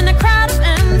connection in a crowd of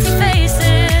empty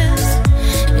faces,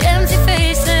 empty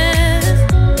faces.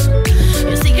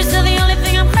 Your secrets are the only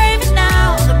thing I'm craving now,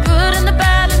 the good and the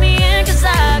bad in the end, 'cause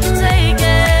I can take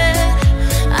it,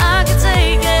 I can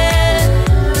take it.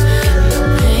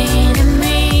 You're painting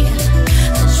me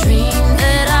a dream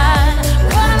that I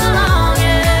wanna belong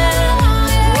in,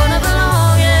 wanna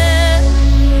belong in.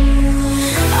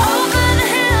 Over the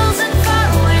hills and far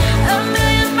away, a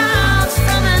million miles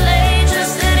from LA,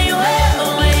 just anywhere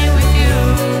away with you.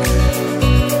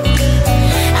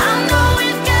 I know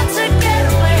we've got to get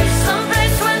away,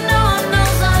 someplace where no one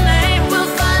knows our name.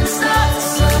 We'll find the start to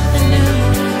something new.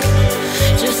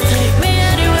 Just take me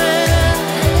anywhere,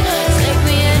 take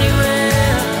me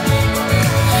anywhere,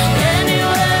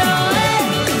 anywhere away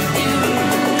with you.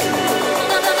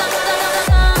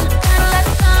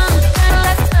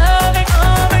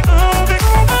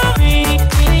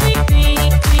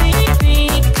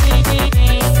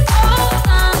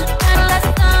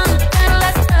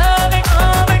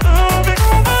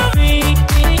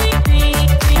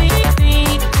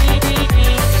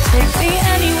 Take me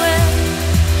anywhere,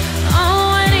 oh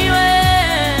anywhere,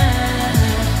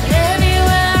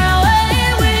 anywhere away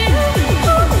with you.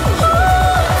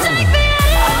 Take me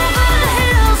over the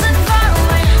hills and far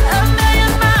away, a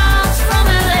million miles from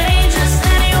LA, just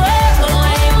anywhere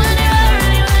away,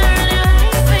 anywhere.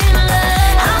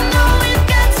 I know we've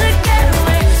got to get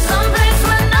away, someplace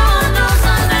where no one knows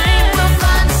our name. We'll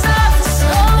find a start to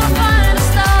something, find a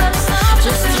start.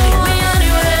 Just take me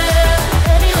anywhere,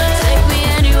 take me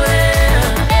anywhere,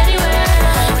 anywhere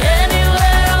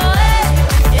away,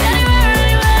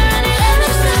 anywhere.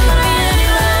 Just take me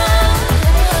anywhere,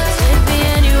 take me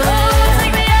anywhere,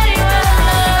 take me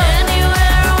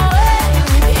anywhere away,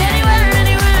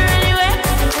 anywhere.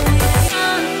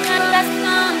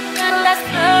 That's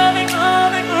loving,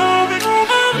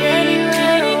 anywhere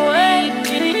away.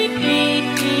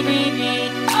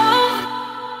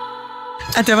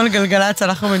 אתם על גלגלצ,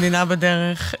 אנחנו מדינה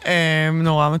בדרך,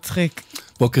 נורא מצחיק.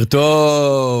 בוקר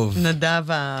טוב. נדב,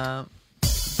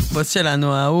 הבוס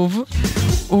שלנו האהוב,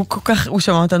 הוא כל כך, הוא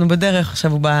שמע אותנו בדרך,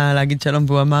 עכשיו הוא בא להגיד שלום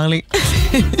והוא אמר לי,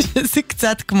 שזה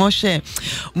קצת כמו ש... הוא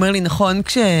אומר לי, נכון,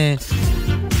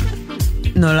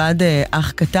 כשנולד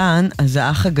אח קטן, אז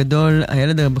האח הגדול,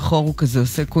 הילד הבכור הוא כזה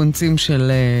עושה קונצים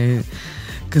של...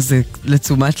 כזה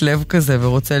לתשומת לב כזה,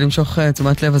 ורוצה למשוך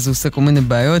תשומת לב, אז הוא עושה כל מיני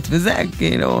בעיות, וזה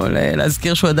כאילו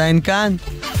להזכיר שהוא עדיין כאן.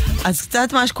 אז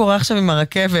קצת מה שקורה עכשיו עם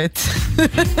הרכבת.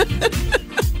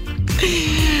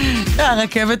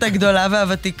 הרכבת הגדולה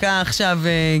והוותיקה עכשיו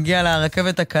הגיעה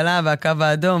לרכבת הקלה והקו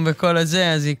האדום וכל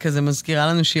הזה, אז היא כזה מזכירה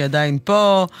לנו שהיא עדיין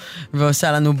פה,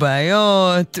 ועושה לנו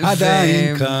בעיות.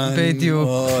 עדיין כאן. בדיוק.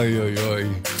 אוי אוי אוי.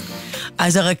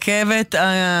 אז הרכבת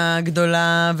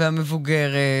הגדולה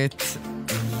והמבוגרת,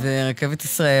 ורכבת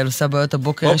ישראל עושה בעיות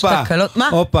הבוקר, יש תקלות. מה?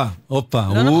 הופה.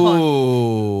 לא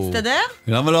נכון. הסתדר?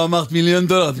 למה לא אמרת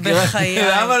 $1,000,000? בחיי.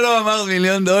 למה לא אמרת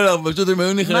 $1,000,000? פשוט הם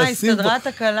היו נכנסים. מה, הסתדרה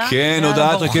התקלה? כן,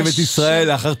 הודעת רכבת ישראל,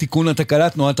 לאחר תיקון התקלה,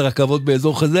 תנועת הרכבות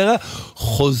באזור חזרה,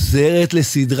 חוזרת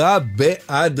לסדרה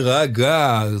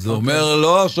בהדרגה. זה אומר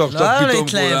לא שעכשיו פתאום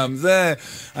כולם. זה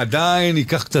עדיין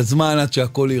ייקח קצת זמן עד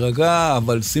שהכל יירגע,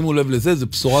 אבל שימו לב לזה, זה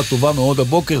בשורה טובה מאוד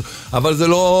הבוקר, אבל זה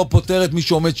לא פותר את מי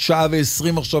שעומד שעה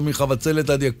ו20 עכשיו מחבצלת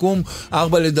עד יקום,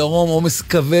 4 לדרום, עומס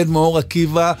כבד מאור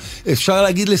עקיבא, אפשר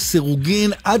להגיד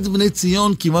לסירוגין עד בני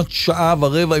ציון, כמעט שעה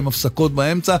ורבע עם הפסקות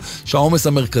באמצע, שהעומס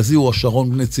המרכזי הוא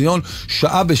השרון בני ציון,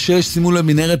 שעה ב6, שימו לב,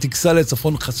 מנהרת אכסאל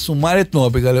לצפון חסומה לתנועה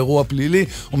בגלל אירוע פלילי,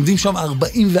 עומדים שם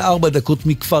 44 דקות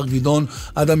מכפר גדעון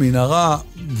עד המנהרה,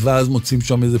 ואז מוצאים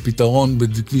שם איזה פתרון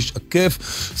בכביש עקף,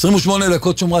 28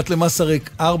 דקות שומרת למסרק,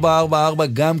 444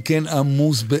 גם כן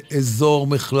עמוס באזור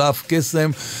מחלף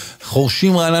קסם,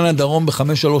 חורשים רעננה דרום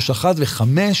ב-531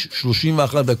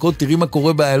 ו-531 דקות, תראי מה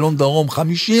קורה באיילון דרום,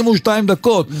 52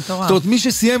 דקות. זאת אומרת, מי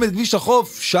שסיים את כביש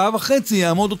החוף, שעה וחצי,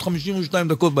 יעמוד עוד 52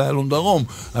 דקות באיילון דרום.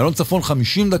 איילון צפון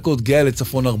 50 דקות, גאה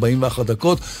לצפון 41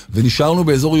 דקות, ונשארנו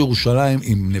באזור ירושלים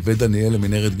עם נווה דניאל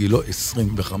למנהרת גילו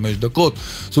 25 דקות.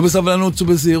 צאו בסבלנות, צאו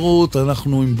בזהירות,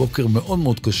 אנחנו עם בוקר מאוד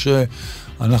מאוד קשה,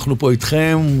 אנחנו פה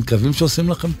איתכם, מקווים שעושים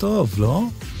לכם טוב, לא?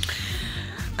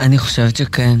 אני חושבת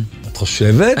שכן. את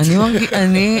חושבת?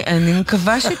 אני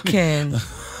מקווה שכן.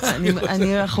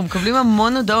 אנחנו מקבלים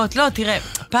המון הודעות. לא, תראה,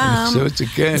 פעם... אני חושבת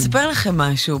שכן. אספר לכם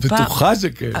משהו. בטוחה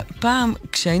שכן. פעם,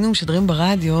 כשהיינו משדרים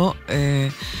ברדיו,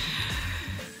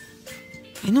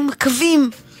 היינו מקווים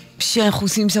שאנחנו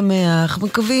עושים שמח,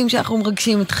 מקווים שאנחנו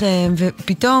מרגשים אתכם,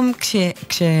 ופתאום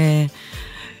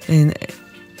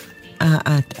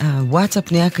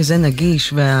הוואטסאפ נהיה כזה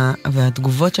נגיש,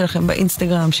 והתגובות שלכם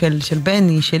באינסטגרם של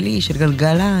בני, שלי, של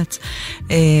גלגלץ,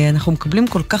 אנחנו מקבלים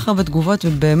כל כך הרבה תגובות,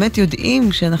 ובאמת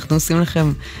יודעים שאנחנו עושים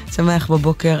לכם שמח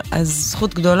בבוקר, אז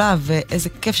זכות גדולה, ואיזה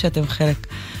כיף שאתם חלק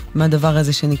מהדבר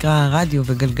הזה שנקרא רדיו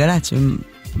וגלגלץ,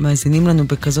 שמאזינים לנו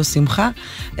בכזו שמחה.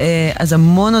 אז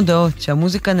המון הודעות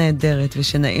שהמוזיקה נהדרת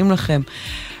ושנעים לכם,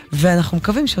 ואנחנו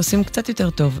מקווים שעושים קצת יותר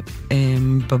טוב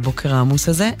בבוקר העמוס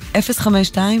הזה.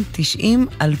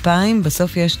 052-90-2000,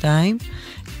 בסוף יש 2,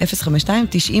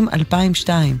 052-90-2002.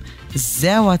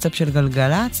 זה הוואטסאפ של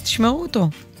גלגלץ, תשמרו אותו,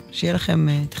 שיהיה לכם,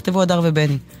 תכתבו הדר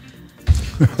ובני.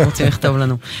 אתם רוצים לכתוב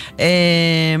לנו. 052-90-2000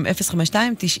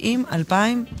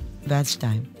 ועד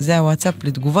 2. זה הוואטסאפ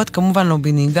לתגובות, כמובן לא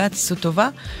בנהיגה, תעשו טובה.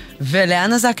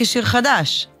 ולאן הזק יש שיר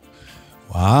חדש?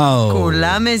 וואו.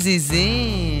 כולם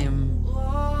מזיזים.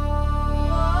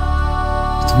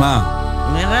 מה?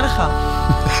 אני אראה לך.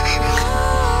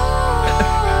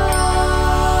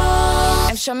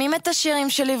 הם שומעים את השירים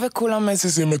שלי וכולם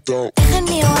מזיזים את האור. איך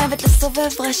אני אוהבת לסובב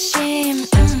ראשים,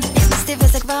 נכנסתי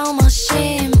וזה כבר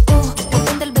מרשים,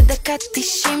 פופנדל בדקה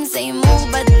 90, זה אימור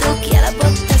בדוק, יאללה בוא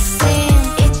תשים.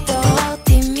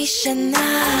 התעוררתי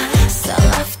משנה,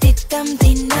 שרפתי את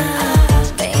המדינה,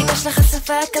 ואם יש לך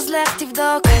ספק אז לך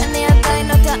תבדוק, אני עדיין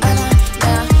לא טענה.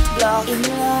 אם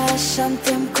לא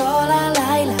ישנתם כל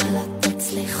הלילה, לא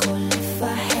תצליחו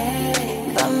לפהק,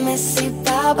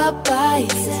 במסיבה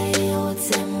בבית צעירות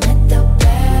זה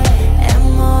מדבר,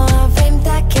 הם אוהבים את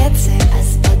הקצב,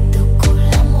 אז בדוק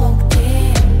כולם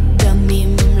רוקדים, גם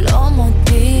אם הם לא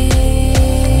מודים.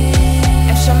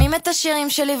 הם שומעים את השירים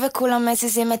שלי וכולם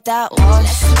מזיזים את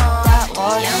הראש,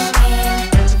 הראש ימין,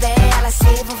 ועל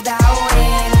הסיבוב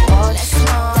דאורים, ראש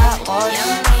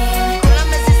ימין,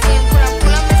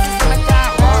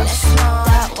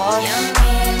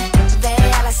 ימין,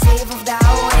 ועל הסיבוב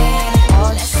דאורים,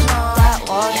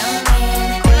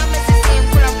 ימין, כולם מזיזים,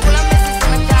 כולם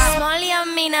מזיזים את שמאל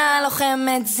ימינה,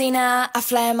 לוחמת זינה,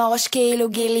 אף להם הראש כאילו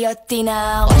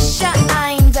גיליוטינה, ראש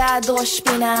העין ועד ראש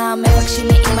פינה, מבקשים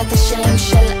מאמא את השירים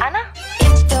של אנה.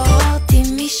 התעוררתי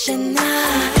משנה,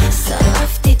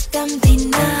 שרפתי את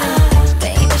המדינה,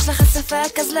 ואם יש לך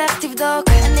ספק אז לך תבדוק,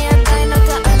 אני עדיין לא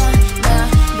טענה.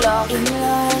 אם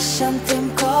לא ישנתם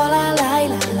כל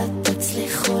הלילה, לא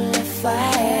תצליחו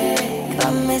לפהק,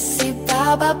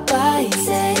 במסיבה בבית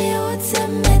צעירות זה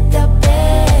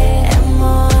מדבר, הם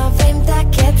אוהבים את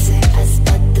הקצב, אז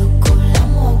בדוק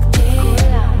כולם רוקדים,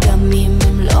 גם אם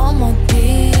הם לא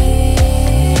מודים.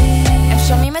 הם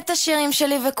שומעים את השירים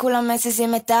שלי וכולם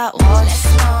מזיזים את הראש,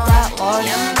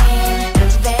 ימין,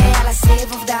 ועל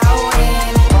הסיבוב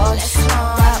דאורים, ימין,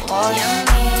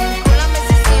 ימין,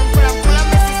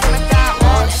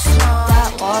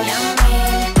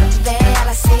 ועל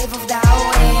הסיבוב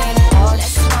דאורים,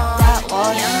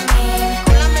 ימין,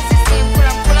 כולם מזיזים,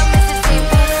 כולם מזיזים.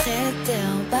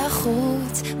 בחדר,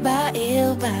 בחוץ,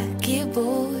 בעיר,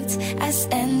 בקיבוץ, אז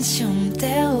אין שום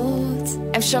תירוץ.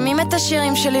 הם שומעים את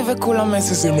השירים שלי וכולם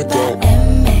מזיזים את האור.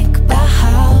 בעמק,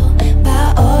 בהר,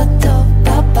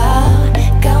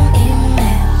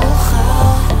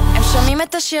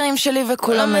 השירים שלי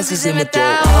וכולם מזיזים את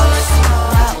האור. או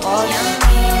לשמאל או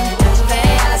ימין,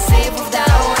 ויאללה סיבוב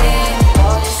דאורים. או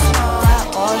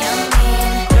לשמאל או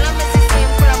ימין, כולם מזיזים,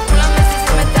 כולם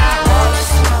מזיזים את האור. או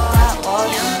לשמאל או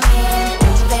ימין,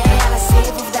 ויאללה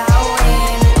סיבוב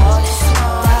דאורים. או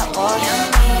לשמאל או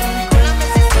ימין, כולם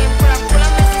מזיזים,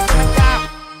 כולם מזיזים את האור.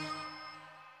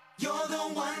 You're the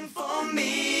one for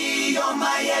me, you're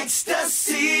my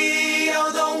ecstasy,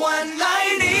 you're the one I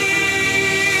need.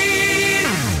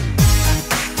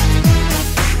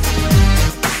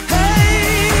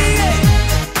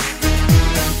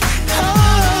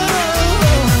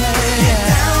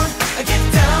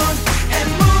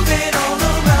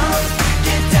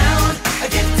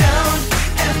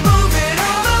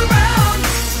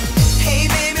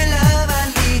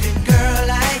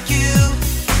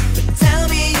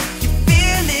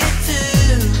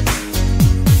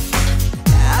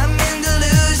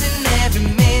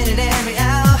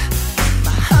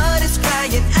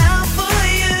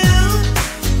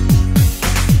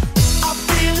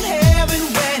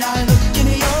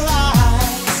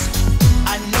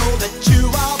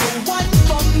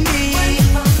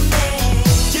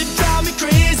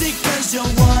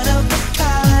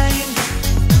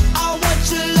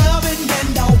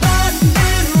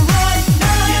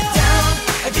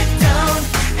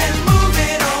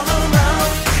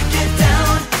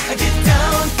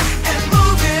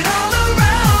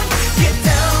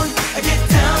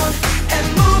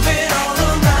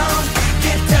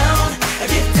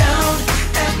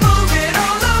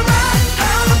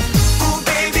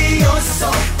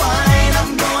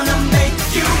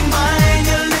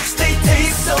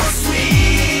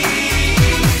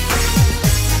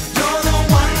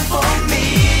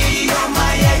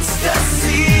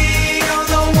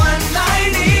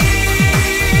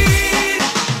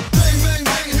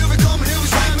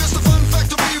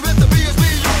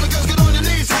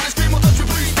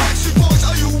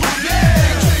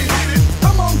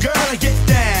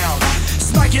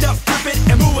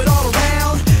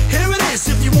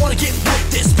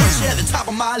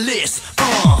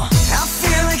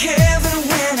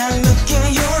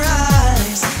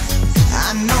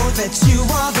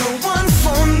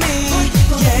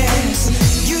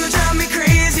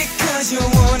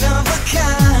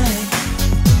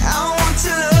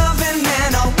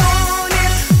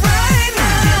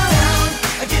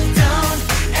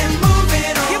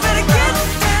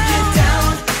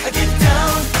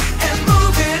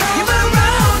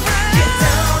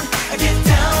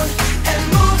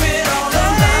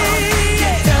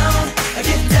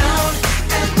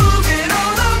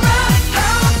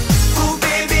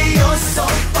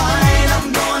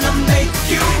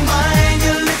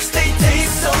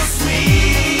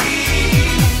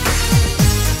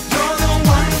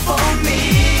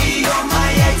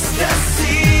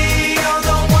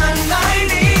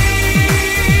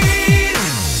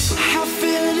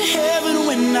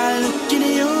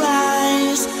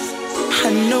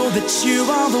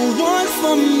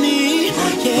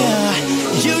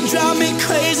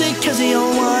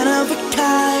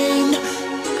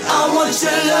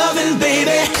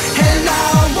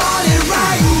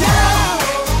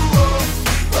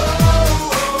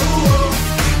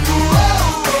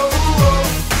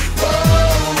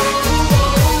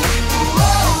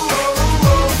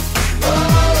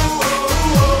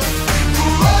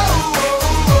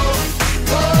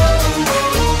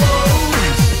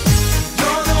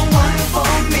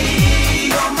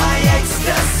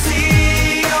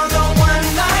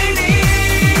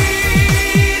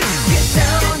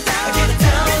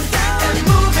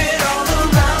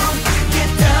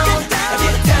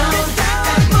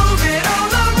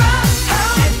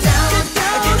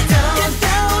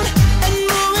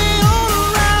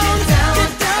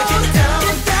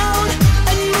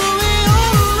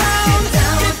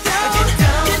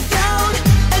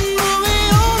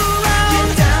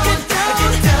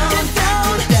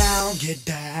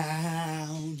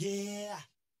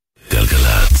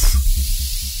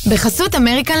 בחסות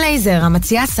אמריקן לייזר,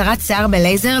 המציעה הסרת שיער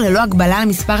בלייזר ללא הגבלה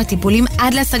למספר הטיפולים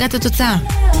עד להשגת התוצאה.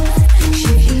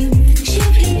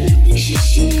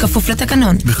 כפוף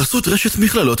לתקנון. בחסות רשת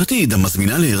מכללות עתיד,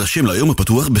 המזמינה להירשם ליום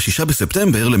הפתוח ב6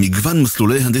 בספטמבר למגוון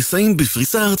מסלולי הנדסאים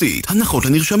בפריסה ארצית. הנחות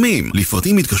לנרשמים.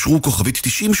 לפרטים התקשרו כוכבית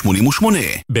 9088.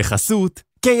 בחסות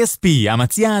KSP,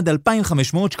 המציעה עד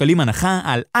 2,500 שקלים הנחה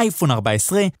על אייפון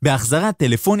 14 בהחזרת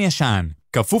טלפון ישן.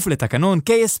 כפוף לתקנון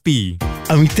KSP.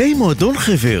 עמיתי מועדון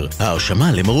חבר,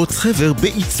 ההרשמה למרוץ חבר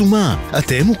בעיצומה.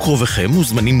 אתם וקרובכם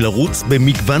מוזמנים לרוץ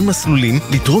במגוון מסלולים,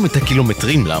 לתרום את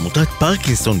הקילומטרים לעמותת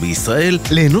פרקינסון בישראל,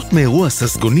 ליהנות מאירוע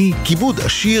ססגוני, כיבוד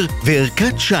עשיר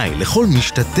וערכת שי לכל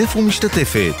משתתף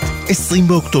ומשתתפת. 20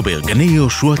 באוקטובר, גני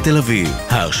יהושע תל אביב.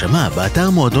 ההרשמה באתר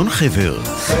מועדון חבר.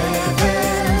 חבר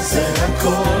זה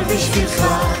הכל בשבילך,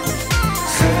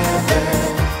 חבר.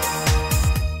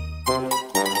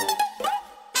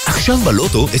 עכשיו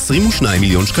בלוטו 22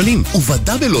 מיליון שקלים,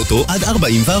 ובדאבל לוטו עד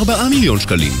 44 מיליון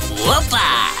שקלים. הופה!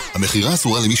 המחירה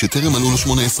אסורה למי שטרם מלאו לו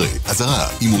 18. אזהרה,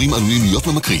 הימורים עלולים להיות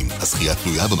ממכרים. הזכייה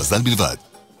תלויה במזל בלבד.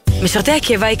 משרתי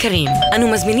הקבע היקרים,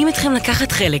 אנו מזמינים אתכם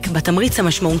לקחת חלק בתמריץ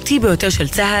המשמעותי ביותר של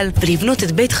צה"ל ולבנות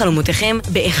את בית חלומותיכם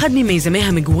באחד ממיזמי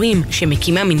המגורים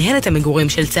שמקימה מנהלת המגורים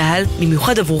של צה"ל,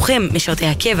 במיוחד עבורכם משרתי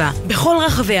הקבע, בכל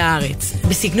רחבי הארץ,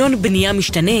 בסגנון בנייה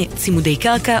משתנה, צימודי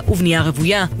קרקע ובנייה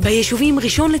רבויה, ביישובים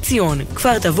ראשון לציון,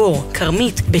 כפר תבור,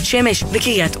 כרמית, בית שמש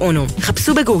וקריית אונו.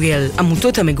 חפשו בגוגל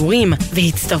עמותות המגורים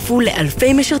והצטרפו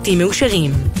לאלפי משרתים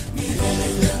מאושרים.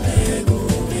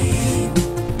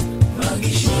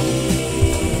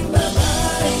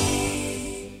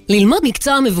 ללמוד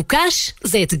מקצוע מבוקש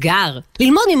זה אתגר.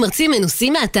 ללמוד ממרצים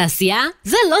מנוסים מהתעשייה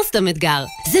זה לא סתם אתגר,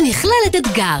 זה מכללת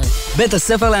אתגר. בית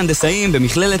הספר להנדסאים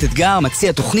במכללת אתגר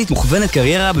מציע תוכנית מוכוונת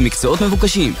קריירה במקצועות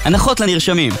מבוקשים. הנחות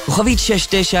לנרשמים, כוכבית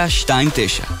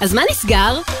 6929. אז מה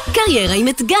נסגר? קריירה עם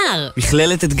אתגר.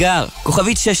 מכללת אתגר,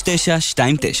 כוכבית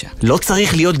 6929. לא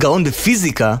צריך להיות גאון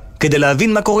בפיזיקה כדי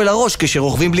להבין מה קורה לראש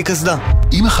כשרוכבים בלי קסדה.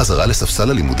 עם החזרה לספסל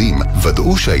הלימודים,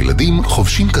 ודאו שהילדים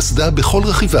חובשים קסדה בכל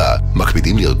רכיבה,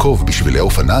 מקפידים לרכוב בשבילי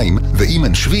אופניים, ואם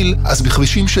אין שביל, אז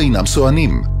בכבישים שאינם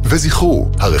סוענים.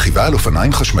 וזכרו, הרכיבה על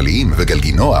אופניים חשמליים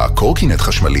וגלגינוע, קורקינט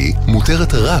חשמלי,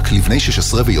 מותרת רק לבני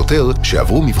 16 ויותר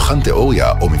שעברו מבחן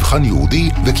תיאוריה או מבחן יהודי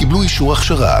וקיבלו אישור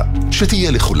הכשרה.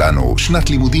 שתהיה לכולנו שנת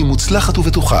לימודים מוצלחת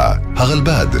ובטוחה.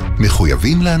 הרלב"ד,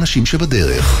 מחויבים לאנשים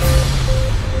שבדרך.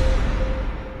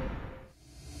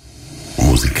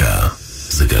 מוזיקה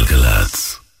זה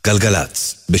גלגלץ.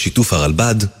 גלגלץ, בשיתוף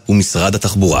הרלב"ד ומשרד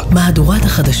התחבורה. מהדורת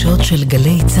החדשות של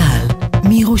גלי צה"ל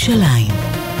מירושלים.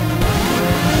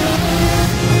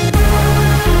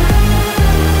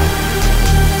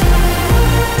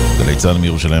 גלי צה"ל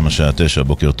מירושלים השעה 9,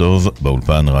 בוקר טוב,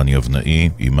 באולפן רני ובני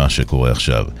עם מה שקורה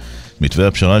עכשיו. מתווה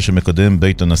הפשרה שמקדם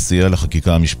בית הנשיא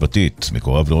לחקיקה המשפטית.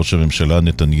 מקורב לראש הממשלה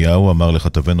נתניהו אמר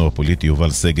לכתבנו הפוליטי יובל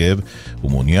סגב,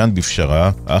 הוא מעוניין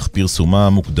בפשרה, אך פרסומה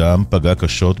המוקדם פגע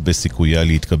קשות בסיכויה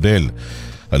להתקבל.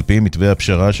 על פי מתווה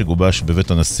הפשרה שגובש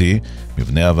בבית הנשיא,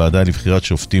 מבנה הוועדה לבחירת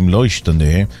שופטים לא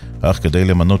ישתנה, אך כדי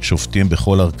למנות שופטים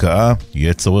בכל ערכאה,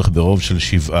 יהיה צורך ברוב של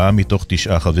 7 מתוך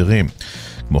 9 חברים.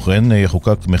 כמו כן,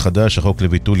 יחוקק מחדש החוק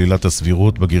לביטול עילת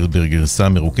הסבירות בגרסה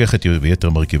מרוככת ויתר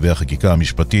מרכיבי החקיקה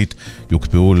המשפטית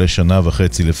יוקפאו לשנה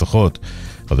וחצי לפחות.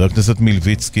 חבר הכנסת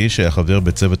מילביצקי, שהיה חבר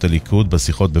בצוות הליכוד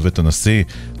בשיחות בבית הנשיא,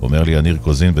 אומר לי יניר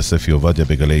קוזין בספי עובדיה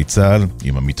בגלי צה"ל,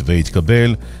 אם המתווה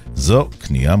יתקבל, זו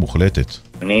קנייה מוחלטת.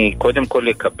 אני קודם כל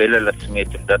לקבל על עצמי את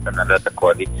עמדת הנהלת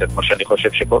הקואליציה, כמו שאני חושב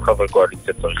שכל חבר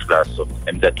קואליציה צריך לעשות.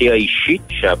 עמדתי האישית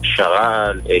שהפשרה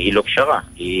היא לא פשרה,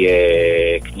 היא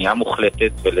קנייה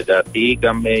מוחלטת, ולדעתי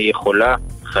גם יכולה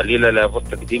חלילה להוות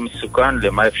תקדים מסוכן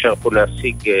למה אפשר פה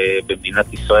להשיג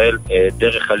במדינת ישראל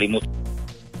דרך אלימות.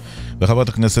 וחברת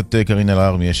הכנסת קרין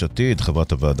אלהרר מיש עתיד,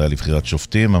 חברת הוועדה לבחירת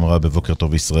שופטים, אמרה בבוקר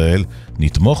טוב ישראל,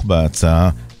 נתמוך בהצעה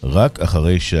רק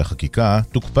אחרי שהחקיקה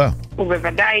תוקפא. הוא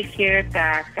בוודאי הכיר את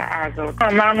ההצעה הזאת.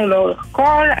 אמרנו לאורך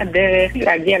כל הדרך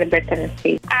להגיע לבית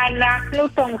הנשיא. אנחנו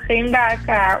תומכים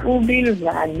בהצעה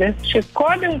ובלבד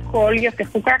שקודם כל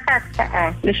יתחוקק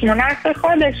ההצעה ל-18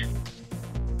 חודש.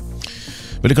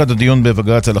 ולקראת הדיון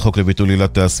בבג"ץ על החוק לביטול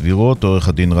עילת הסבירות, עורך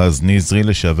הדין רז נזרי,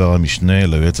 לשעבר המשנה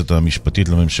ליועצת המשפטית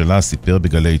לממשלה, סיפר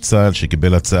בגלי צה"ל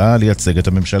שקיבל הצעה לייצג את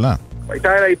הממשלה.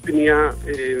 הייתה אליי פנייה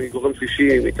מגורם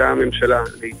שלישי מטעם הממשלה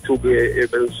לייצוג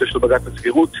בנושא של בג"ץ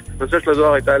הסבירות. בנושא של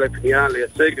הדואר הייתה אליי פנייה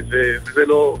לייצג, וזה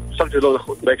לא, חשבתי שזה לא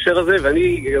נכון. בהקשר הזה,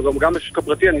 ואני גם בשוק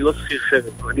הפרטי, אני לא שכיר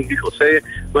חרב, אני עושה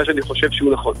מה שאני חושב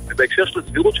שהוא נכון. ובהקשר של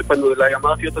הסבירות שפנו אליי,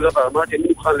 אמרתי אותו דבר, אמרתי אני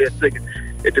מוכן לייצג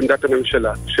את עמדת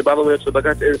הממשלה, שבה אומרת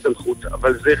שבג"ץ אין סמכות,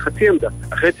 אבל זה חצי עמדה.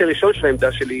 החצי הראשון של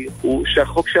העמדה שלי הוא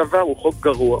שהחוק שעבר הוא חוק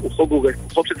גרוע, הוא חוק גורף,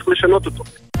 הוא חוק שצריך לשנות אותו.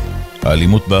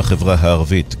 האלימות בחברה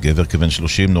הערבית, גבר כבן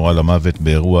 30 נורה למוות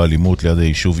באירוע אלימות ליד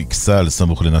היישוב איקסל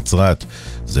סמוך לנצרת.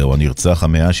 זהו הנרצח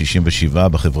ה-167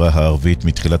 בחברה הערבית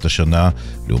מתחילת השנה,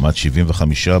 לעומת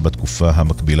 75 בתקופה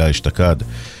המקבילה אשתקד.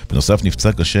 בנוסף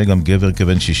נפצע קשה גם גבר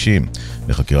כבן 60.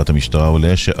 בחקירת המשטרה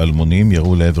עולה שאלמונים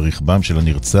ירו לעבר רכבם של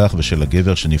הנרצח ושל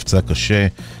הגבר שנפצע קשה,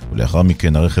 ולאחר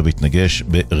מכן הרכב התנגש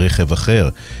ברכב אחר.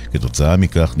 כתוצאה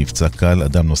מכך נפצע קל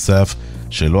אדם נוסף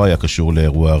שלא היה קשור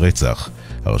לאירוע הרצח.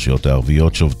 הרשויות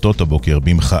הערביות שובתות הבוקר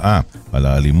במחאה על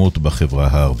האלימות בחברה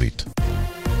הערבית.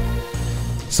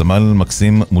 סמל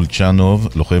מקסים מולצ'נוב,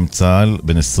 לוחם צה"ל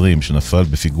בן 20 שנפל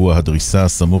בפיגוע הדריסה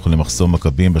סמוך למחסום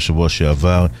מכבים בשבוע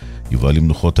שעבר, יובא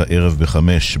למנוחות הערב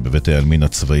ב-5 בבית העלמין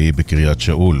הצבאי בקריית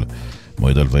שאול.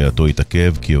 מועד הלווייתו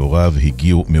התעכב כי הוריו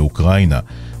הגיעו מאוקראינה.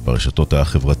 ברשתות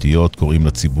החברתיות קוראים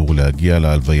לציבור להגיע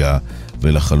להלוויה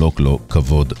ולחלוק לו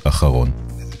כבוד אחרון.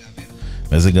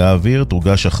 מזג האוויר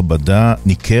תורגש הכבדה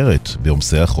ניכרת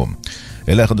בעומסי החום.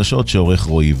 אלה החדשות שעורך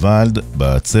רועי ולד,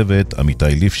 בצוות עמיתי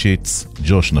ליפשיץ,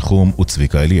 ג'וש נחום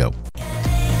וצביקה אליהו.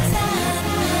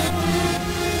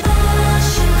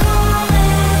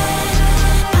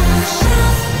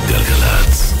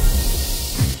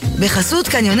 בחסות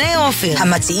קניוני עופר,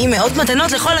 המציעים מאות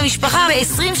מתנות לכל המשפחה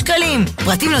ב-20 שקלים.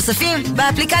 פרטים נוספים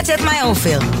באפליקציית מי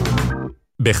עופר.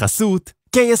 בחסות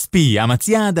KSP,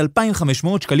 המציעה עד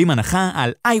 2,500 שקלים הנחה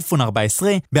על אייפון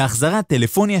 14 בהחזרת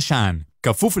טלפון ישן.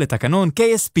 כפוף לתקנון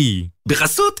KSP.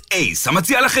 בחסות אייס,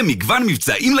 המציע לכם מגוון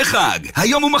מבצעים לחג.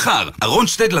 היום ומחר, ארון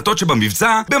 2 דלתות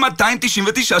שבמבצע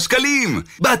ב-299 שקלים.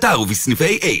 באתר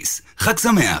ובסניפי אייס. חג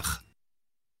שמח.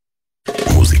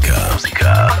 מוזיקה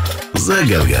זה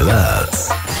גלגלצ.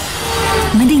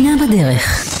 מדינה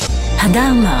בדרך.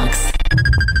 הדר מרקס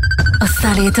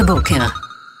עושה לי את הבוקר.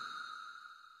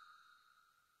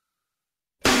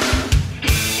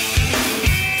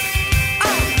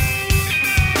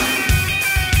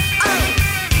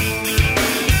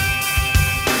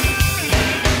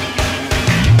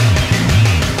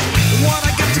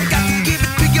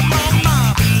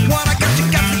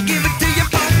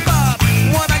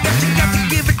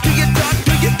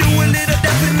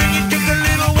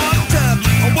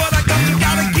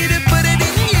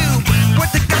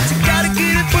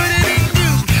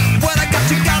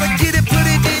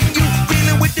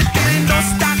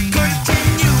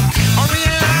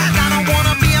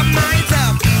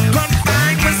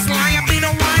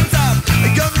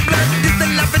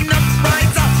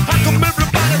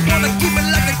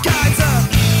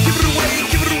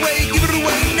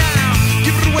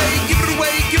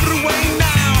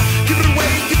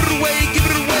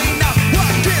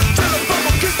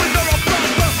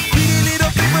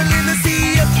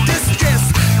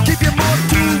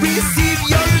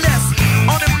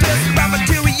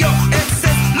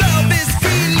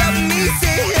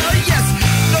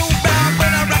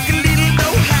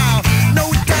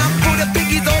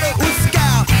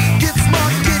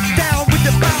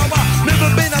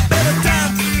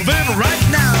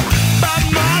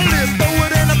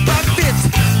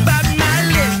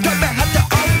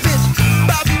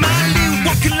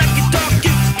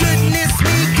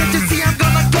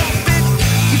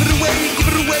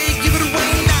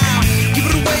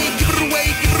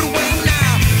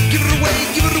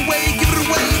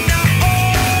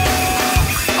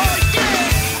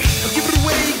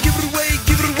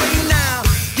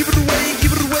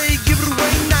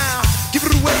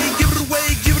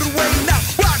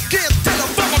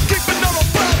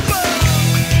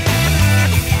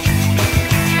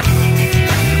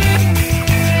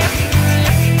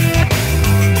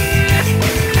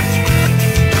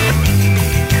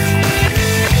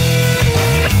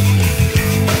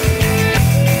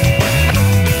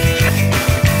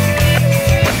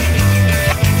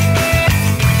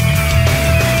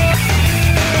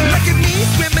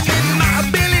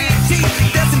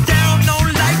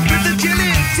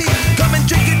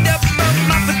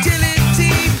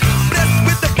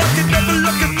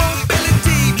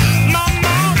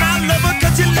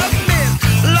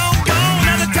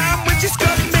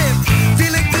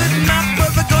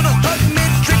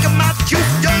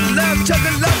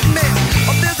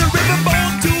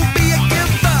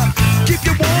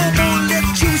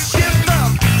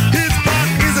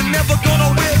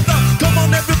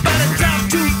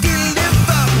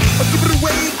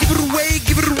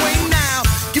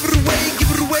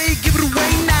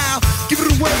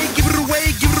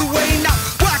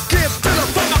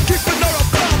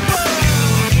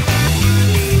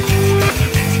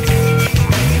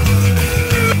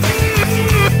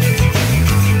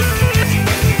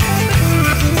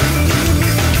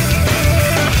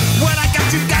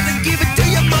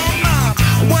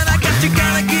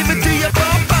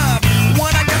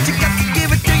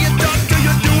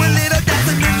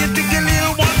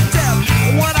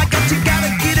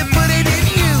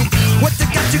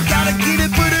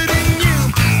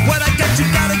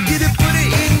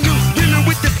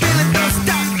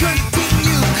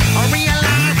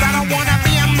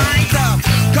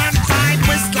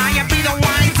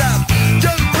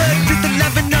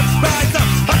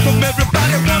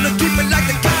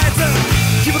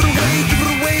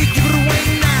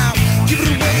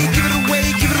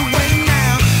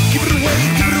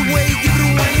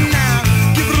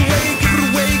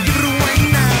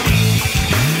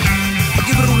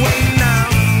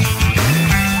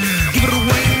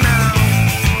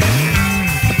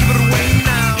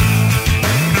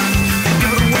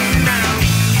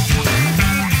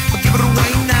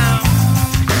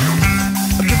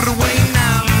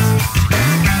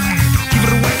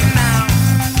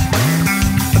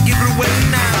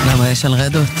 יש על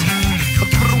רדות.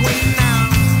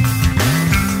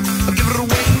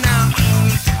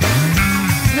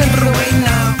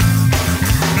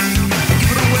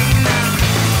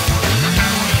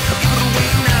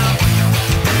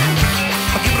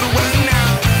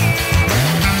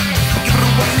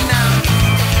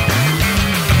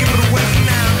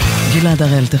 גלעד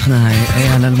הראל טכנאי,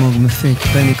 אייל אלמוג מפיק,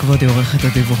 בני כבודי עורכת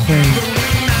הדיווחים,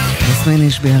 יסמין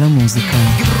השביעה למוזיקה.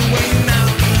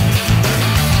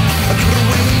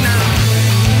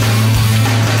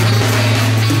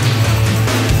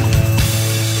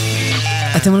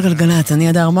 אתם על גלגלת, אני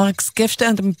הדר מרקס, כיף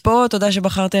שאתם פה, תודה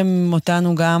שבחרתם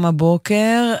אותנו גם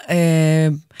הבוקר.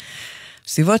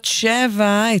 בסביבות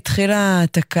 7 התחילה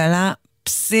תקלה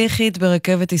פסיכית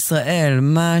ברכבת ישראל,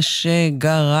 מה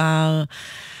שגרר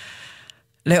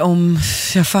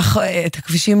שהפך את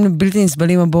הכבישים לבלתי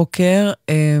נסבלים הבוקר.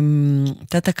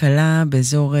 הייתה תקלה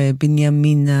באזור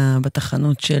בנימינה,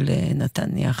 בתחנות של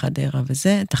נתניה, חדרה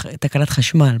וזה, תקלת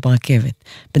חשמל ברכבת.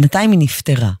 בינתיים היא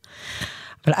נפטרה.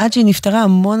 אבל עד שהיא נפטרה,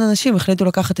 המון אנשים החליטו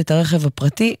לקחת את הרכב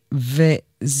הפרטי,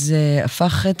 וזה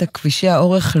הפך את הכבישי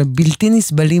האורך לבלתי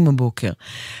נסבלים הבוקר.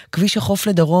 כביש החוף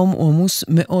לדרום הוא עמוס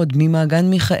מאוד, ממעגן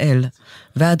מיכאל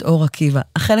ועד אור עקיבא.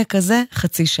 החלק הזה,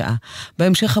 חצי שעה.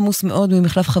 בהמשך עמוס מאוד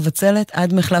ממחלף חבצלת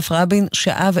עד מחלף רבין,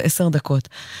 שעה ו10 דקות.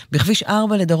 בכביש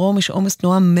 4 לדרום יש עומס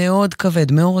תנועה מאוד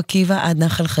כבד, מאור עקיבא עד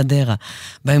נחל חדרה.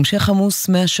 בהמשך עמוס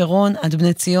מהשרון עד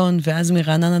בני ציון, ואז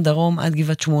מרעננה דרום עד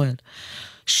גבעת שמואל.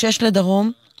 6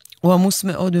 לדרום, הוא עמוס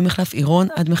מאוד ממחלף עירון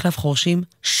עד מחלף חורשים,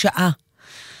 שעה.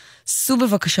 סעו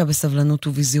בבקשה בסבלנות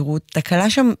ובזהירות. תקלה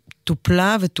שם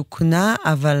טופלה ותוקנה,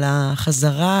 אבל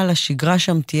החזרה לשגרה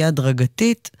שם תהיה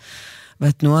הדרגתית,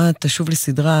 והתנועה תשוב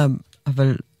לסדרה,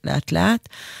 אבל לאט לאט.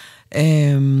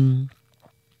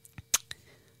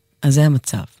 אז זה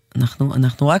המצב.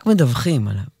 אנחנו רק מדווחים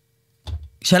עליו.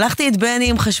 שלחתי את בני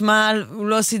עם חשמל, הוא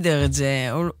לא סידר את זה,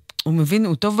 הוא מבין,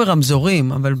 הוא טוב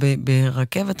ברמזורים, אבל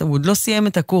ברכבת הוא עוד לא סיים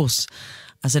את הקורס,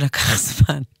 אז זה לקח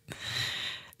זמן.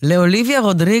 לאוליביה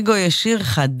רודריגו יש שיר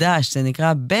חדש, זה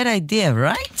נקרא Bad Idea,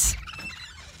 right?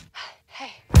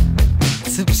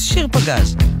 זה שיר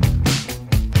פגז.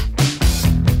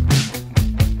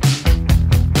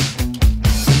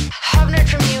 Haven't heard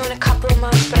from you in a couple of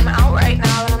months, but I'm out right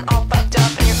now and I'm all fucked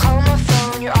up, and you're calling my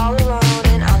phone, you're all alone,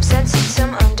 and I'm sensing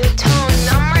some undertone.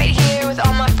 I'm right here with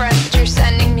all my friends, but you're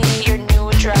sending me your new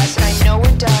address, and I know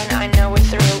we're done, I know we're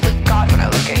through, but God, when I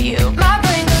look at you, my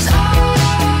brain goes, oh,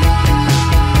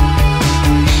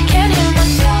 can't hear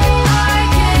myself, I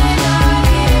cannot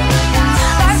hear myself,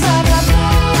 blah, blah,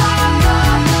 blah, blah,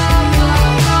 blah, blah, blah,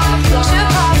 blah.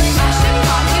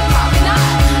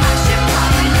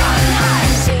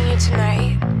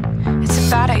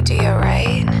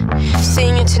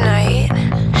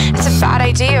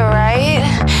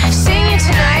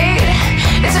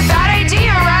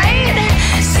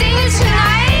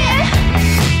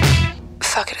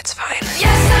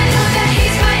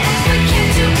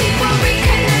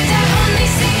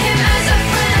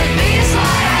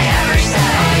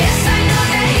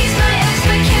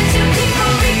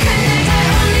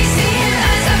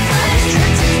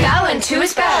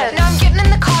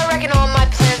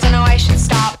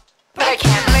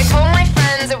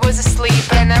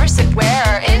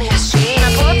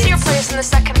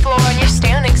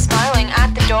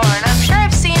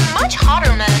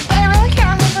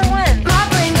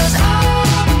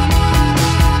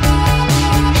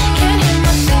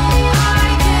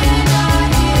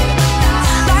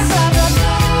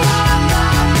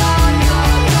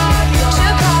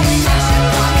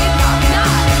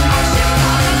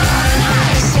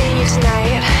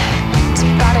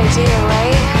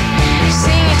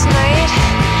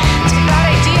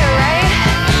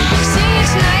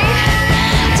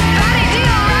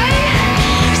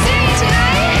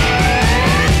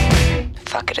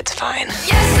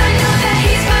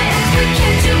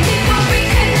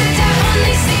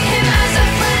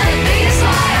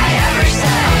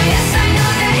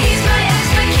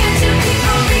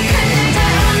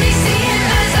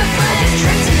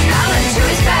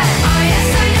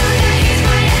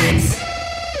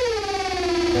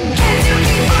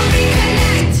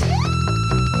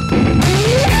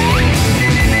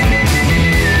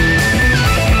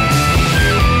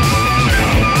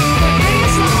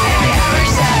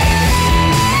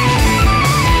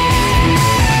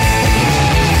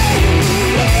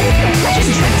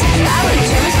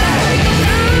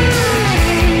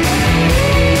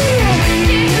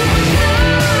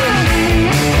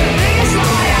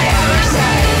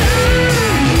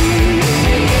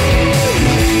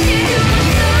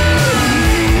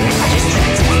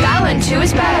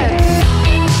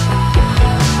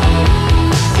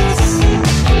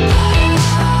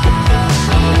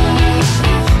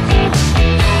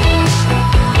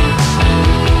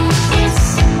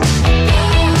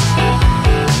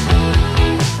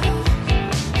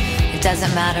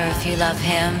 doesn't matter if you love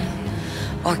him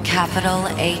or capital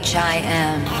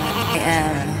H-I-M.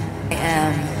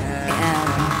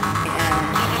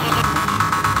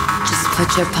 Just put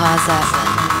your paws up,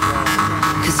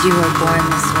 'cause you were born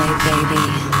this way, baby.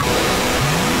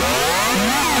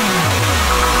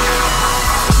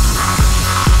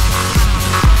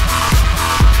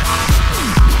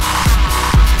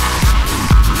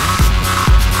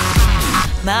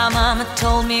 My mama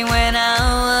told me when I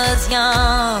was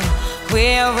young,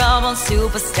 we're all born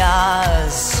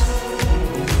superstars.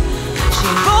 She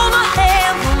rolled my hair,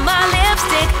 put my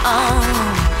lipstick on,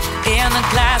 in a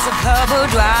glass of her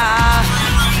boudoir.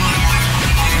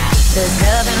 There's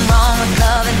nothing wrong with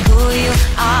loving who you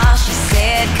are, she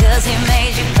said, 'cause he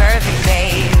made you perfect,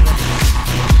 babe.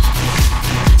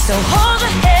 So hold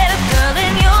your head up, girl,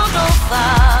 and you'll go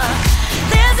far.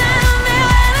 There's an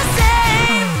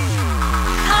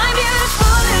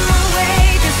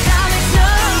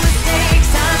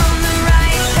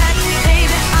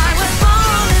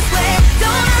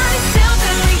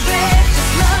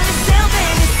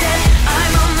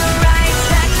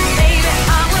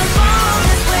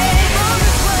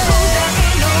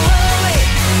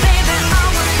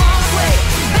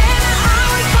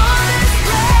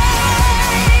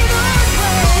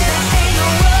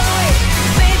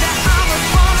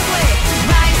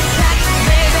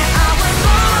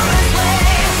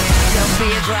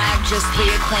just be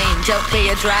a queen. Don't be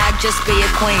a drag, just be a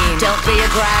queen. Don't be a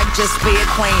drag, just be a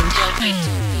queen.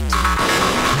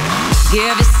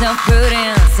 Give yourself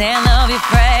prudence and love your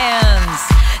friends.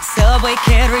 Subway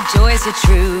kid, rejoice your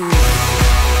truth.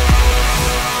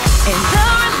 In the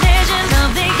religion of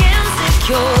the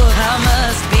insecure, I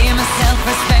must be myself,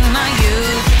 respect my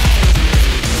youth.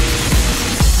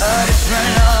 A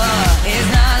different law is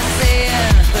not a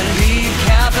sin. Believe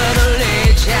capital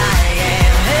H-I-M.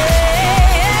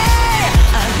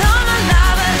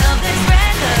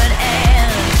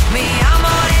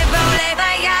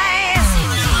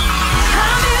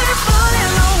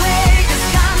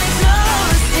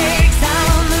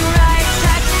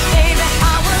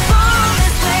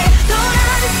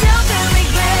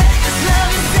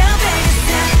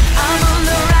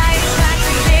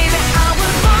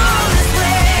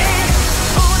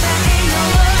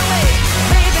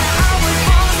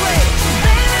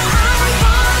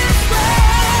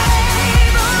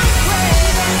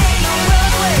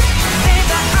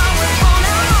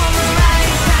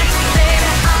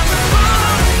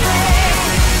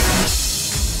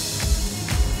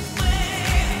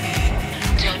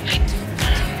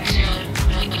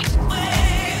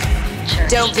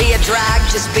 Don't be a drag,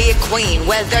 just be a queen.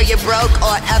 Whether you're broke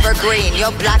or evergreen,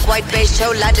 you're black, white, beige,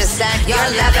 chola descent, you're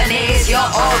Lebanese,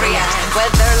 you're Orient.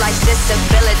 Whether life's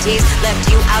disabilities left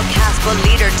you outcast but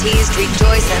leader teased,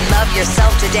 rejoice and love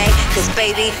yourself today, 'cause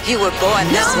baby, you were born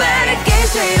this way. No matter gay,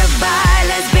 straight or bi,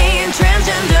 lesbian,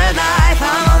 transgender life,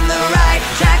 I'm on the right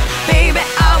track, baby,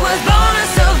 I was born to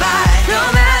survive. No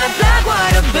matter black,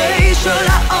 white or beige,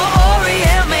 chola or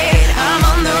Orient made, I'm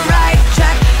on the right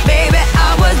track, baby, I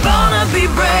was born to be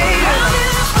brave. I'm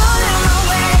beautiful in my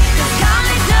way, 'cause God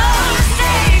made no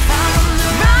mistakes. I'm on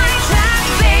the right track,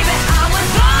 baby, I was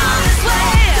born this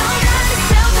way. Don't love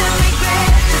yourself and regret,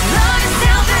 just love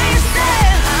yourself and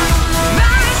yourself. I'm on the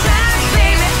right track,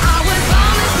 baby, I was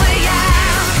born this way,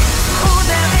 yeah. Oh,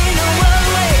 there ain't no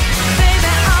other way,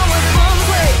 baby, I was born this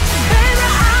way. Baby,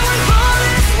 I was born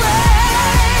this way,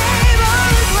 born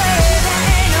this way. There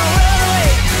ain't no other way,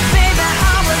 baby,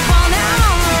 I was born now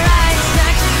on the right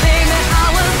track, baby, I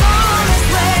was born this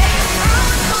way. I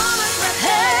was born this way,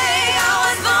 hey, I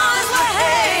was born this way,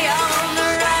 hey, I'm on the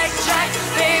right track,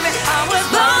 baby, I was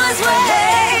born this way,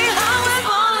 hey, I was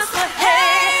born this way,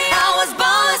 hey, I was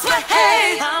born this way, hey,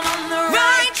 I'm on the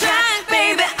right track,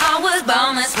 baby, I was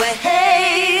born this way,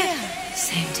 hey.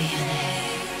 Same DNA,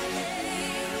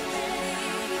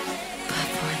 but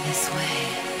born this way.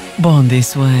 Born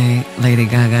this way, ליידי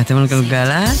גגה, אתם על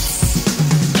גלגלצ?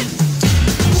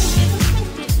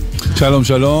 שלום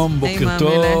שלום, בוקר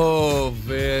טוב.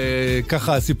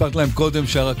 וככה סיפרת להם קודם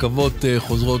שהרכבות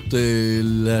חוזרות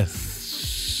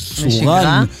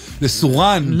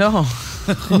לסורן. לא,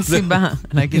 אין סיבה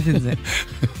להגיד את זה.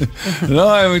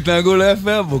 לא, הם התנהגו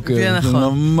ליפה הבוקר. זה נכון.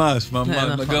 ממש,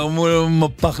 ממש. גרמו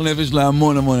מפח נפש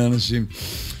להמון המון אנשים.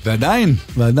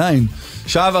 ועדיין.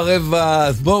 שעה ורבע,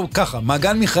 אז בואו ככה,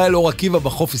 מעגן מיכאל אור עקיבא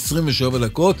בחוף 27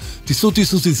 דקות, טיסו,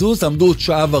 עמדו עוד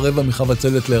שעה ורבע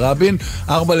מחבצלת לרבין,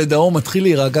 4 לדרום, מתחיל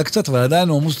להירגע קצת, אבל עדיין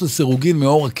הוא עמוס לסירוגין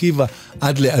מאור עקיבא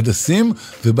עד להדסים,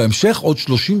 ובהמשך עוד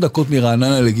 30 דקות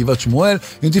מרעננה לגבעת שמואל,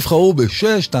 אם תבחרו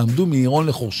ב6, תעמדו מעירון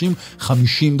לחורשים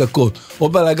 50 דקות.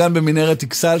 עוד בלגן במנהרת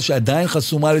אקסל שעדיין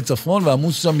חסומה לצפון,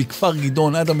 ועמוס שם מכפר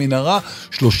גדעון עד המנהרה,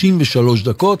 33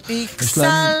 דקות.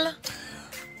 אקסל...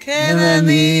 כן,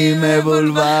 אני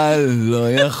מבולבל,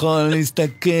 לא יכול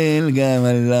להסתכל גם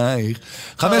עלייך.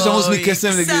 5 עמוס מקסם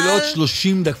לגלילות,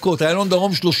 30 דקות. איילון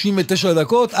דרום 39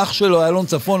 דקות, אח שלו איילון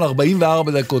צפון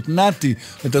 44 דקות. נתי,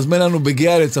 מתזמן לנו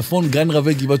בגיעה לצפון, גן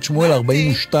רבי גבעת שמואל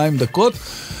 42 דקות.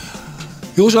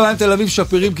 ירושלים תל אביב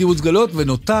שפירים קיבוץ גלות,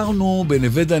 ונותרנו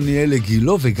בנווה דניאל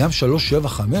לגילו, וגם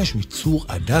 375 מצור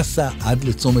הדסה עד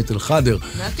לצומת אל חדר.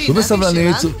 נתי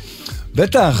שלנו?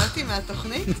 בטח. נתי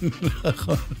מהתוכנית?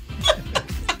 נכון.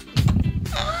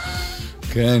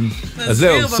 כן. אז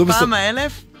זהו. נסביר בפעם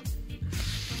האלף.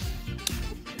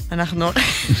 אנחנו...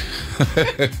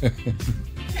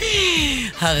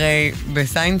 הרי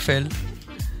בסיינפלד,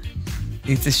 it's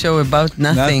a show about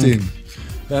nothing.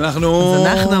 ואנחנו... אז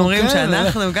אנחנו אומרים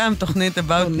שאנחנו גם תוכנית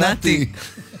about nothing.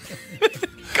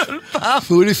 כל פעם.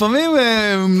 והוא לפעמים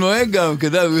נוהג גם,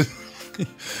 כדאי...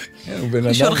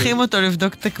 שולחים אותו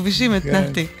לבדוק את הכבישים, את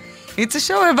נתי. It's a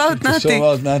show about נתי. It's a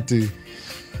show about נתי.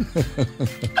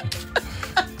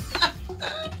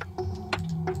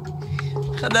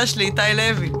 חדש לי, איתי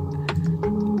לוי.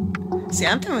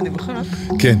 סיימתם? אני בכל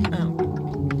זאת? כן.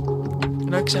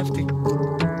 לא הקשבתי.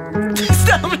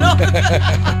 סתם לא.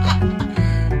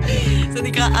 זה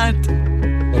נקרא את.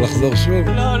 או לחזור שוב?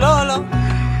 לא.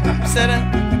 בסדר,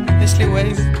 יש לי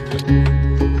ווייז.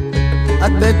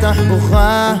 את בטח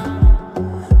בוכה,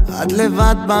 את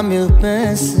לבד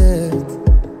במרפסת,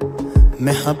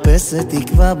 מחפשת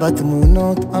תקווה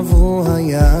בתמונות, עברו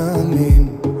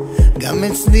הימים, גם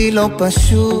אצלי לא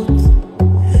פשוט,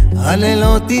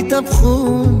 הלילות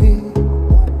התהפכו לי,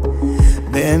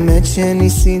 באמת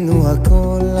שניסינו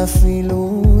הכל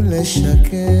אפילו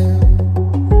לשקר,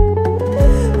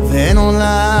 ואין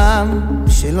עולם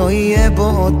שלא יהיה בו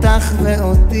אותך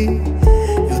ואותי,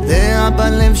 יודע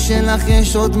בלב שלך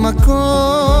יש עוד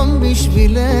מקום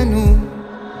בשבילנו.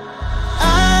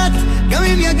 את, גם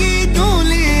אם יגידו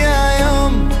לי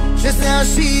היום שזה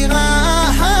השיר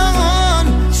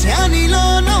האחרון, שאני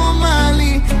לא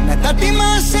נורמלי, נתתי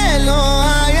מה שלא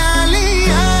היה לי.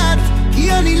 את,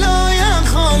 כי אני לא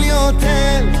יכול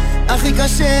יותר, הכי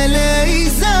קשה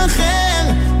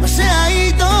להיזכר מה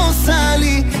שהיית עושה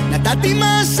לי, נתתי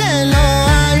מה שלא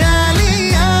היה לי.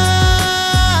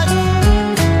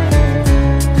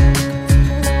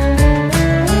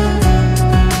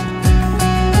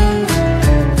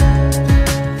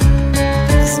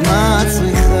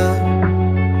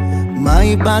 מה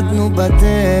איבדנו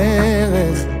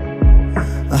בדרך?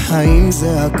 החיים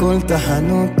זה הכל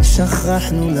תחנות,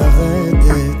 שכחנו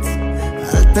לרדת.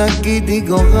 אל תגידי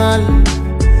גורל,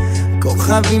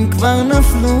 כוכבים כבר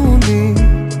נפלו לי,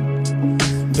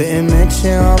 באמת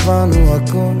שעברנו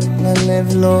הכל,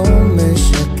 הלב לא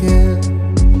משקר,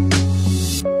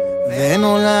 ואין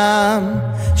עולם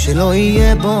שלא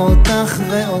יהיה בו אותך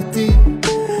ואותי,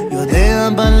 יודע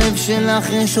בלב שלך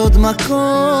יש עוד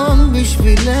מקום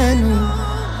בשבילנו.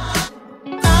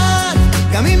 את,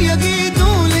 גם אם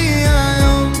יגידו לי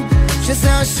היום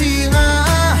שזה השיר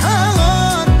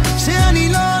האחרון, שאני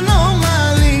לא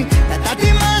נורמלי,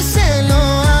 נתתי מה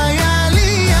שלא היה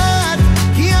לי. את,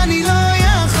 כי אני לא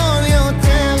יכול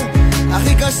יותר,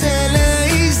 הכי קשה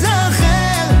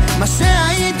להיזכר מה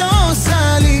שהיית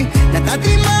עושה לי,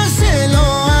 נתתי מה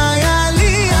שלא היה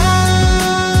לי.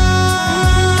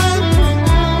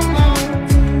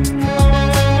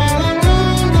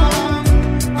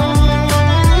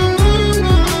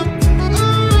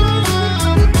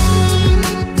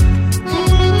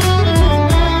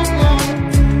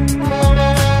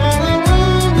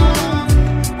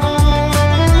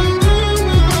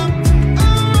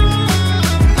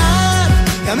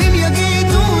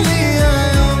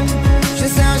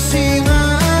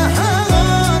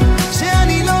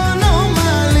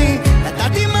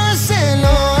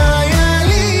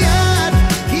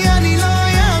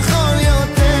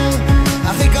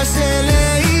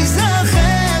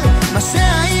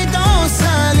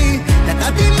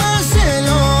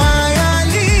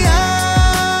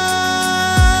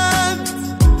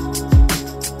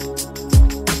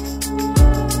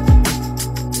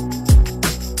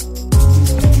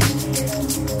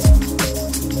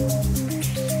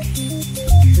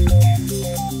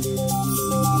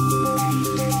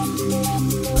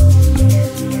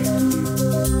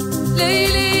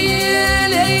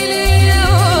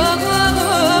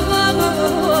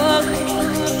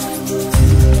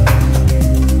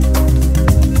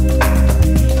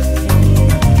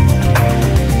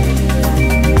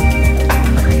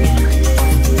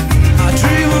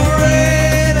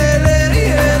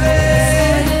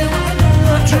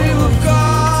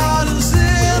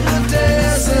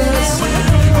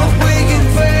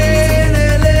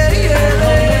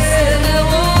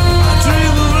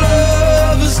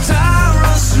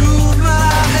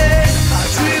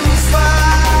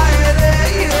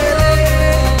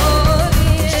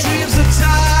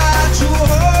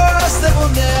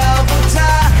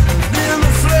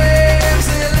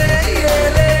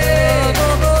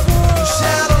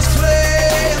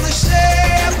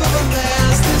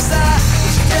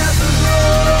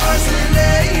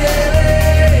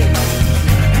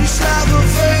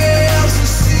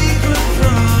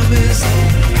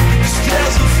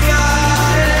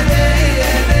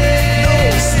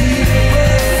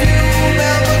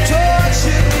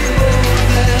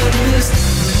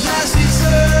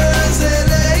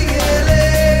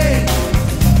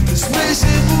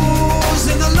 crazy moves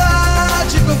and the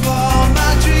logic of all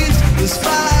my dreams. This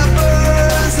fire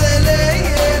burns,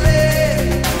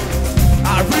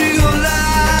 I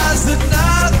realize that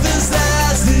nothing's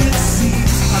as it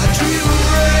seems. I dream of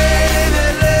rain,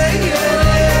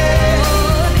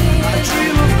 I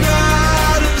dream of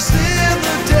gardens in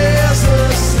the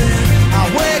desert sand. I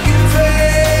wake in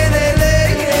vain,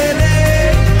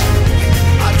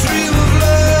 I dream of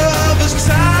love as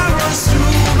time runs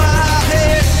through my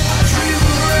head. I dream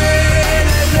of rain,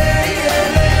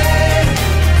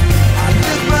 I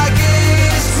lift my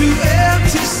gaze to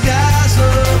empty skies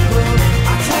above.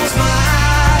 I close my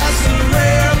eyes and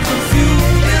rare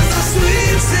perfume is the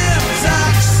sweet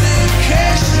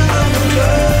intoxication of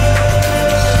love.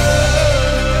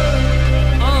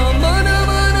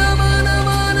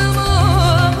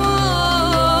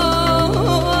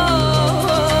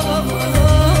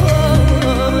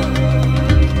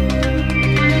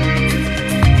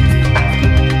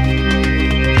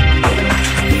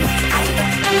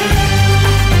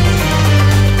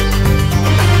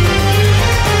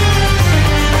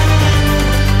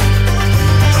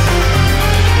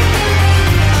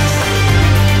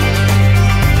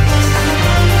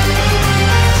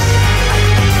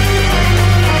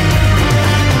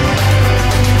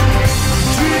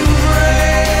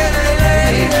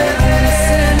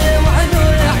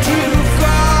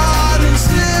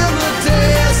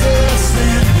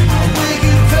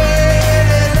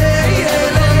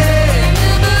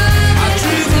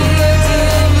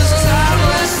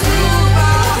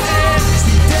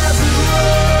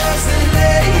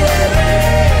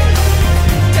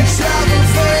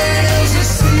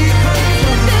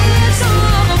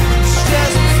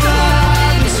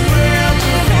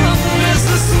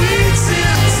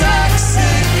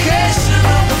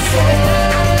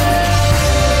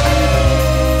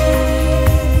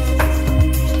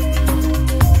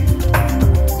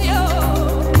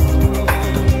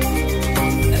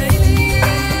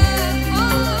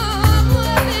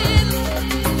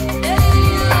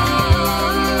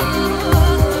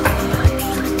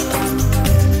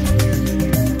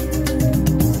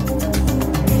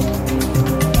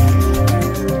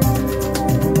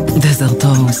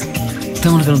 דזרטורס,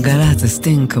 תום גלגלת, זה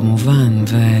סטינג כמובן,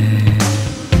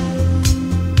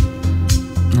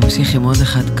 נמשיך עם עוד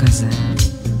אחד כזה.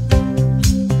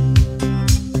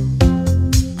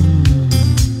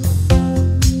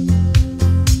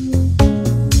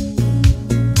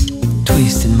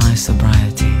 Twist in my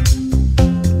sobriety,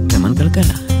 תום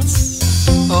גלגלת.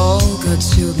 All good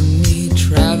children need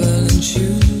traveling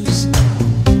shoes.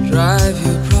 Drive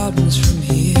your problems from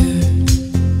here.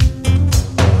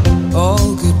 All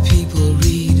good people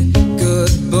read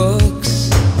good books.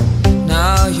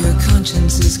 Now your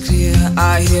conscience is clear.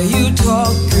 I hear you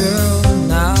talk, girl.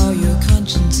 Now your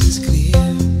conscience is clear.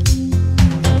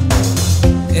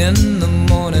 In the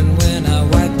morning when I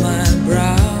wipe my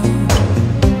brow,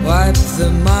 wipe the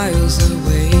miles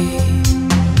away.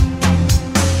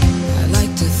 I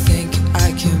like to think I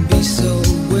can be so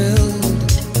willed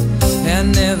and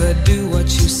never do what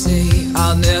you say.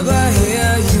 I'll never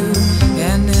hear you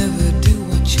and never do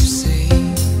what you say.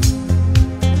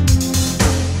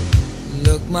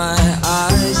 Look, my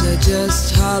eyes are just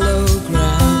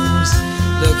holograms.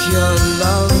 Look, your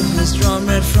love has drawn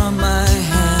red from my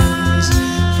hands.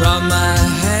 From my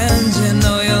hands, you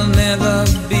know you'll never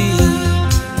be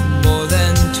more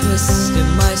than twist in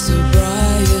my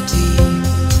sobriety.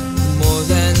 More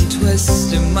than twist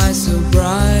in my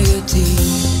sobriety.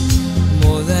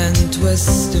 More than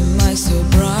twist in my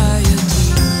sobriety.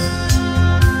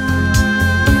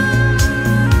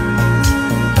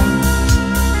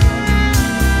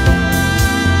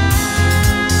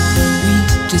 We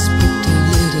just picked a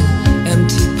little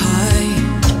empty pie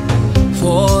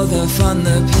for the fun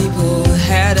the people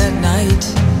had at night.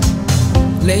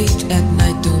 Late at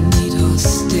night, don't need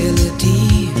hostility.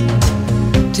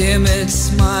 Timid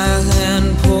smile and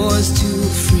pause too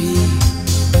free.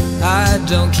 I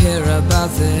don't care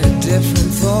about their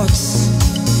different thoughts.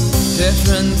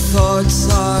 Different thoughts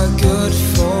are good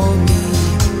for me.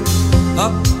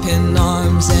 Up in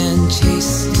arms and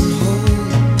chasing home.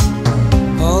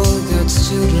 All God's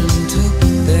children took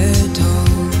their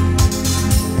toll.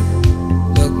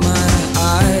 Look, my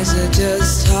eyes are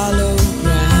just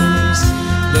holograms.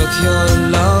 Look, your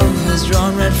love has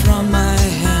drawn red from my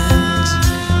hands.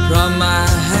 From my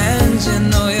hands, you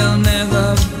know you'll never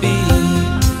be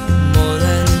more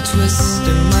than twist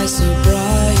in my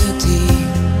sobriety.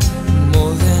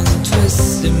 More than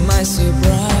twist in my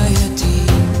sobriety.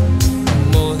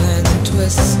 More than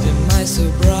twist in my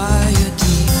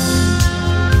sobriety.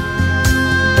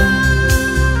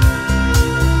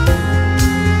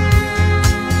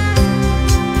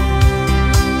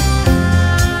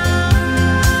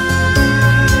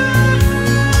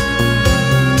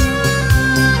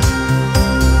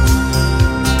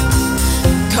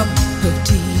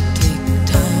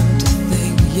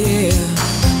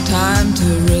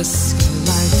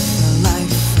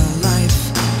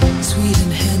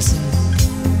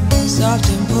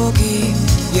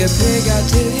 you pig out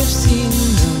till you've seen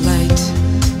the light.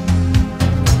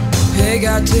 Pig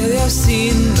out till you've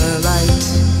seen the light.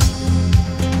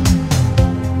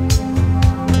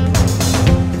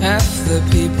 Half the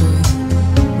people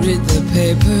read the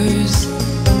papers,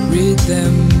 read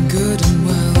them good and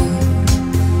well.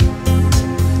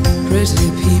 Pretty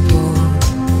people,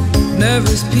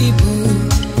 nervous people,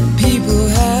 people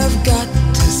have got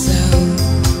to sell.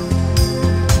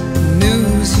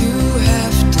 News you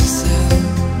have to sell.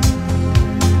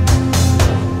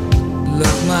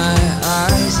 Look, my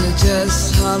eyes are just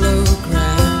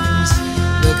holograms.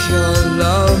 Look, your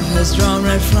love has drawn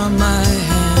right from my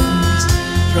hands.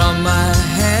 From my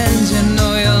hands, you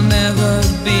know you'll never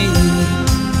be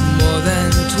more than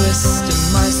twist in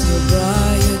my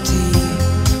sobriety.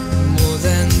 More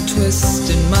than twist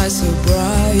in my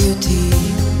sobriety.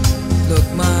 Look,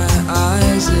 my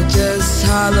eyes are just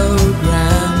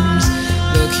holograms.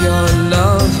 Look, your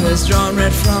love has drawn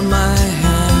red from my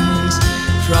hands.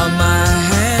 From my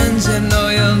hands, you know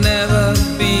you'll never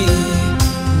be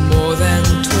more than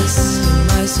twist in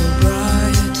my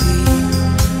sobriety.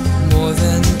 More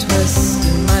than twist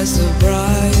in my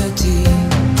sobriety.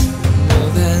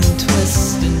 More than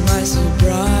twist in my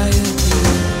sobriety.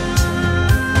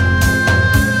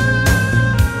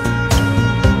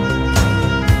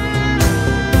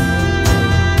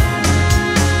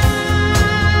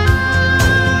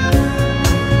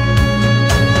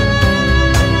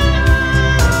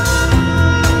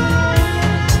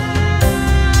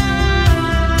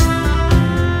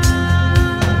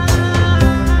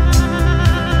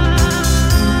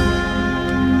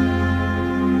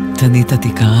 תנית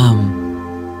תיקרם.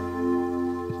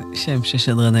 שם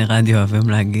ששדרני רדיו אוהבים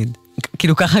להגיד.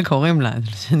 כאילו ככה קוראים לה.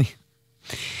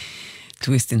 Twist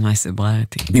in my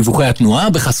sobriety. דיווחי התנועה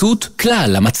בחסות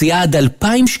כלל, המציעה עד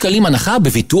 2,000 שקלים הנחה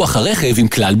בביטוח הרכב עם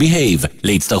כלל בהייב.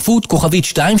 להצטרפות כוכבית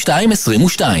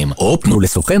 2222, או פנו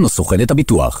לסוכן או סוכנת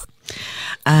הביטוח.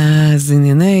 אז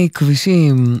ענייני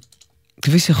כבישים,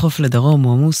 כביש החוף לדרום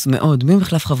הוא עמוס מאוד,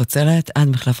 ממחלף חבצלת עד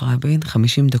מחלף רבין,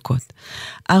 50 דקות.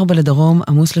 4 לדרום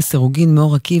עמוס לסירוגין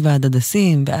מאור עקיבא עד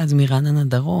הדסים, ואז מרעננה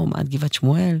דרום עד גבעת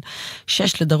שמואל.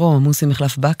 6 לדרום עמוס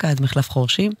ממחלף בקה עד מחלף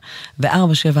חורשים,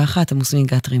 ו471 עמוס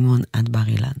מגת רימון עד בר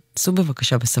אילן. סעו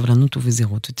בבקשה בסבלנות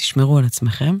ובזהירות ותשמרו על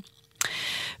עצמכם.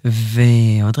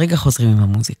 ועוד רגע חוזרים עם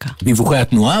המוזיקה. דיווחי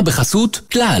התנועה בחסות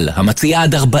כלל, המציעה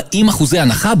עד 40%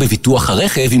 הנחה בביטוח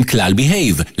הרכב עם כלל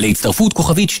בהייב. להצטרפות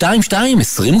כוכבית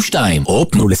 2222, או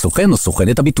פנו לסוכן או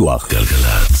סוכנת הביטוח.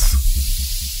 גלגלצ.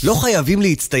 לא חייבים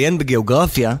להצטיין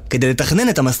בגיאוגרפיה כדי לתכנן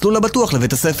את המסלול הבטוח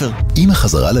לבית הספר. עם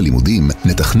החזרה ללימודים,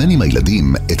 נתכנן עם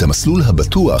הילדים את המסלול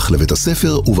הבטוח לבית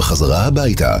הספר ובחזרה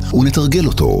הביתה, ונתרגל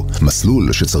אותו.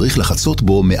 מסלול שצריך לחצות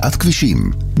בו מעט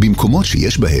כבישים. במקומות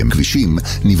שיש בהם כבישים,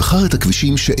 נבחר את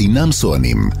הכבישים שאינם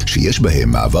סוענים, שיש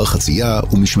בהם מעבר חצייה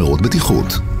ומשמרות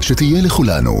בטיחות. שתהיה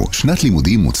לכולנו שנת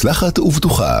לימודים מוצלחת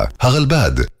ובטוחה.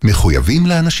 הרלב"ד, מחויבים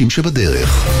לאנשים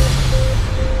שבדרך.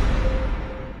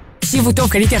 תקשיבו טוב,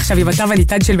 קניתי עכשיו עם התו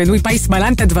הניתן של מנוי פייס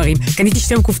מלן את הדברים. קניתי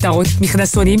 2 כופתרות,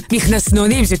 מכנסונים,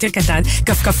 מכנסנונים, זה יותר קטן,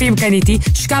 כפכפים קניתי,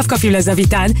 שקפקפים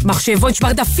לזוויתן, מחשבון,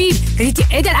 שמרדפים. קניתי,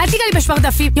 עדן, אל תיגע לי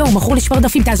בשמרדפים. יואו, מכור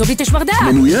לשמרדפים, תעזוב לי את השמרדף.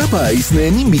 מנויי הפייס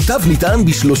נהנים מתו ניתן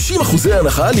ב-30%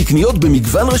 הנחה לקניות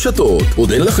במגוון רשתות.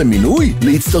 עוד אין לכם מינוי?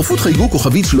 להצטרפות חייגו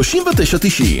כוכבית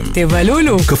 3990.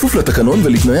 תבלולו. כפוף לתקנון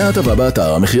ולתנאי ההטבה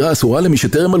באתר, המחירה אסורה למי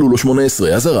שטרם מלאו לו 18.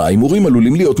 אזהרה, הימורים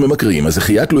עלולים להיות ממכרים,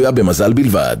 הזכייה תלויה במזל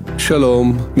בלבד.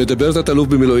 שלום, מדבר תת-אלוף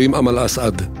במילואים אמל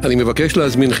אסעד. אני מבקש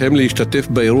להזמינכם להשתתף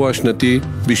באירוע השנתי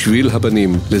בשביל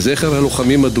הבנים, לזכר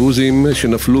הלוחמים הדרוזים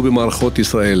שנפלו במערכות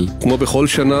ישראל. כמו בכל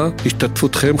שנה,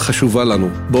 השתתפותכם חשובה לנו.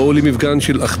 בואו למפגן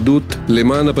של אחדות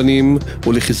למען הבנים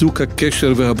ולחיזוק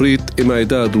הקשר והברית עם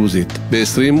העדה הדרוזית.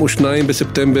 ב-22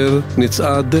 בספטמבר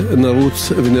נצעד,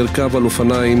 נרוץ ונרכב על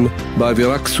אופניים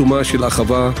באווירה קסומה של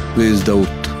אחווה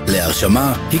והזדהות.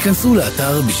 להרשמה, היכנסו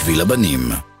לאתר בשביל הבנים.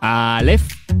 א',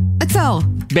 עצור.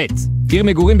 ב', עיר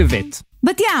מגורים בבית.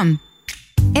 בת ים.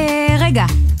 רגע,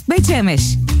 בית שמש.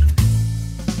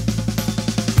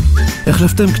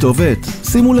 החלפתם כתובת?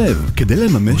 שימו לב, כדי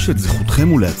לממש את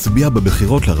זכותכם ולהצביע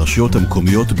בבחירות לרשויות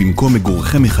המקומיות במקום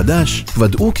מגורכם מחדש,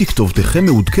 ודאו כי כתובתכם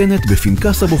מעודכנת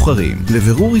בפנקס הבוחרים.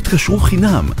 לבירור התקשרו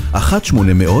חינם 1-800-101-975.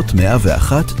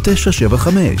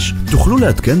 תוכלו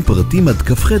לעדכן פרטים עד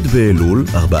כ"ח באלול,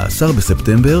 14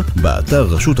 בספטמבר, באתר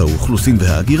רשות האוכלוסין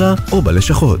וההגירה או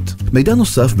בלשכות. מידע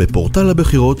נוסף בפורטל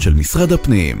הבחירות של משרד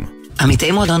הפנים.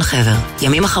 עמיתי מועדון חבר,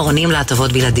 ימים אחרונים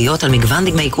להטבות בלעדיות על מגוון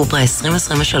דגמי קופרה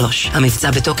 2023.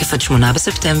 המבצע בתוקף עד 8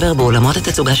 בספטמבר באולמות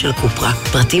התצוגה של קופרה.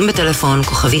 פרטים בטלפון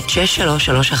כוכבית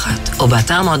 6331 או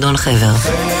באתר מועדון חבר.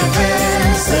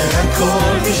 חבר זה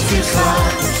הכל בשבילך,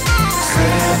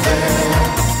 החבר.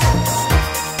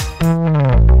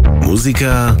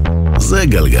 מוזיקה זה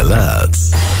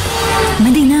גלגלץ.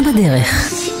 מדינה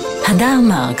בדרך. הדר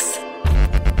מרקס.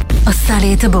 עושה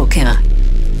לי את הבוקר.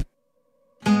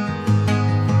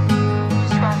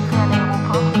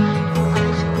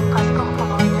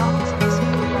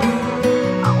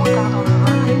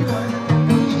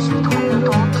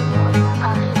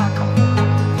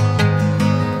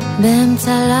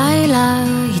 באמצע לילה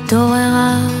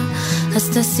התעוררה,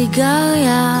 עשתה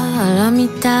סיגריה על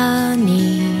המיטה,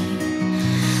 אני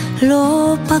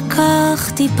לא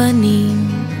פקחתי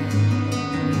פנים,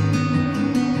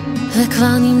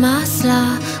 וכבר נמאס לה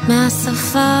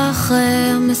מהשפה,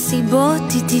 אחרי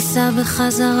המסיבות היא תיסע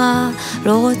בחזרה,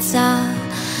 לא רוצה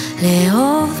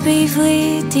לאהוב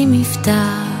בעברית עם מבטא,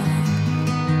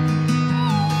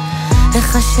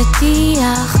 איך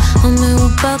השטיח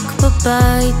המאובק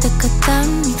בבית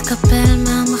הקטן מתקפל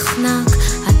מהמחנק,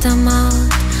 את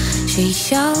אמרת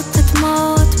שאישרת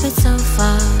דמעות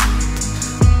בצרפת,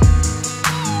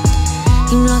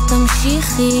 אם לא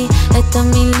תמשיכי את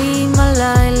המילים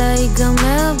הלילה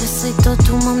ייגמר בסריטות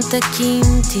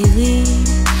וממתקים, תראי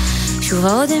שוב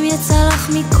העודם יצא לך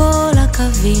מכל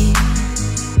הקווים,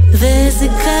 וזה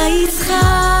קיץ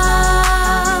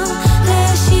חם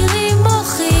לשירים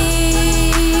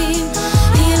בוכים,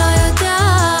 היא לא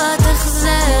יודעת איך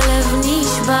זה לב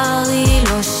נשבר, היא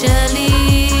לא שלי,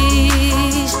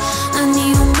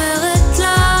 אני אומרת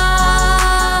לה,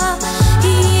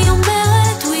 היא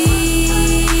אומרת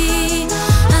ווי,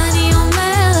 אני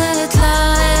אומרת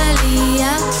לה אלי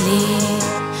את לי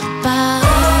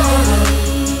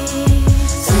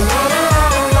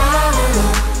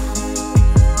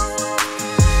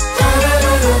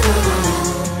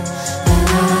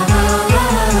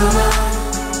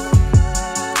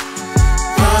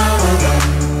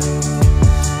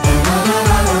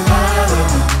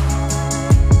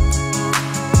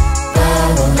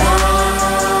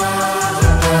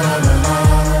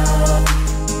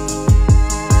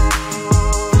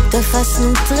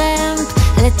תפסנו טרמפ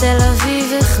לתל אביב,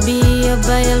 החביאה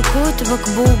בילקוט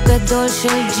בקבוק גדול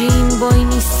של ג'ין, בואי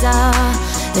ניסע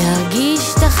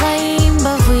להרגיש את החיים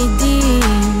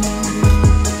בוורידים,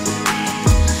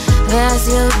 ואז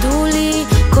ירדו לי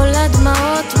כל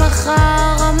הדמעות,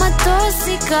 מחר המטוס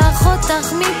ייקח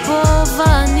אותך מפה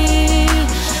ואני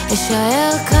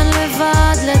אשאר כאן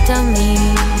לבד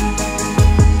לתמיד,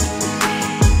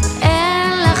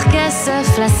 אין לך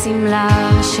כסף לשמלה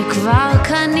שכבר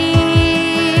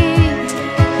קנית,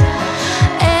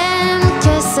 אין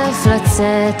כסף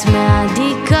לצאת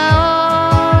מהדיכאון,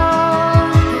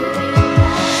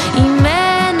 אם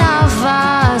אין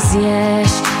אהבה אז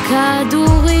יש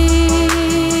כדורים,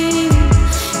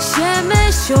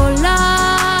 שמש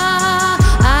עולה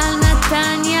על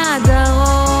נתניה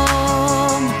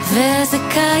דרום, וזה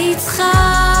קיץ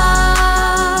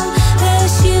חם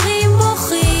לשירים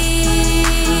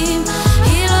בוכים,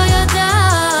 היא לא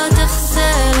יודעת איך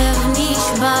זה לב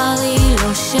נשבר, היא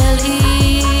לא של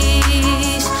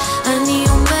איש, אני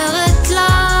אומרת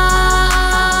לה,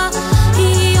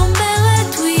 היא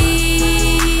אומרת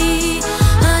ווי,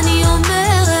 אני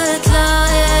אומרת לה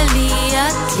אלי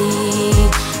את לי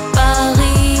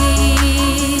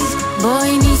פריז,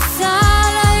 בואי ניסע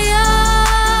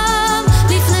לים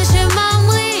לפני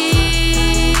שממרים,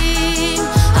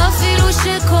 אפילו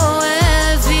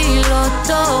שכואב היא לא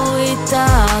תוריד את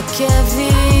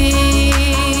הכאבים,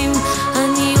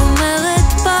 אני אומרת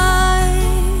ביי,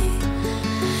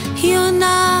 היא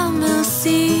עונה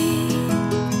מרסי,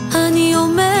 אני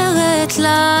אומרת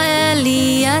לה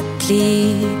אלי את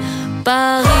לי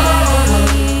פריז,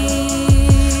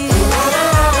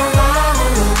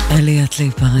 אלי את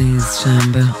לי פריז,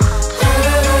 שמבר.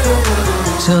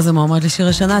 השיר הזה מועמד לשיר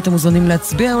השנה, אתם מוזמנים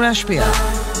להצביע ולהשפיע.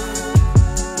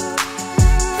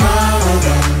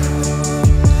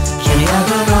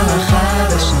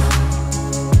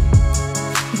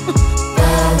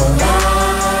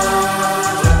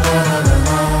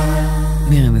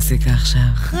 מירי מסיקה עכשיו.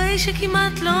 אחרי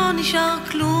שכמעט לא נשאר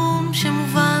כלום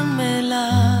שמובן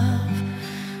מאליו,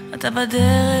 אתה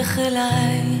בדרך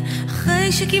אליי,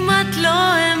 אחרי שכמעט לא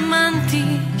האמנתי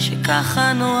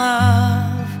שככה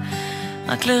נאהב,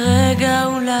 רק לרגע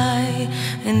אולי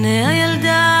עיני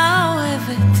הילדה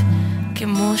אוהבת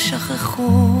כמו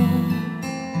שכחו,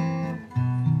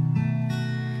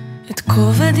 את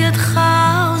כובד ידך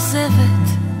עוזבת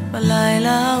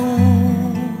בלילה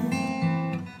ההוא,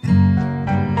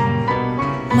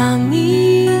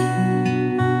 מאמי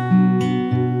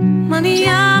מה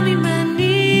נהיה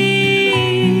ממני,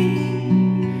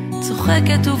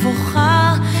 צוחקת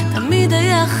ובוכה, תמיד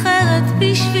היה אחרת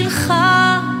בשבילך,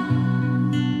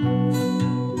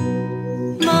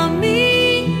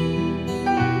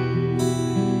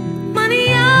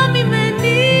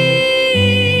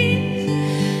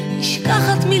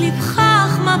 נשכחת מלבך,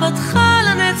 אך מבטך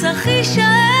לנצח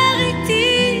יישאר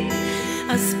איתי,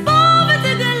 אז בוא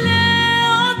ותגלה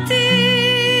אותי.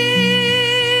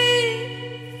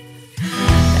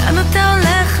 לאן אתה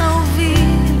הולך אהובי,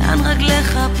 לאן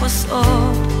רגליך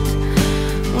פוסעות,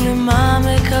 ולמה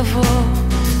מקוות?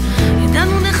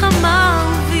 ידענו נחמה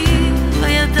אהובי,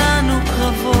 וידענו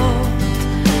קרבות,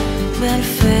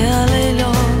 באלפי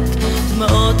הלילות,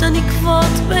 דמעות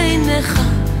הנקבות בעיניך,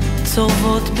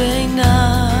 צורבות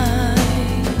בעיניי.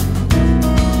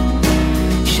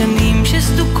 שנים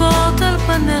שסדוקות על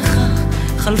פניך,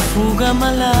 חלפו גם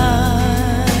עליי.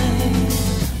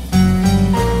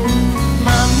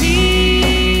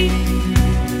 מאמי,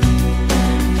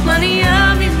 מה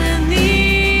נהיה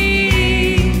ממני?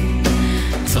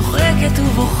 צוחקת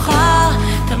ובוכה,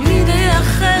 תמיד היה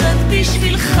אחרת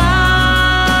בשבילך.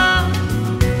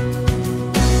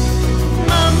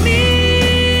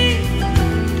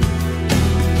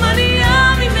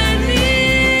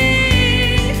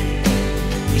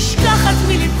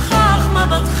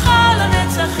 מבטך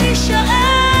לנצח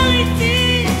יישאר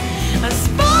איתי, אז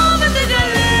בוא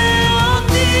ותגלה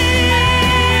אותי.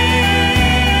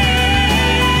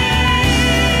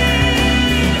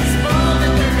 אז בוא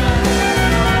ותגלה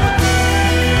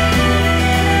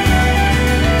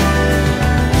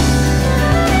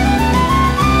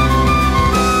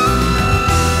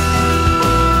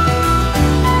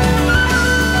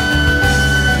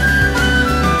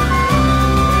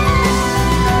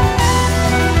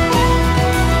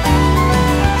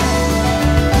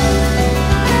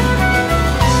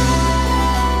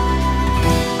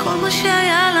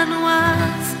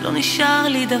נשאר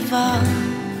לי דבר,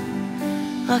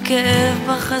 רק כאב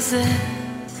בחזה,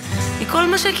 מכל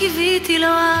מה שקיוויתי לו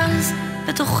אז,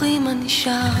 בתוכי מה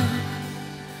נשאר,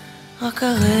 רק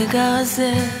הרגע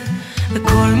הזה,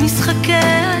 וכל משחקי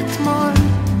האתמול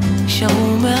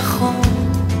נשארו מאחור,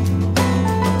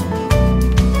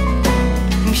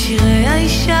 עם שירי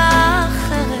האישה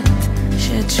האחרת,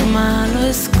 שאת שמה לא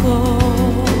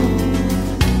אזכור.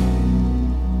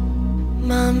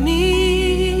 מאמי,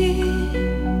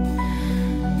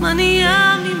 מה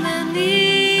נהיה ממני?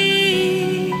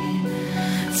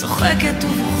 צוחקת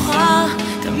ובוכה,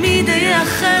 תמיד אהיה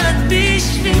אחרת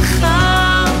בשבילך.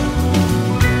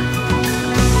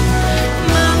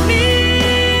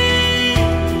 מאמי,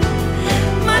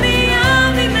 מה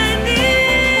נהיה ממני?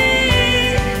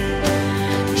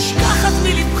 נשכחת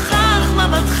מלבך, אך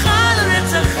מבטך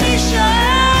לנצח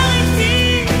יישאר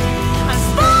איתי, אז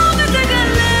בוא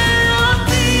ותגלה.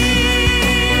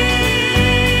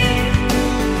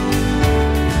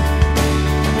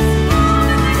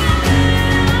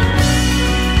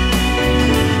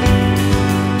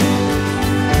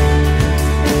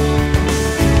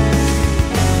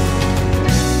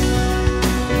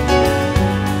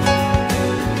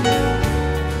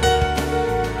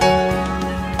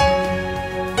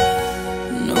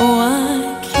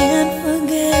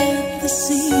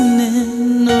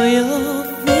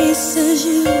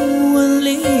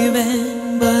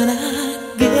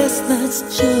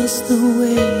 Just the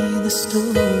way the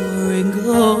story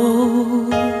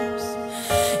goes.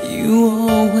 You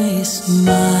always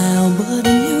smile, but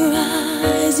in your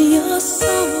eyes your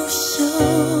sorrow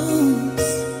shows.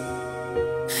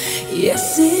 Yes,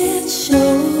 it shows.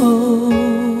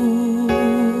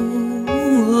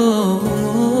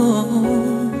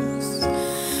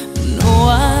 No,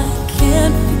 I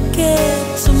can't forget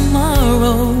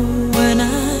tomorrow when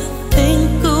I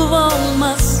think of all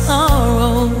my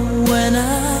sorrow. When I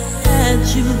had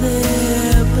you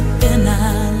there, but then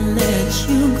I let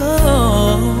you go,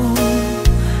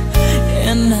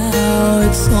 and now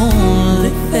it's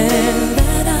only fair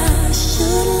that I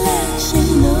should let you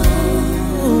know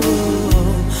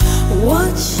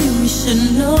what you should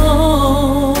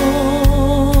know.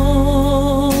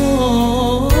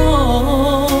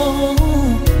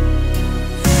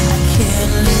 I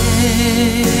can't live,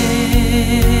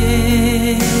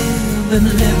 and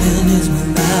living is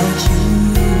without you.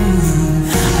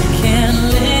 I can't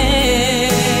live,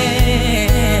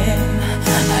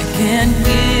 I can't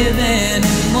give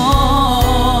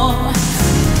anymore.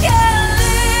 Can't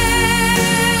live,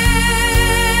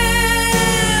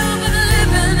 but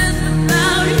living is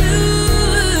without you.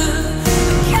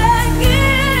 Can't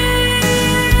give,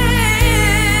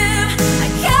 I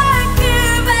can't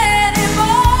give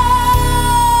anymore.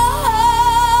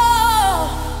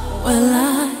 Well,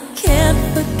 I can't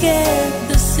forget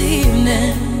this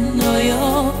evening, or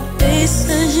your face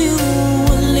as you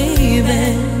were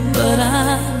leaving, but I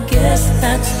guess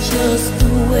that's just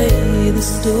the way the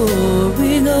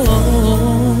story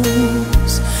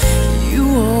goes. You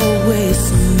always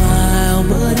smile,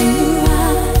 but in your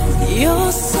eyes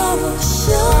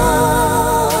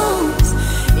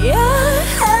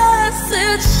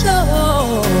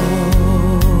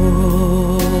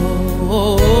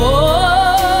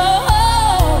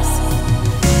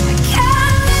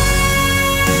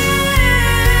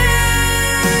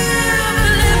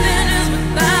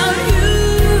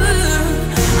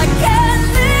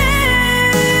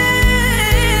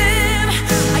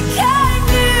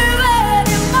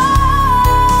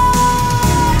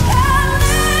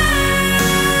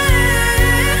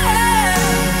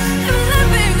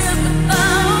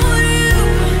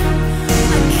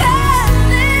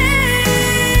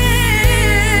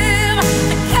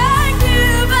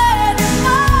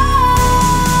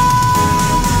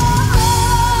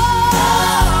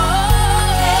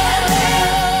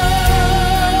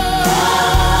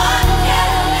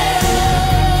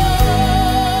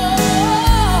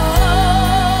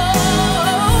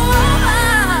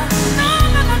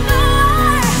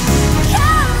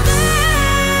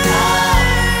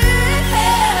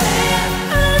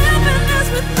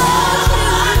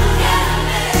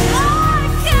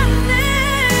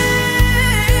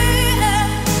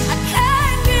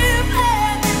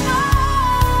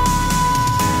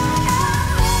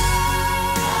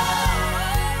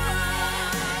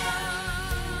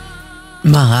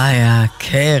מריה,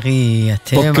 קרי,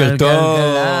 אתם על גלגלצ. בוקר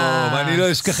טוב, אני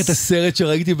לא אשכח את הסרט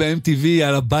שראיתי ב-MTV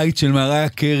על הבית של מריה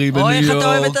קרי בניו יורק. אוי, איך אתה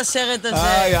אוהב את הסרט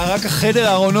הזה? רק החדר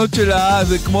הארונות שלה,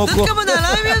 זה כמו... זאת כמה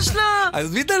נעליים יש לה?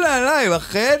 אז מי את הנעליים?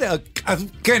 החדר?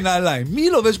 כן, נעליים. מי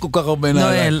לובש כל כך הרבה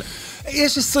נעליים? נואל.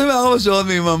 יש 24 שעות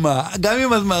מיממה. גם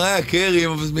אם את מריה קרי,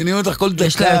 הם מזמינים אותך כל דקה.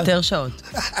 יש לה יותר שעות.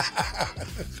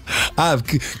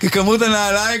 ככמות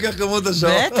הנעליים, כך כמות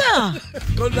השעות. בטח.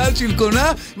 כל נעל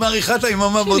שלקונה, מעריכת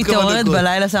היממה בעוד כמה דקות. מתעוררת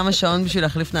בלילה, שמה שעון בשביל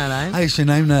להחליף נעליים?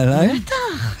 ישנה עם נעליים?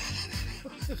 בטח.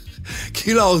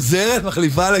 כאילו העוזרת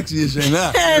מחליפה לה כשהיא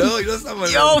ישנה. לא, היא לא שמה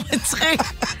לה. יואו, מצחיק.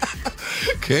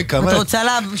 כן, כמה... את רוצה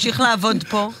להמשיך לעבוד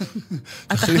פה?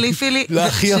 את תחליפי לי... לא,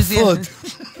 הכי יפות.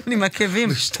 אני מעכבים.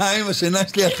 בשתיים, השינה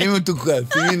שלי הכי מתוקה.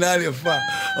 שימי נעל יפה.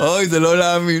 אוי, זה לא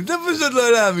להאמין. זה פשוט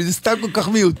לא להאמין. זה סתם כל כך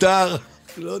מיותר.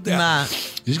 לא יודע. מה?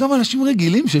 יש גם אנשים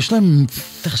רגילים שיש להם...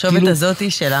 תחשוב את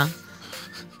הזאתי שלה.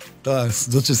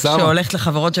 זאת ששמה. שהולכת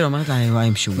לחברות שלו, אומרת לה, וואי,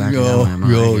 משוגעת.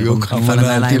 יו, כמה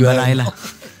נעלתי להם.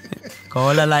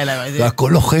 כל הלילה. והכל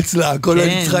לוחץ לה, הכל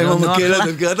אני צריכה עם המקל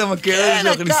הזה, מכירה את המקל הזה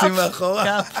שמכניסים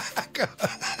מאחורה?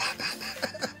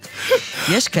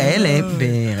 יש כאלה,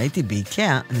 ראיתי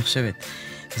באיקאה, אני חושבת,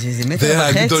 שזה מטר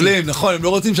וחצי. והגדולים, נכון, הם לא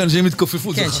רוצים שאנשים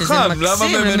יתכופפו, זה חכם, למה כן,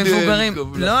 שזה מקסים למבוגרים.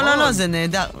 לא, זה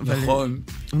נהדר. נכון.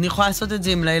 אני יכולה לעשות את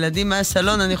זה עם לילדים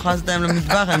מהסלון, אני יכולה לעשות את זה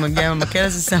למטבח, אני מגיעה עם המקל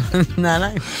הזה, שם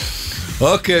נעליים.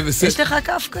 אוקיי, בסדר. יש לך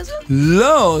כף כזה?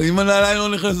 לא, אם הנעליים לא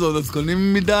נכנסות, אז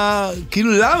קונים מידה...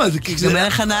 כאילו, למה? זה כאילו... גם אין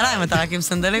לך נעליים, אתה רק עם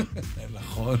סנדלים.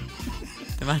 נכון.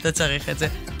 מה אתה צריך את זה?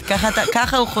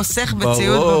 ככה הוא חוסך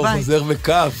בציוד בבית. ברור, חוסך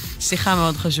בכף. שיחה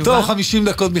מאוד חשובה. טוב, 50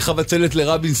 דקות מחבצלת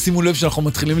לרבין. שימו לב שאנחנו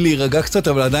מתחילים להירגע קצת,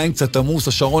 אבל עדיין קצת עמוס.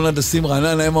 השרון הדסים,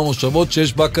 רענן, הם המושבות,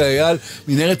 6 בקע אייל,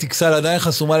 מנהרת תקסל עדיין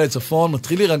חסומה לצפון.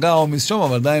 מתחיל להירגע העומס שם,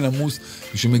 אבל עדיין עמוס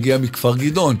שמגיע מכפר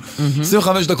גדעון.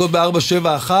 25 דקות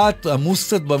ב-471, עמוס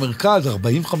קצת במרכז,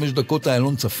 45 דקות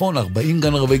איילון צפון, 40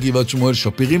 גן ערבי גבעת שמואל,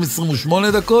 שפירים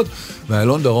 28 דקות,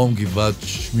 ואיילון דרום גבעת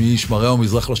משמריה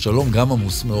ומזרח לשלום, גם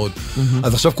עמוס מאוד.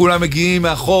 אז עכשיו כולם מגיעים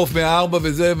מהחוף, מהארבע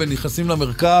וזה, ונכנסים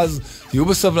למרכז. תהיו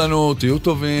בסבלנות, תהיו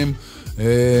טובים.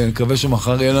 נקווה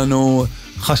שמחר יהיה לנו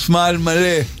חשמל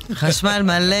מלא. חשמל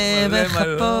מלא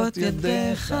בכפות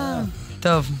ידיך.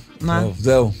 טוב, מה?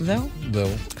 טוב, זהו.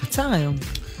 קצר היום.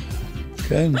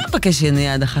 כן. מה מבקש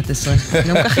שנהיה עד 11?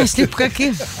 גם ככה יש לי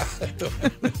פקקים.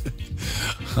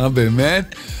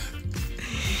 באמת?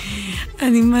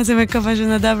 אני מה זה מקווה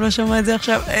שנדב לא שומע את זה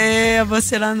עכשיו. הבוס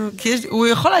שלנו, כי הוא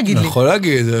יכול להגיד לי. יכול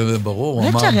להגיד, זה ברור. לא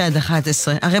אפשר עד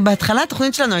 11. הרי בהתחלה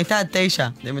התוכנית שלנו הייתה עד 9.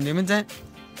 אתם יודעים את זה?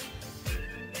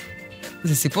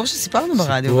 זה סיפור שסיפרנו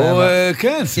ברדיו.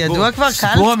 כן,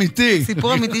 סיפור אמיתי.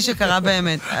 סיפור אמיתי שקרה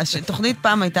באמת. התוכנית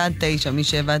פעם הייתה עד 9,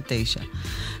 מ7 עד 9.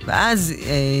 ואז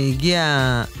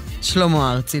הגיע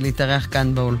שלמה ארצי להתארח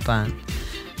כאן באולפן.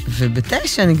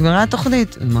 וב9 נגמרה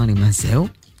התוכנית. הוא אמר לי, מה זהו?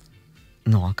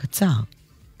 נורא קצר.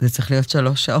 זה צריך להיות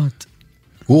 3 שעות.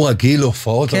 הוא רגיל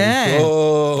להופעות. כן,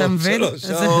 אתה מבין? 3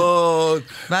 שעות.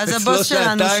 ואז הבוס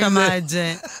שלנו שמע את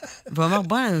זה. והוא אמר,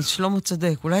 בואי, שלמה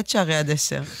צודק, אולי תשארי עד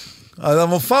 10. אז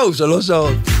המופע הוא 3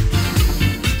 שעות.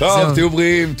 טוב, תהיו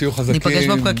בריאים, תהיו חזקים. ניפגש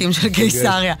בפקקים של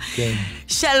קיסריה.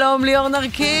 שלום ליאור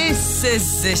נרקיס,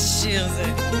 איזה שיר זה.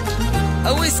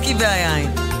 הוויסקי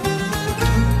והיין.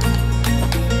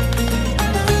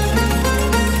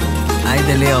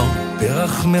 היידה ליאור.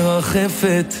 פרח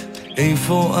מרחפת,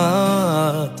 איפה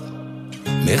את?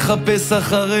 מחפש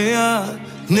אחריה,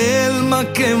 נעלמה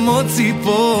כמו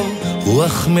ציפור,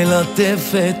 רוח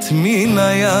מלטפת מן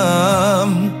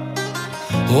הים,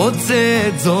 רוצה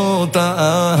את זאת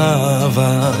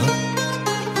האהבה.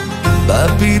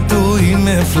 בפיתויים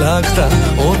הפלגת,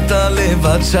 אותה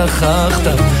לבד שכחת,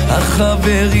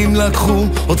 החברים לקחו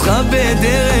אותך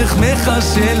בדרך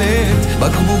מחשלת,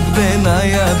 בקבוק בין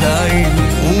הידיים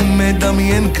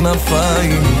ומדמיין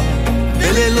כנפיים,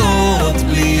 בלילות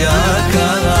בלי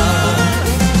הכרה.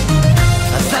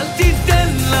 אז אל תיתן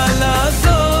לה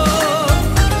לעזור,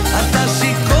 אתה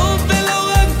שיקור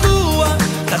ולא רגוע,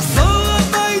 תחזור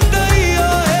הביתה היא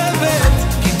אוהבת,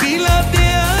 כי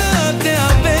בלעדיה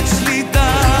תאבד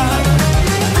שליטה,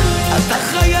 אתה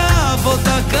חייב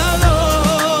אותה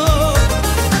קרוב.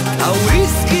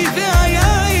 הוויסקי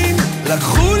והיין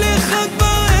לקחו לך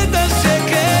כבר את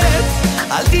השקט,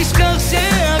 אל תשכח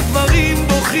שהגברים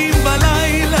בוכים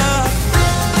בלילה.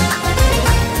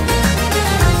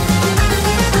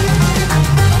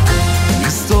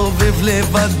 מסתובב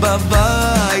לבד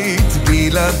בבית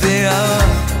בלעדיה,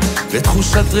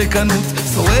 ותחושת ריקנות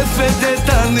שורפת את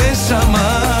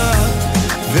הנשמה,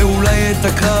 ואולי את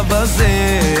הקרב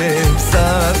הזה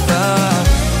הפסדת,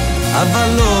 אבל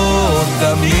לא את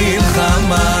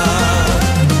המלחמה.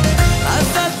 אז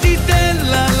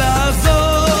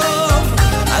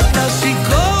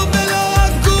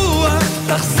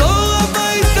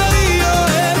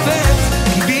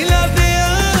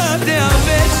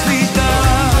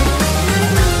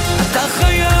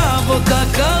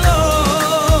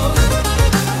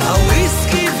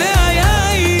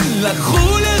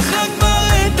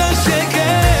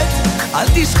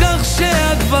תשכח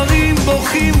שהגברים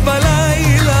בוכים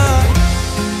בלילה.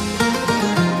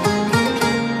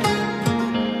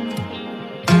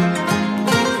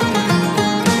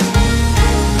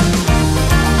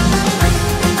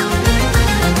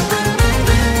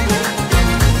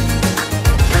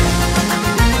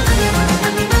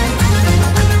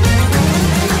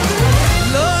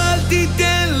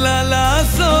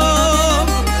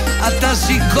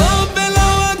 שיקום ולא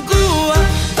רגוע,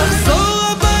 תחזור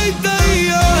הביתה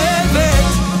היא אוהבת,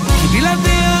 כי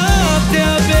בלעדיה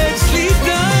תאבד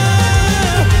שליטה.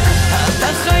 אתה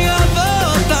חייב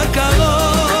אותה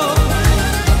קרוב,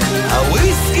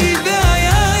 הוויסקי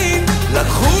והיין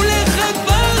לקחו לך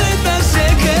כבר את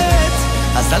השקט,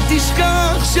 אז אל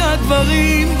תשכח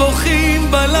שהגברים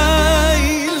בוכים בלילה.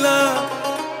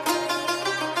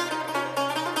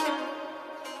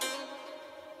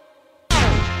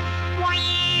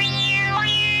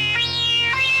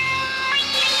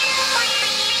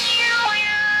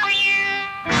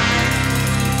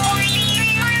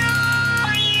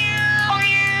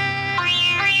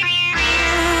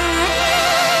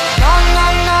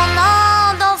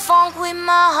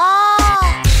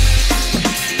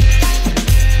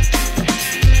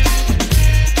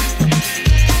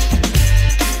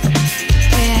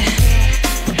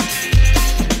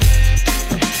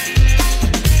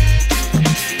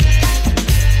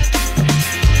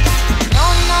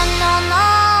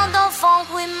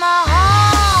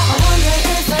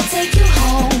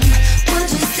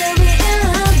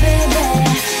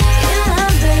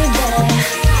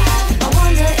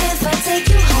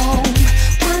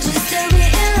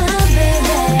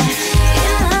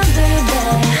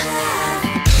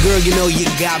 You know you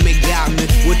got me,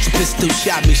 with your pistol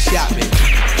shot me.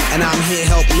 And I'm here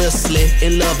helplessly,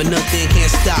 in love and nothing can't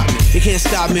stop me. You can't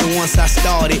stop me once I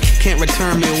started, can't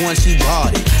return me once you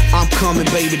bought it. I'm coming,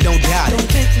 baby, don't doubt it,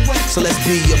 so let's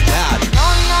be about it.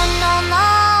 No,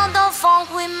 don't funk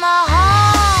with my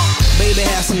heart. Baby,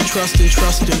 have some trustin'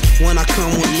 when I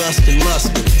come with lustin',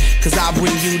 cause I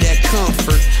bring you that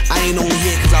comfort. I ain't only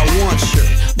here cause I want your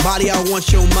body, I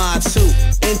want your mind too.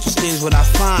 Interesting is what I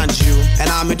find you, and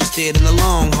I'm interested in the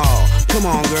long haul. Come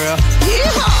on, girl.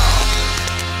 Yeehaw!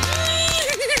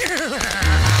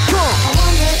 Come on. I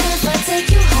wonder if I take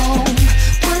you home,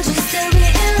 would you still be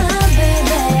in love,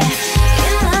 baby?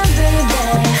 In love, baby.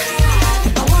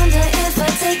 I wonder if I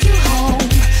take you home,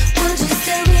 would you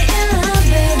still be in love,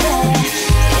 baby?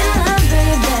 In love,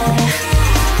 baby.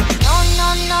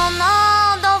 No,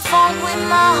 don't funk with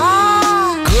my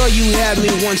heart. Girl, you had me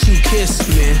once you kissed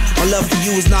me. My love for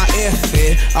you is not it.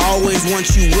 I always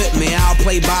want you with me. I'll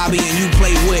play Bobby and you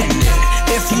play Whitney.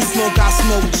 If you smoke, I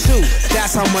smoke too.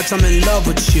 That's how much I'm in love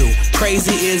with you.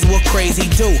 Crazy is what crazy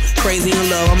do. Crazy in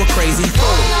love, I'm a crazy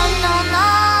fool. No,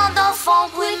 don't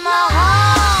funk with my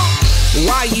heart.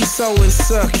 Why you so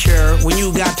insecure when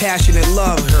you got passionate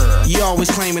love her? You always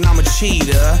claiming I'm a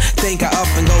cheater. Think I up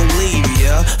and go leave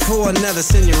ya for another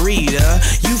senorita.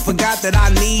 You forgot that I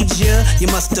need ya. You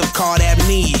must have caught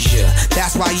amnesia.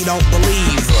 That's why you don't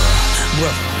believe her.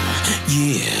 Well,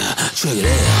 yeah, check it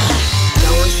out.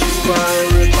 Don't you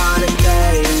worry about a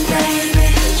thing, baby.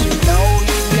 You know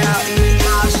you got me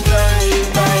my string,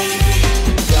 baby.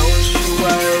 Don't you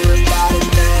worry about a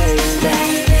thing,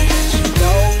 baby. You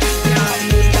know you got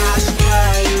me my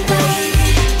string, baby.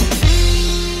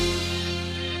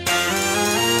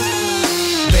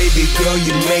 Baby girl,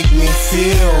 you make me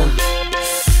feel.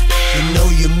 You know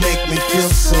you make me feel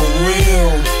so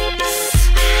real.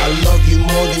 I love you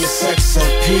more than sex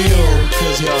appeal.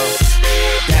 Cause you're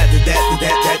that girl, that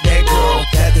girl, that girl,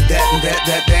 that girl, that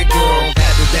girl, that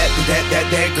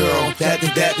girl, that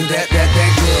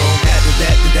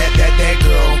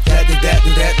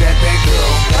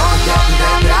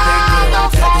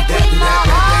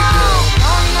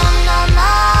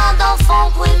don't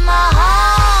funk with my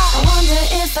heart. I wonder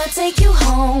if I take you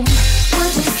home,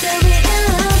 would you still be in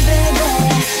love, baby?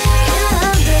 In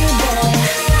love, baby.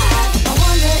 I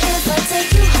wonder if I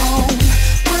take you home,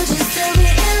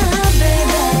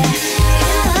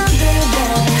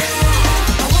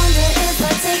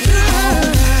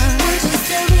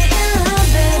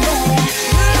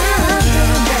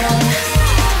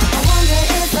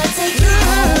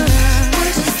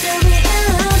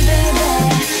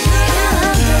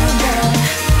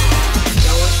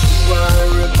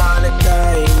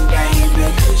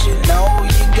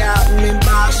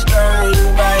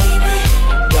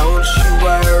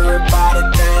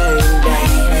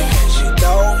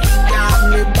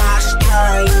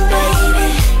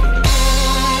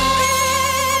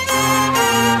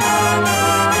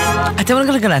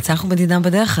 גלגלצ, אנחנו מדינה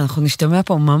בדרך, אנחנו נשתמע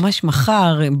פה ממש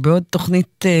מחר בעוד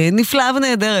תוכנית נפלאה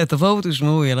ונהדרת. תבואו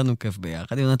ותשמעו, יהיה לנו כיף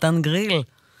ביחד. יונתן גריל.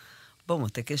 בוא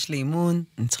מותק, יש לי אימון,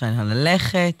 אני צריכה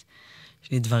ללכת,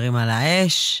 יש לי דברים על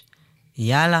האש.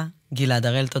 יאללה, גלעד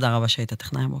הראל, תודה רבה שהיית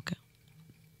טכנאי בוקר.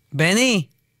 בני,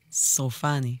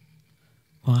 שרופני.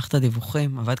 הוא ערך את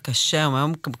הדיווחים, עבד קשה, הוא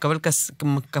היום מקבל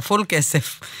כפול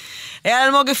כסף. אייל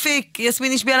אלמוג הפיק,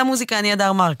 יסמין השביע למוזיקה, אני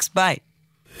הדר מרקס, ביי.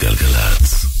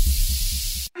 גלגלצ.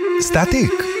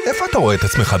 סטטיק, איפה אתה רואה את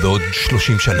עצמך בעוד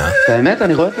 30 שנה? האמת,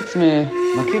 אני רואה את עצמי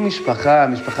מקים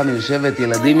משפחה מיושבת,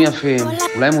 ילדים יפים,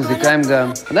 אולי מוזיקאים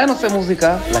גם. עדיין עושה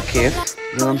מוזיקה, לכיף,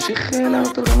 וממשיך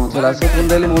לעלות על רמות ולעשות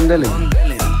רונדלים.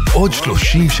 עוד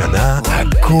 30 שנה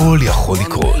הכל יכול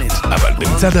לקרות, אבל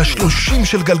במצד ה-30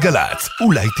 של גלגלצ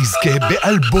אולי תזכה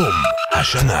באלבום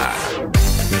השנה.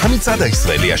 המצעד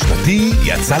הישראלי השנתי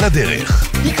יצא לדרך.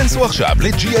 ייכנסו עכשיו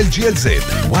ל-GLGLZ,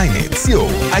 ynet,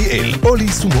 co.il או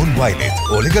ליישומון ynet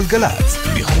או לגלגלצ.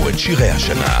 בחרו את שירי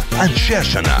השנה, אנשי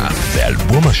השנה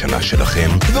ואלבום השנה שלכם,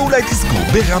 ואולי תזכו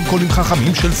ברמקולים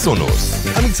חכמים של סונוס.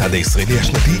 המצעד הישראלי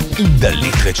השנתי עם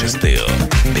דלית רצ'סטר.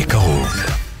 בקרוב.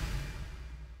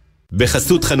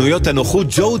 בחסות חנויות הנוחות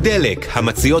ג'ו דלק,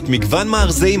 המציעות מגוון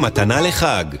מארזי מתנה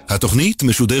לחג. התוכנית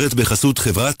משודרת בחסות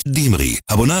חברת דימרי,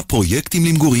 הבונה פרויקטים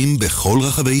למגורים בכל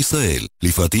רחבי ישראל.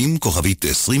 לפרטים כוכבית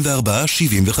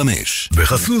 2475.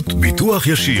 בחסות ביטוח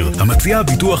ישיר, המציעה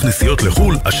ביטוח נסיעות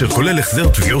לחול, אשר כולל החזר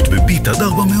תביעות בביט עד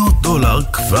 $400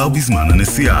 כבר בזמן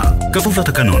הנסיעה. כפוף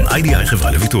לתקנון, IDI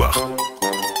חברה לביטוח.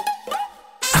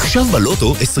 עכשיו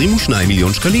בלוטו 22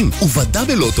 מיליון שקלים, ובדה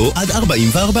בלוטו עד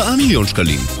 44 מיליון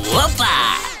שקלים. וופה!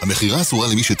 המחירה אסורה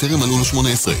למי שטרם מלאו לו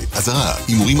 18. אזהרה,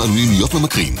 הימורים עלולים להיות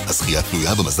ממכרים. הזכייה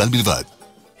תלויה במזל בלבד.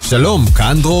 שלום,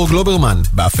 כאן דרור גלוברמן.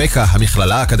 באפקה,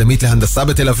 המכללה האקדמית להנדסה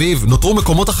בתל אביב, נותרו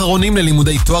מקומות אחרונים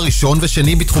ללימודי תואר ראשון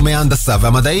ושני בתחומי ההנדסה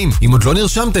והמדעים. אם עוד לא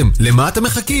נרשמתם, למה אתם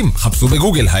מחכים? חפשו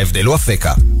בגוגל, ההבדל הוא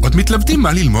אפקה. עוד מתלבטים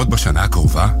מה ללמוד בשנה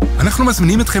הקרובה? אנחנו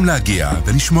מזמינים אתכם להגיע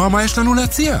ולשמוע מה יש לנו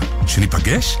להציע.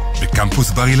 שניפגש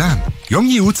בקמפוס בר אילן. יום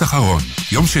ייעוץ אחרון,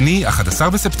 יום שני, 11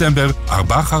 בספטמבר,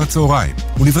 4 אחר הצהריים.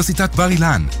 אוניברסיטת בר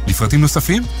אילן. לפרטים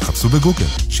נוספים, חפשו בגוגל.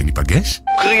 שניפגש?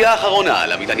 קריאה אחרונה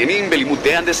למתעניינים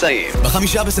בלימודי הנדסאים.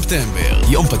 ב5 בספטמבר,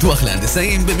 יום פתוח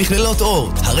להנדסאים במכללות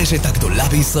אורט, הרשת הגדולה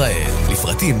בישראל.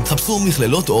 לפרטים, חפשו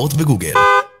מכללות אורט בגוגל.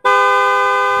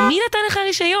 מי נתן לך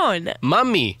רישיון?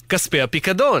 ממי, כספי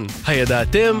הפיקדון.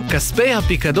 הידעתם? כספי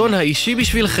הפיקדון האישי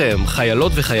בשבילכם.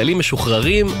 חיילות וחיילים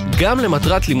משוחררים, גם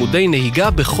למטרת לימודי נהיגה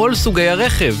בכל סוגי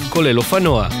הרכב, כולל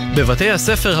אופנוע. בבתי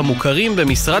הספר המוכרים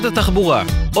במשרד התחבורה.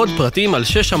 עוד פרטים על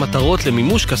 6 המטרות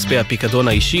למימוש כספי הפיקדון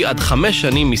האישי עד 5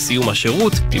 שנים מסיום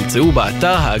השירות, תמצאו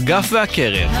באתר האגף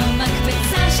והקרן.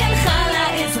 המקפצה שלך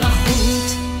לאזרחות.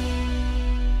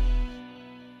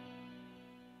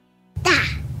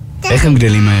 איך הם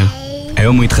גדלים מהר?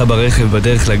 היום הוא איתך ברכב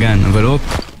בדרך לגן, אבל הופ,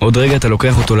 עוד רגע אתה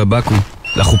לוקח אותו לבקו"ם,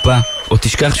 לחופה, או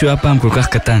תשכח שהוא היה פעם כל כך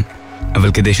קטן.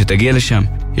 אבל כדי שתגיע לשם,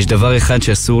 יש דבר אחד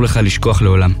שאסור לך לשכוח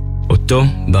לעולם. אותו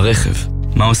ברכב.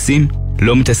 מה עושים?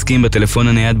 לא מתעסקים בטלפון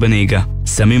הנייד בנהיגה.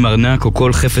 שמים ארנק או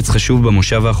כל חפץ חשוב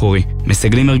במושב האחורי.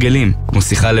 מסגלים הרגלים, כמו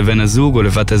שיחה לבן הזוג או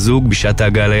לבת הזוג בשעת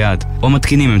ההגעה ליעד, או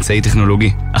מתקינים אמצעי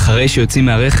טכנולוגי. אחרי שיוצאים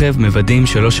מהרכב, מוודאים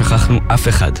שלא שכחנו אף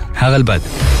אחד. הרלב"ד.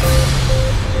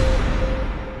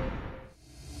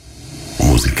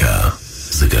 מוזיקה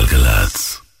זה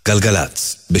גלגלצ.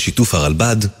 גלגלצ, בשיתוף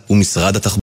הרלב"ד ומשרד התחבורה.